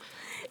feel.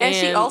 And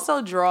she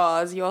also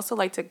draws. You also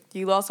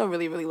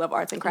really, really love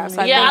arts and crafts.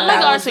 So I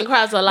like arts and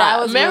crafts a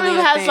lot. Miriam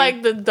really has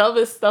like the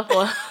dumbest stuff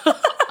on.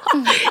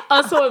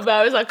 I'm so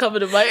embarrassed I covered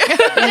the mic.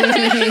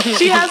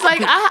 She has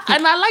like,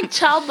 I like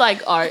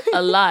childlike art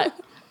a lot.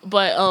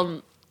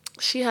 But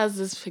she has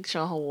this picture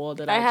on her wall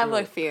that I have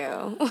a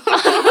few. But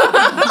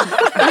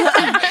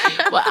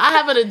I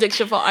have an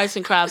addiction for arts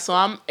and crafts, so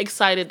I'm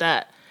excited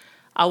that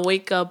I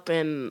wake up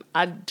and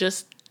I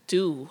just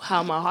do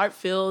how my heart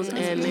feels,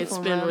 and it's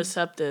been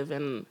receptive,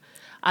 and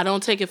I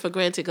don't take it for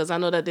granted because I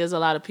know that there's a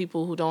lot of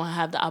people who don't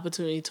have the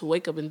opportunity to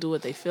wake up and do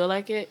what they feel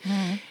like it.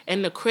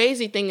 And the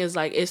crazy thing is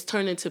like it's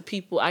turned into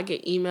people. I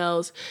get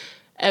emails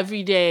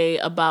every day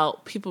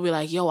about people be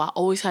like, "Yo, I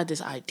always had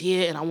this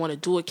idea and I want to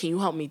do it. Can you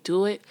help me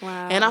do it?"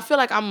 Wow. And I feel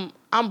like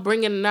I'm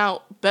bringing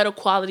out better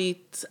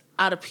qualities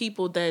out of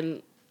people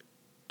than.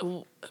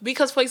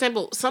 Because, for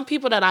example, some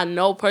people that I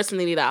know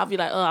personally that I'll be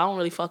like, "Oh, I don't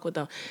really fuck with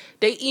them."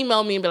 They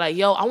email me and be like,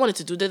 "Yo, I wanted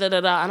to do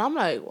da-da-da-da." And I'm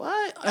like,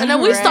 "What?" And then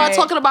we start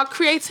talking about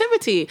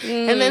creativity.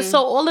 And then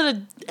so all of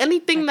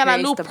anything that I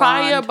knew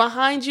prior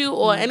behind you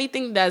or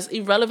anything that's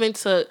irrelevant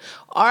to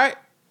art,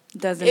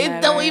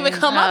 it don't even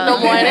come up no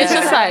more. And it's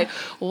just like,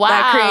 wow.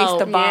 That creates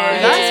the bond.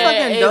 Yeah. That's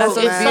fucking dope.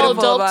 It's so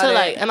dope to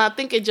like, and I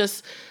think it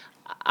just,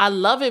 I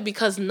love it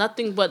because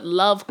nothing but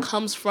love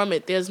comes from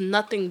it. There's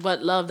nothing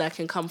but love that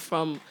can come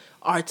from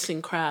arts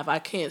and craft. I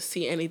can't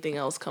see anything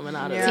else coming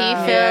out of it. Do you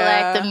feel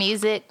like the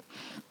music?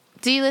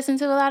 Do you listen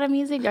to a lot of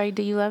music, or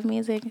do you love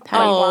music? Yes.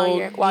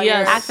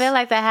 I feel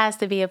like that has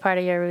to be a part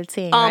of your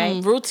routine,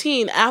 right?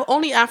 Routine.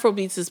 Only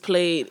Afrobeats is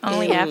played.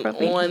 Only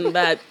Afrobeats on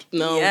that.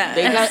 No,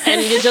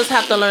 and you just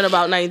have to learn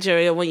about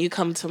Nigeria when you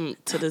come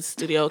to the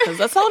studio because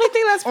that's the only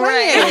thing that's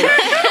playing.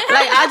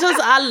 Like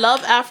I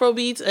love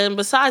Afrobeats, and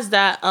besides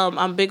that,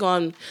 I'm big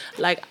on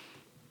like.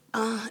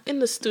 In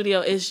the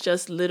studio, it's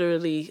just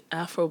literally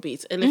Afro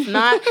beats. And if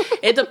not,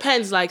 it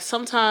depends. Like,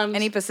 sometimes...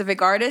 Any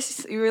Pacific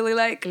artists you really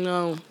like?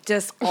 No.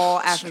 Just all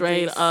Afro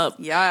Straight beats. up.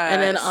 Yeah.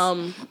 And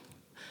then,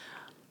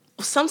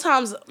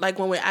 sometimes, like,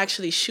 when we're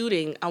actually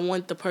shooting, I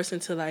want the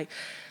person to, like,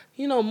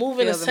 move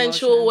in a Feel the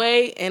sensual motion.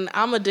 way, and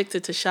I'm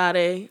addicted to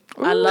Sade.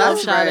 I love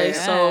that's Sade right.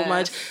 so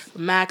much.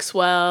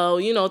 Maxwell,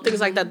 things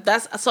like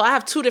that. So I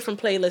have 2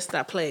 different playlists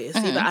that play. It's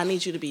either I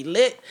Need You to Be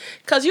Lit,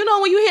 because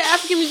when you hear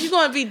African music, you're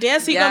gonna be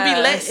dancing, you're gonna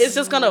be lit. It's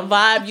just gonna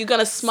vibe. You're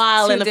gonna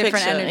smile Two in the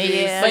different picture. energies.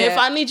 Yeah. But if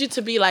I need you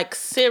to be like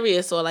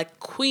serious or like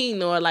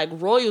Queen or like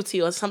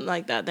royalty or something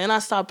like that, then I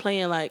start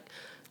playing like.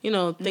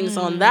 Things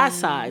on that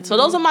side. So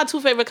those are my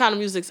 2 favorite kind of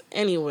musics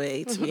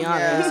anyway, to be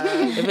honest.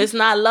 If it's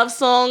not love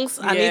songs,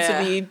 I need to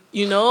be,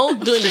 doing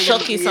the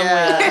shoki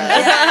somewhere.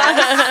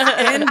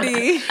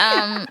 Indie.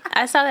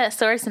 I saw that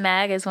Source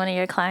Mag is one of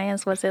your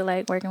clients. What's it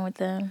like working with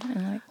them?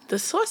 And like, The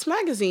Source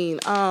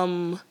magazine.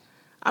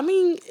 I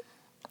mean,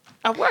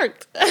 I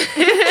worked.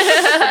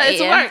 It's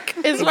Yeah. work.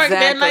 It's work.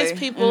 They're nice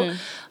Exactly. people.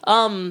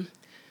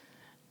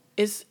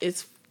 It's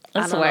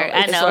I don't work. know.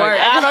 I It's know. work.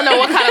 I don't know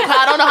what kind of.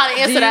 I don't know how to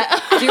answer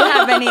that. Do you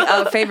have any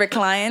favorite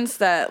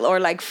clients or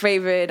like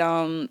favorite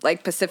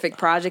like specific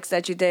projects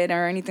that you did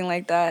or anything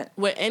like that?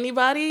 With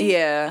anybody?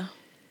 Yeah.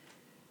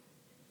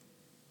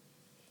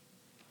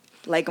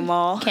 Like them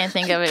all. can't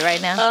think of it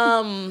right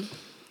now.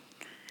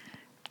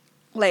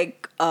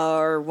 Like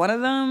one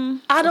of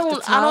them. I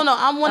don't know.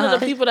 I'm one of the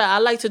Uh-huh. people that I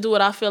like to do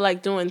what I feel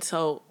like doing.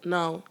 So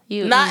no,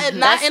 You- not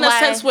that's in a why-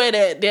 sense where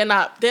they're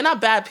not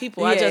bad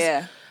people. I Yeah, just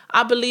yeah.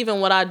 I believe in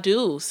what I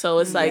do. So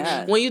it's like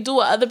Yeah. when you do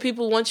what other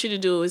people want you to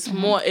do, it's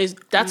more.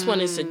 That's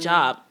when it's a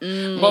job. But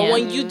Yeah.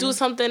 when you do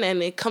something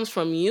and it comes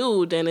from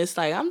you, then it's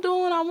like I'm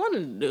doing what I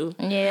wanted to do.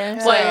 Yeah.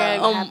 So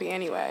you're happy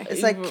anyway.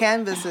 It's like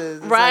canvases.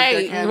 It's like Right,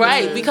 their canvases.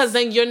 right. Because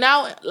then you're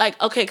now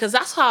like, okay, because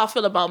that's how I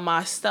feel about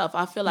my stuff.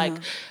 I feel like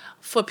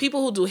for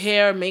people who do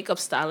hair, makeup,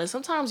 styling,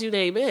 sometimes you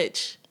they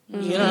bitch,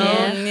 you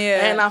know.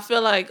 Yeah. And I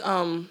feel like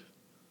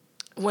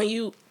when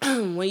you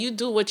when you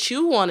do what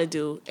you want to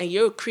do and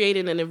you're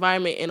creating an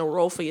environment and a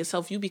role for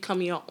yourself, you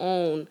become your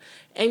own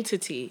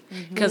entity.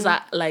 Because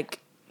I like.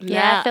 Yeah,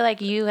 now, I feel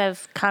like you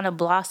have kind of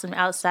blossomed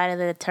outside of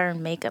the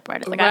term makeup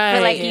artist. Like I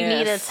feel Right. like you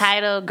need a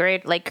title,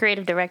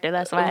 creative director.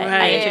 That's why I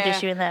Right.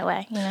 introduced you in that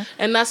way.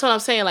 And that's what I'm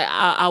saying. Like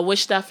I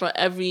wish that for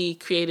every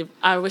creative.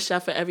 I wish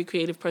that for every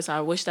creative person.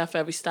 I wish that for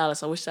every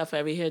stylist. I wish that for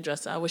every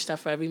hairdresser. I wish that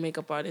for every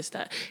makeup artist.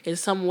 That in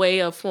some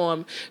way or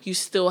form you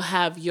still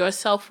have your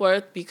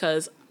self-worth.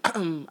 Because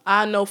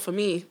I know for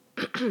me,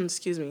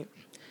 excuse me,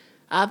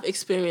 I've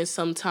experienced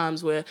some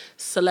times where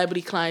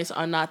celebrity clients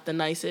are not the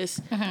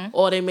nicest,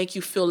 or they make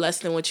you feel less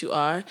than what you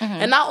are.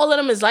 And not all of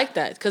them is like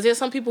that, because there's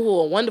some people who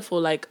are wonderful.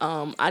 Like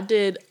I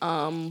did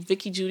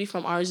Vicky Judy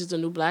from Orange Is the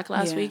New Black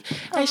last week,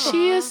 and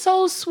she is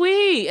so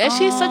sweet, and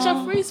she's such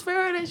a free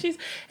spirit,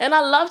 and I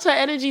loved her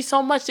energy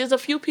so much. There's a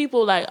few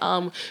people like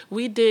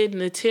we did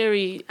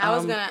Nateri. I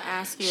was gonna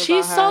ask you.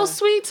 She's about so her.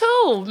 sweet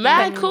too,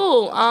 mad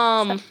cool.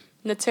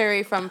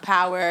 Nateri from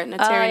Power. Nateri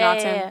Oh, yeah,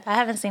 Naughton. yeah. I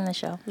haven't seen the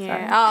show. Yeah.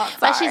 Sorry. Oh,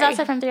 But she's sorry.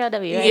 also from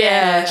 3LW, right?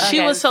 Yeah, she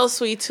Okay. was so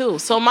sweet too.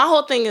 So my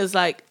whole thing is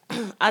like,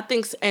 I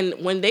think, and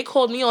when they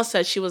called me on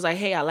set, she was like,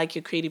 "Hey, I like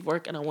your creative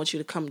work, and I want you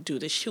to come do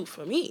this shoot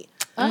for me."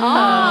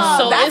 Oh,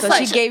 So it's so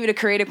like she gave you the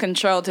creative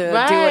control to do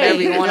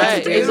whatever you wanted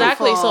to do.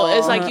 Exactly. So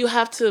it's like you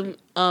have to,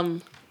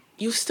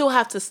 you still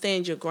have to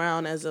stand your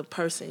ground as a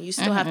person. You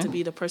still have to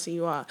be the person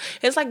you are.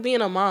 It's like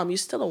being a mom. You're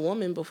still a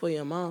woman before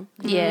you're a mom.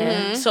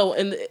 Yeah. So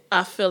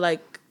I feel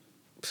like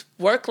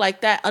work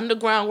like that,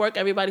 underground work,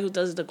 everybody who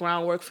does the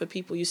groundwork for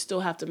people, you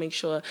still have to make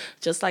sure,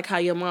 just like how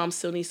your mom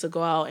still needs to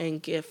go out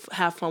and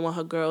have fun with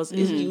her girls,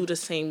 is you the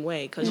same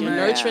way, because you're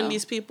nurturing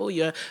these people,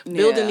 you're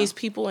building these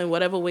people in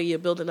whatever way you're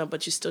building them,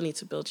 but you still need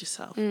to build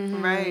yourself.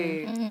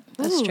 Right.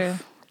 That's true.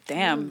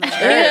 Damn. Church.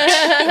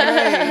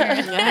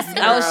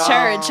 That was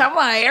church. I'm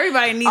like,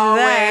 everybody needs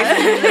that.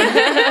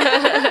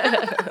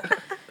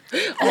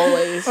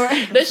 Always.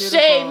 The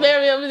shade,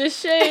 Miriam, the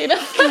shade.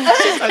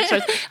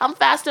 I'm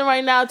fasting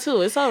right now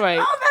too. It's all right.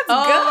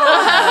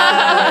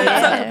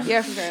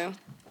 Yeah. Okay. All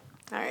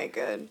right,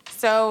 good.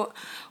 So,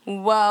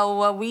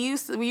 well, we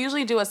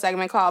usually do a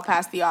segment called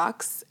Pass the Aux.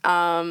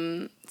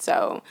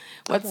 So,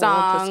 what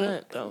song?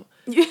 1%, though.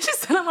 You just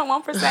said I'm at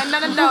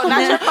 1%. No,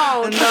 not your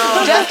phone.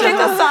 No. Just pick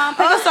a song.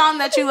 Pick a song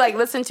that you like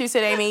listen to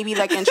today, maybe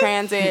like in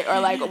transit, or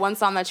like one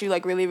song that you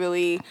like really,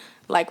 really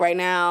like right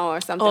now,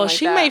 or something. Oh, like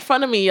she that. made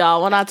fun of me,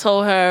 y'all, when I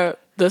told her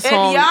the If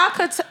song. y'all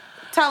could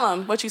tell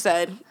them what you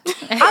said.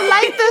 I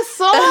like this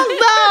song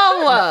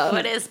though.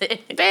 What is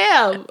it?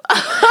 Damn.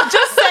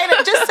 Just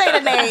say the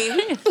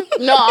name.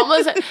 No, I'm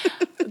gonna say.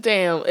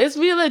 Damn, it's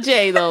Mila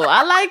J though.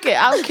 I like it.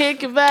 I'm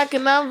kicking back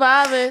and I'm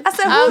vibing. I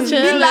said, I'm who's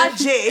chilling. Mila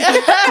J?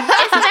 Isn't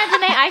that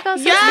Janae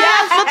Aiko's sister?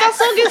 Yes, but that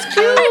song is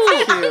cute.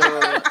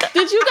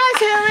 Did you guys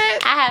hear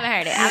it? I haven't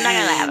heard it. I'm not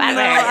gonna lie. I haven't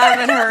heard it. I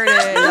haven't heard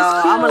it.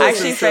 No, I'm gonna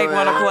Actually, listen to fake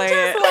want to it. play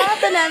it.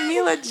 Laughing at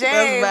Mila J.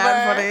 That's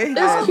bad funny.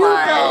 It's cute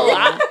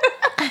though.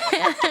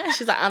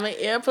 She's like, I'm in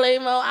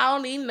airplane mode. I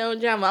don't need no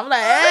drama. I'm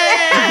like,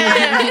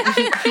 hey.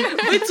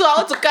 We too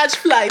out to catch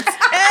flights.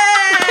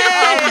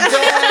 Hey.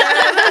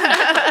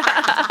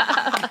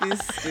 You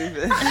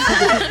stupid.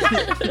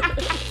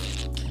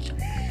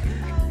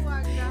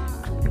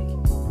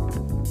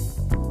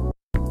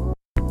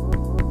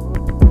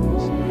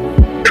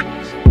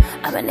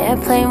 I'm in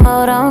airplane mode,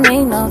 know, don't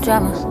need no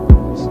drama.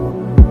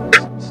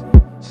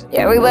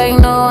 Everybody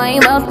know I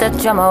ain't about that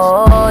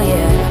drama, oh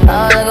yeah.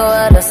 Oh, look at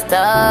what I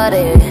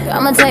started.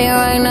 I'ma tell you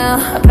right now,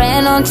 I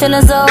plan on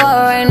chillin' so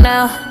hard right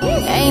now.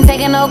 Ain't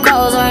taking no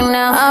calls right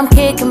now. I'm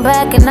kicking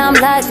back and I'm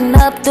lighting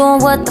up, doing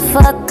what the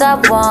fuck I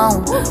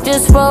want.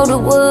 Just roll the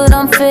wood,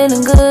 I'm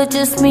feeling good.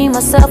 Just me,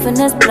 myself, and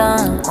this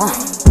blunt.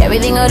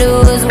 Everything I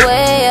do is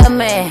way up,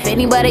 man. If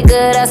anybody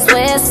good, I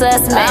swear it's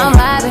us, man. I'm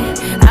vibing,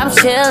 I'm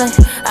chillin',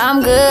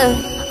 I'm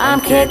good. I'm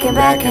kicking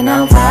back and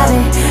I'm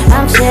vibing,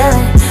 I'm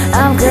chillin',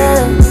 I'm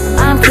good.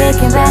 I'm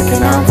kicking back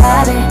and I'm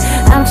vibing,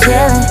 I'm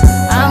chillin',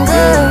 I'm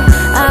good.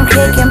 I'm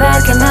kicking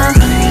back and I'm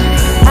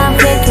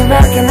kicking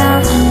back and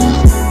I'm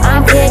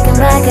kicking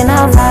back and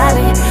I'm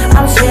vibing,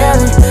 I'm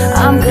chillin',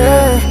 I'm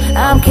good.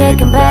 I'm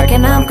kicking back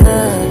and I'm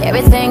good.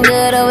 Everything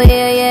good over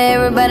here, yeah.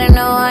 Everybody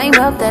know I ain't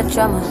about that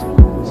drama.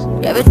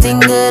 Everything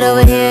good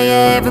over here,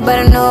 yeah.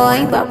 Everybody know I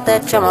ain't about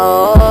that drama,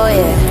 oh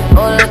yeah.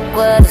 Oh, look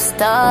what I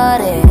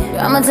started.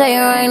 I'ma tell you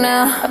right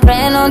now, I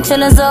plan on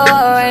chillin' so hard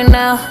right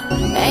now.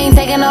 Ain't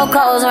taking no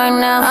calls right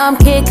now. I'm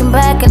kicking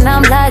back and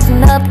I'm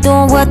lighting up,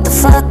 doing what the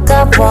fuck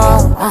I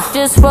want.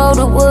 Just roll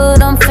the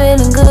wood, I'm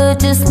feeling good.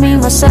 Just me,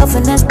 myself,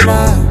 and this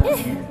blunt.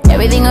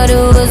 Everything I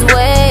do is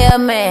way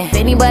up, man. If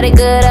anybody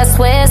good, I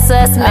swear it's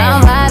us, man.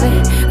 I'm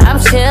vibing, I'm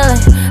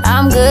chillin',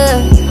 I'm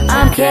good.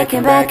 I'm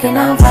kicking back and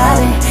I'm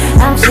vibing,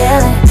 I'm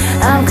chillin',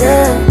 I'm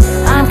good.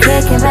 I'm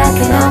kicking back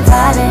and I'm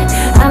vibing,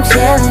 I'm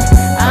chillin',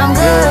 I'm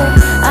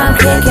good. I'm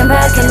kicking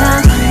back and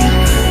I'm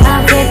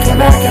kicking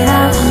back and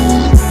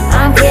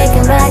I'm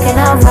kicking back and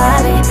I'm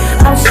vibing,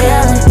 I'm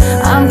chillin',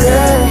 I'm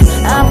good.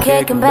 I'm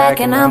kicking back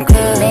and I'm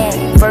good.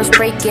 Man, first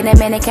break in a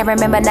minute, can't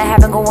remember not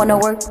having going to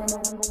work.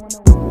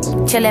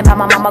 Chillin' by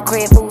my mama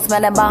crib, food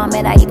smelling bomb,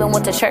 and I even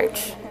went to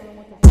church.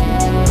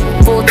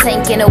 Full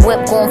tank in a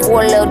whip, going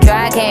for a little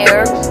dry, can't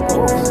hurt.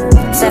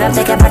 Said I'm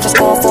thinking about just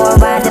going for a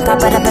ride, then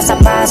pop it up a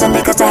surprise, and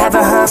niggas that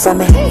haven't heard from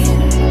me.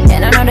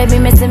 And I know they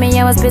be missing me,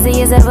 I was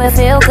busy as ever, it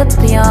feel good to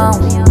be on.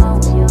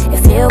 It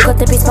feel good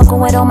to be smoking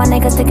with all my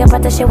niggas, thinking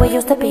about the shit we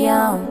used to be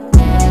on.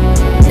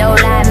 No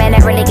lie, man, I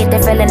really get the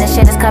feeling the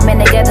shit is coming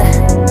together.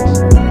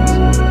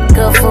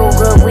 Good food,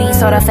 good weed,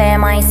 sort of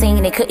fam, I ain't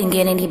seen it, couldn't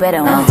get any better.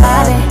 I'm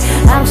vibing,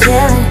 I'm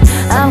chillin',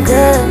 I'm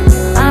good.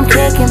 I'm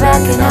kicking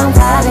back and I'm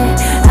vibing,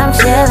 I'm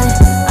chillin',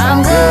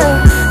 I'm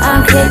good.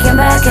 I'm kicking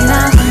back and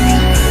I'm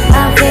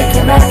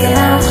kicking back and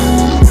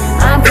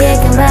I'm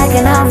kicking back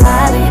and I'm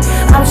vibing,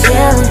 I'm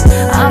chillin',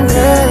 I'm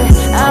good.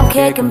 I'm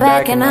kicking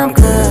back and I'm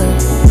good.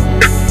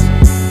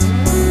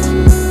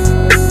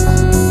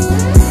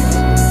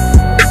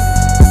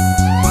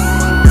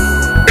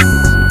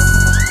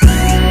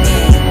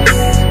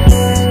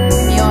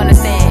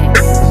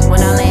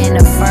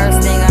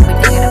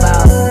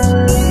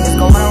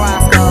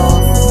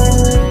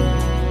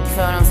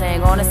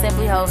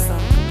 Simply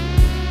wholesome.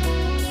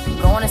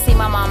 Going to see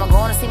my mama,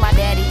 going to see my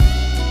daddy.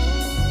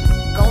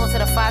 Going to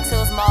the Fox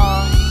Hills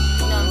Mall. You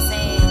know what I'm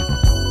saying?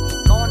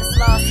 Going to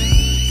Slauson,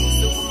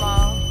 Super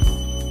Mall.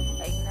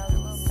 Like, you know,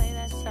 we'll play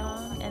that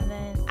song. And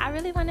then I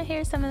really want to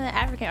hear some of the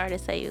African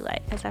artists that you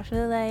like, because I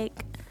feel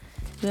like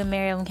you and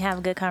Miriam can have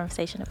a good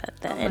conversation about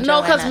that. And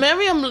no, because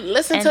Miriam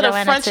listened to the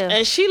French too.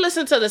 And she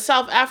listened to the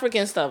South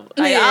African stuff.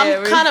 Like, yeah,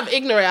 I'm kind of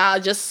ignorant. I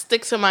just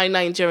stick to my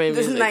Nigerian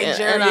music.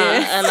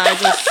 And I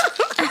just...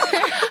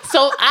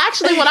 So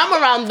actually, when I'm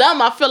around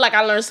them, I feel like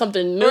I learned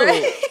something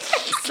new.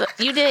 So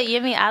you did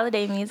Yemi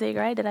Alade music,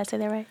 right? Did I say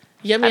that right?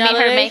 Yemi Alade?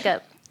 Her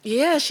makeup.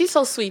 Yeah, she's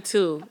so sweet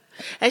too.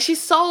 And she's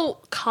so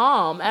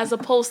calm as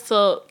opposed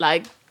to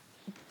like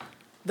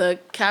the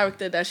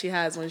character that she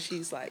has when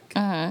she's like...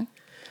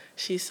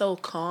 She's so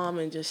calm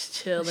and just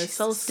chill and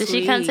so sweet. Did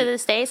she come to the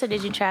States or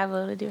did you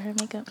travel to do her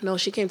makeup? No,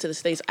 she came to the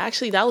States.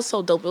 Actually, that was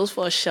so dope. It was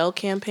for a Shell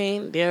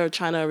campaign. They're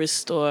trying to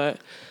restore...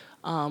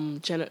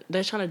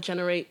 they're trying to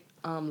generate...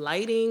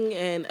 lighting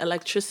and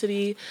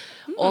electricity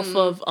off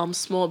of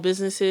small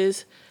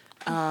businesses,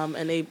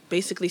 and they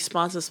basically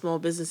sponsor small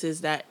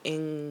businesses that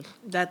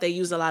they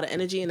use a lot of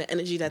energy, and the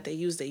energy that they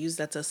use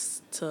that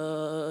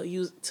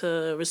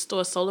to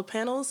restore solar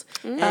panels,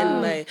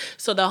 and like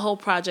so the whole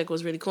project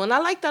was really cool, and I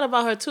like that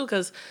about her too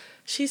because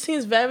she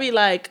seems very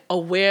like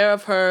aware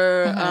of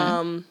her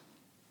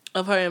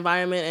of her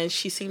environment, and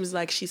she seems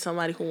like she's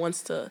somebody who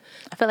wants to...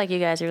 I feel like you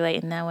guys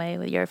relate in that way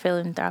with your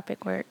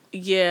philanthropic work.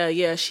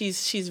 Yeah,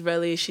 she's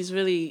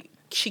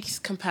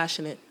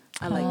compassionate.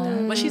 I like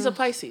that. But she's a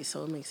Pisces,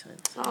 so it makes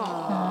sense.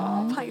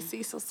 Aww,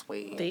 Pisces, so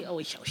sweet. They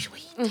always so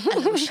sweet.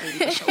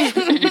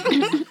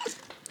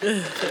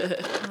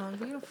 Oh,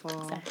 beautiful.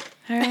 All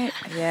right.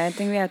 Yeah, I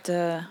think we have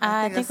to...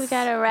 I think we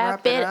got to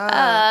wrap it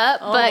up.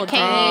 But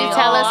can you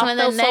tell us when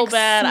the next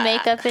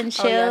Makeup and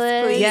Chill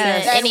is?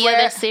 Yes. And any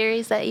other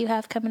series that you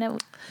have coming up?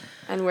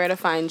 And where to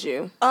find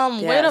you.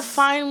 Where to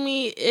find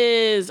me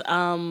is...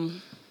 I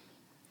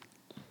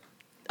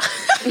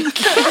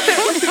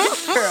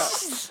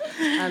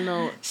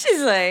know.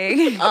 She's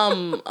like...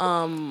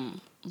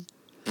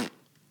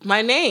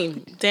 My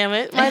name, damn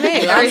it, my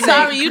name. I'm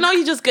sorry. You know,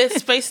 you just get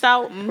spaced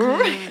out.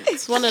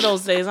 It's one of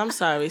those days. I'm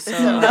sorry. So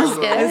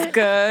It's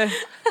good.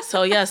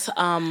 So yes,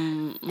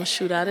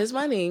 Mashudat is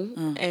my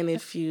name, and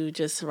if you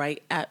just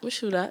write at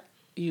Mashudat,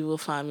 you will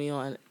find me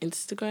on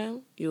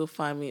Instagram. You will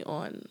find me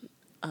on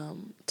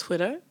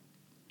Twitter.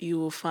 You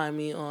will find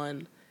me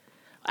on.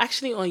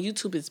 Actually, on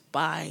YouTube, it's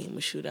by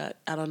Mashudat.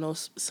 I don't know.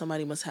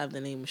 Somebody must have the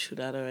name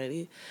Mashudat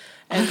already.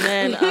 And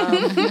then on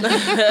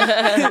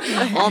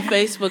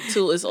Facebook,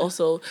 too, is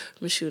also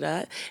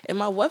Mashudat. And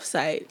my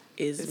website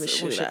is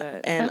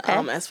Mashudat. And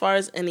as far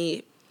as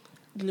any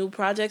new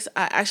projects,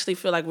 I actually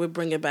feel like we're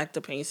bringing back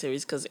the Pain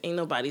series because ain't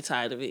nobody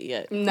tired of it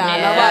yet. Nah,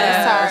 nobody's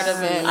tired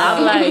of it.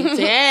 I'm like,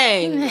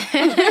 dang.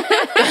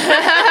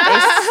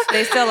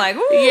 They still like,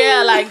 ooh.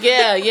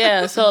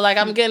 Yeah. So, like,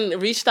 I'm getting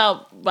reached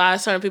out by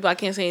certain people. I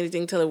can't say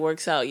anything till it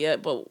works out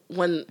yet. But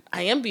when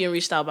I am being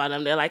reached out by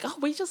them, they're like, oh,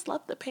 we just love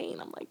the Pain.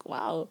 I'm like,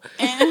 wow.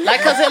 Like,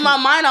 because in my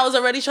mind, I was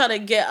already trying to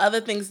get other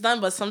things done.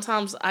 But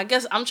sometimes, I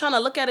guess, I'm trying to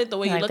look at it the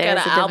way you look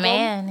at an album.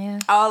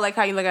 Demand, Oh, like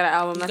how you look at an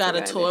album. You got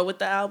to tour with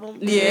the album.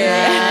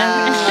 Yeah.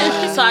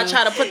 So I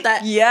try to put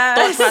that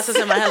thought process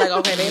in my head, like,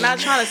 okay, they're not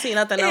trying to see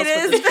nothing else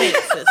but this Pain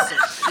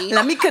system.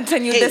 Let me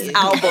continue this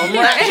album.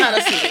 They're not trying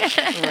to see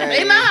it.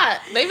 They not.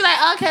 They be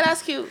like, okay,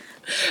 that's cute.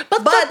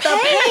 But the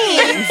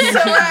Pain.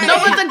 No,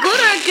 but the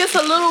glitter gets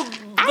a little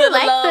bit of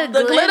love.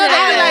 The glitter, they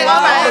be like,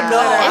 all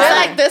right,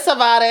 they like this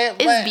about it.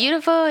 It's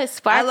beautiful. It's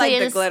sparkly. like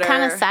the it's glitter.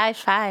 kind of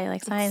sci-fi,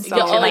 like science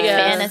fiction, like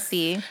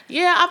fantasy.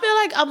 Yeah, I feel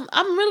like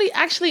I'm really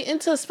actually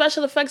into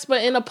special effects,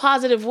 but in a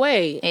positive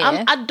way.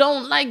 Yeah. I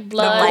don't like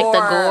blood, Don't like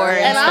the gore,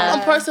 and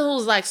I'm a person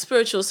who's like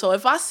spiritual. So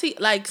if I see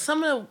like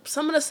some of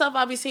the stuff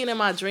I be seeing in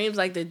my dreams,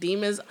 like the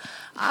demons,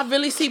 I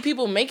really see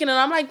people making it.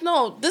 I'm like,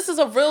 no, this is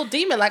a real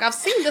demon. Like I've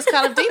seen this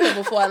kind of demon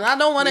before, and I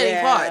don't want any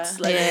parts.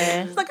 Like,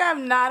 It's like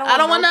I'm not. I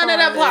don't want none of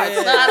that parts.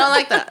 No, I don't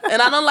like that,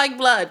 and I don't like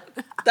blood.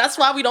 That's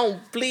why we don't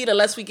bleed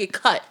unless we get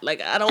cut.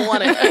 Like I don't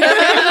want it.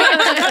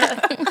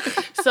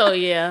 So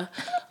yeah.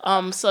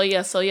 So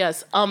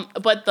yes.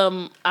 But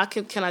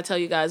can I tell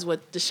you guys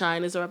what the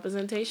Shine is a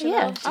representation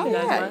of? Do you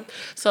guys mind?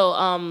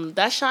 So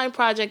that Shine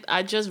project,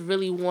 I just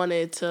really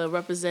wanted to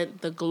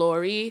represent the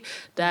glory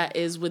that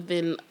is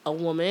within a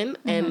woman,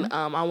 and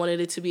I wanted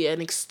it to be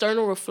an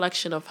external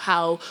reflection of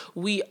how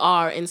we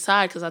are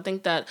inside. Because I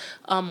think that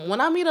when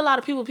I meet a lot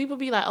of people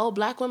be like, "Oh,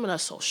 black women are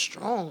so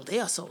strong. They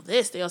are so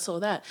this. They are so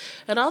that."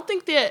 And I don't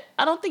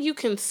think you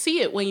can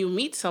see it when you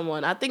meet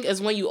someone. I think it's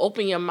when you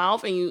open your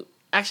mouth and you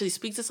actually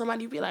speak to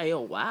somebody, you be like,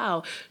 "Yo,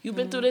 wow, you've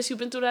been through this, you've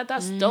been through that.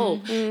 That's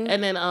dope."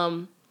 And then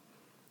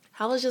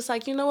I was just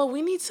like, you know what?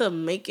 We need to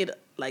make it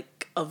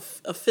like a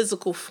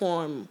physical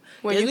form.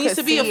 Where There you needs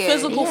could to be a see it.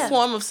 physical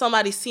form of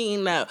somebody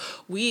seeing that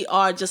we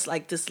are just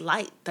like this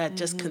light that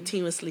just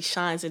continuously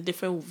shines in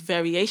different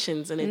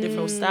variations and in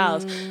different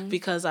styles.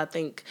 Because I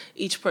think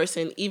each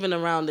person, even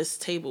around this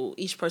table,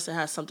 each person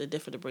has something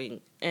different to bring,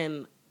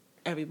 and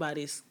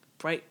everybody's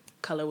bright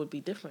color would be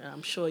different.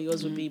 I'm sure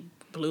yours would be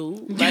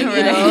blue, like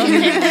you know.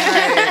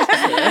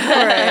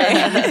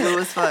 Blue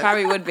as fuck.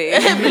 Probably would be.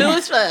 Blue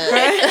as fuck.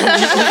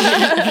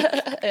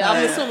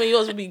 I'm assuming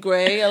yours would be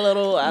gray, a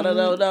little. I don't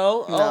know.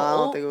 No, I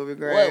don't think it would be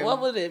gray.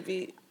 What would it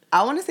be?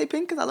 I want to say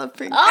pink because I love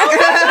pink. I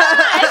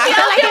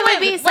feel like it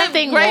would be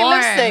something gray warm,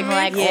 lipstick.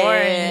 like Yeah.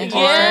 orange.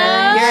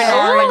 Yeah. You're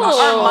an orange.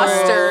 Or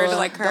mustard,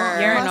 like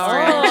her. You're an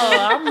orange.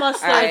 Oh, I'm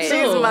mustard Alright.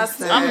 too. She's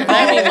mustard. I'm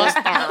very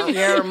mustard.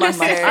 You're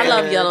mustard. I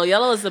love yellow.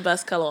 Yellow is the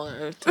best color on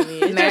earth to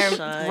me. It just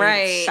shines.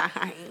 Right.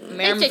 Shine.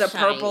 Miriam's the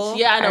purple.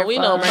 Yeah, I know. We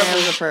know purple.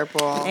 Purple's a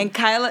purple. And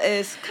Kyla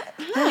is.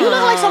 You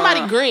look like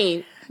somebody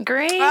green.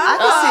 Green. I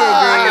can see it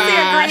green. I can see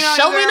a green on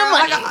Show you, me the girl.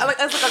 money.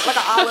 It's like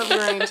an olive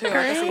green too. I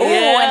can see Ooh,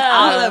 it. an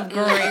olive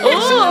green.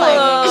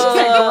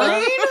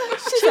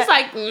 She's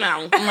like,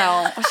 no. No.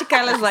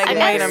 Kyla's like,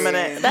 wait a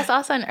minute. That's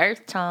also an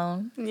earth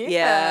tone.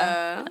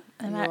 Yeah.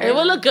 It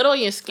would look good on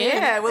your skin.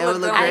 Yeah, it would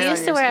look good. I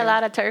used to wear a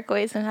lot of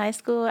turquoise in high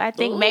school. I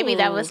think maybe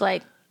that was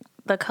like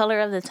the color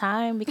of the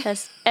time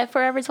because at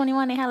Forever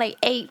 21 they had like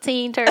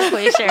 18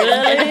 turquoise shirts.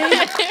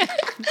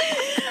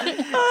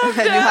 And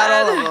you had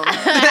all of them.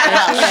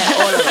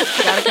 All of it.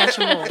 Gotta catch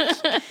them all.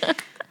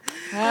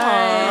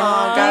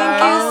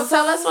 Oh,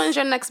 tell us when's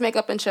your next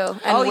makeup and chill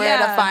and where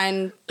to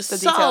find the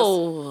details.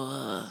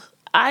 So,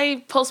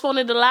 I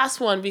postponed the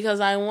last one because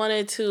I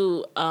wanted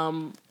to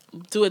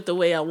do it the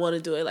way I want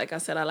to do it. Like I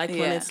said, I like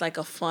when it's like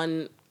a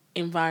fun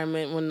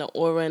environment, when the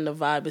aura and the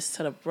vibe is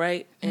set up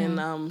right.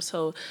 And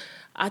so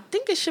I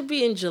think it should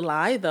be in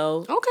July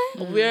though.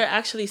 Okay. We're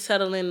actually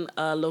settling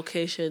a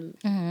location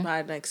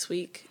by next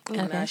week,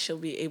 and I shall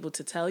be able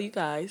to tell you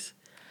guys.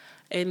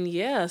 And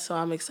yeah, so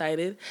I'm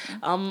excited.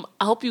 I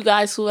hope you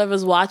guys,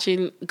 whoever's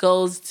watching,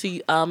 goes to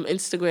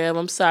Instagram.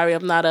 I'm sorry,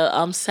 I'm not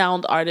a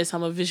sound artist.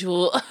 I'm a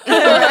visual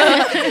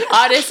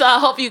artist. So I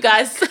hope you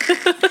guys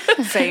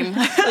Same.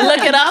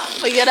 look it up.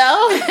 You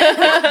know.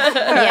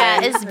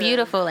 Yeah, it's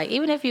beautiful. Like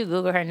even if you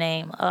Google her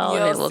name, all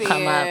of it will see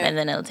come up, it. and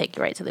then it'll take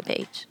you right to the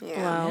page.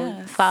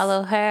 Yeah.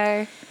 Follow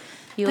her.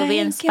 You will be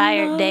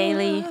inspired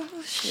daily.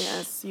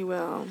 Yes, you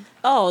will.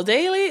 Oh,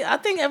 daily? I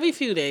think every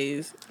few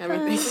days.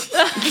 Everything.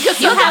 Because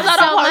You have sometimes I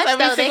so don't post much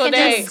every though. They single can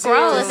day. just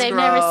scroll if they've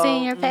never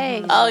seen your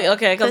page. Oh,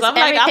 okay. Because I'm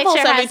like, I every post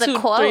picture every has a 2-3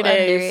 quote under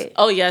days. it.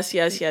 Oh, yes.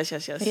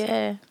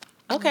 Yeah.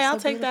 Okay, I'll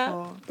take that.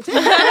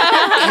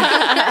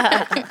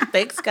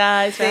 Thanks,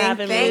 guys, for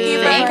having me. Thank you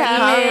for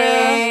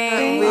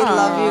coming. We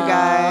love you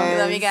guys. We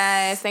love you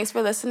guys. Thanks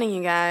for listening,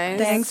 you guys.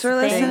 Thanks for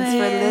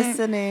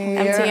listening.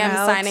 MTM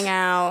signing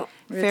out.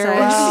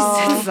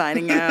 Farewell.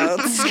 Signing out.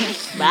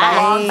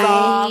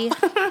 Bye.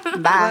 Bye.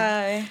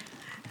 Bye.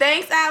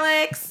 Thanks,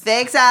 Alex.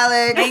 Thanks,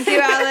 Alex. Thank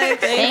you,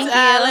 Alex. Thanks,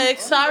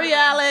 Alex. Sorry,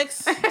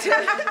 Alex.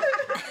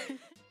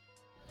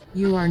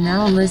 You are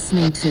now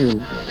listening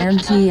to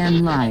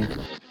MTN Live.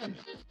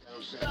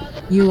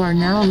 You are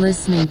now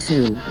listening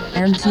to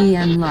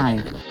MTN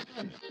Live.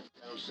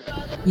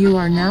 You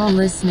are now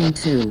listening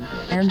to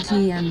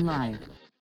MTN Live.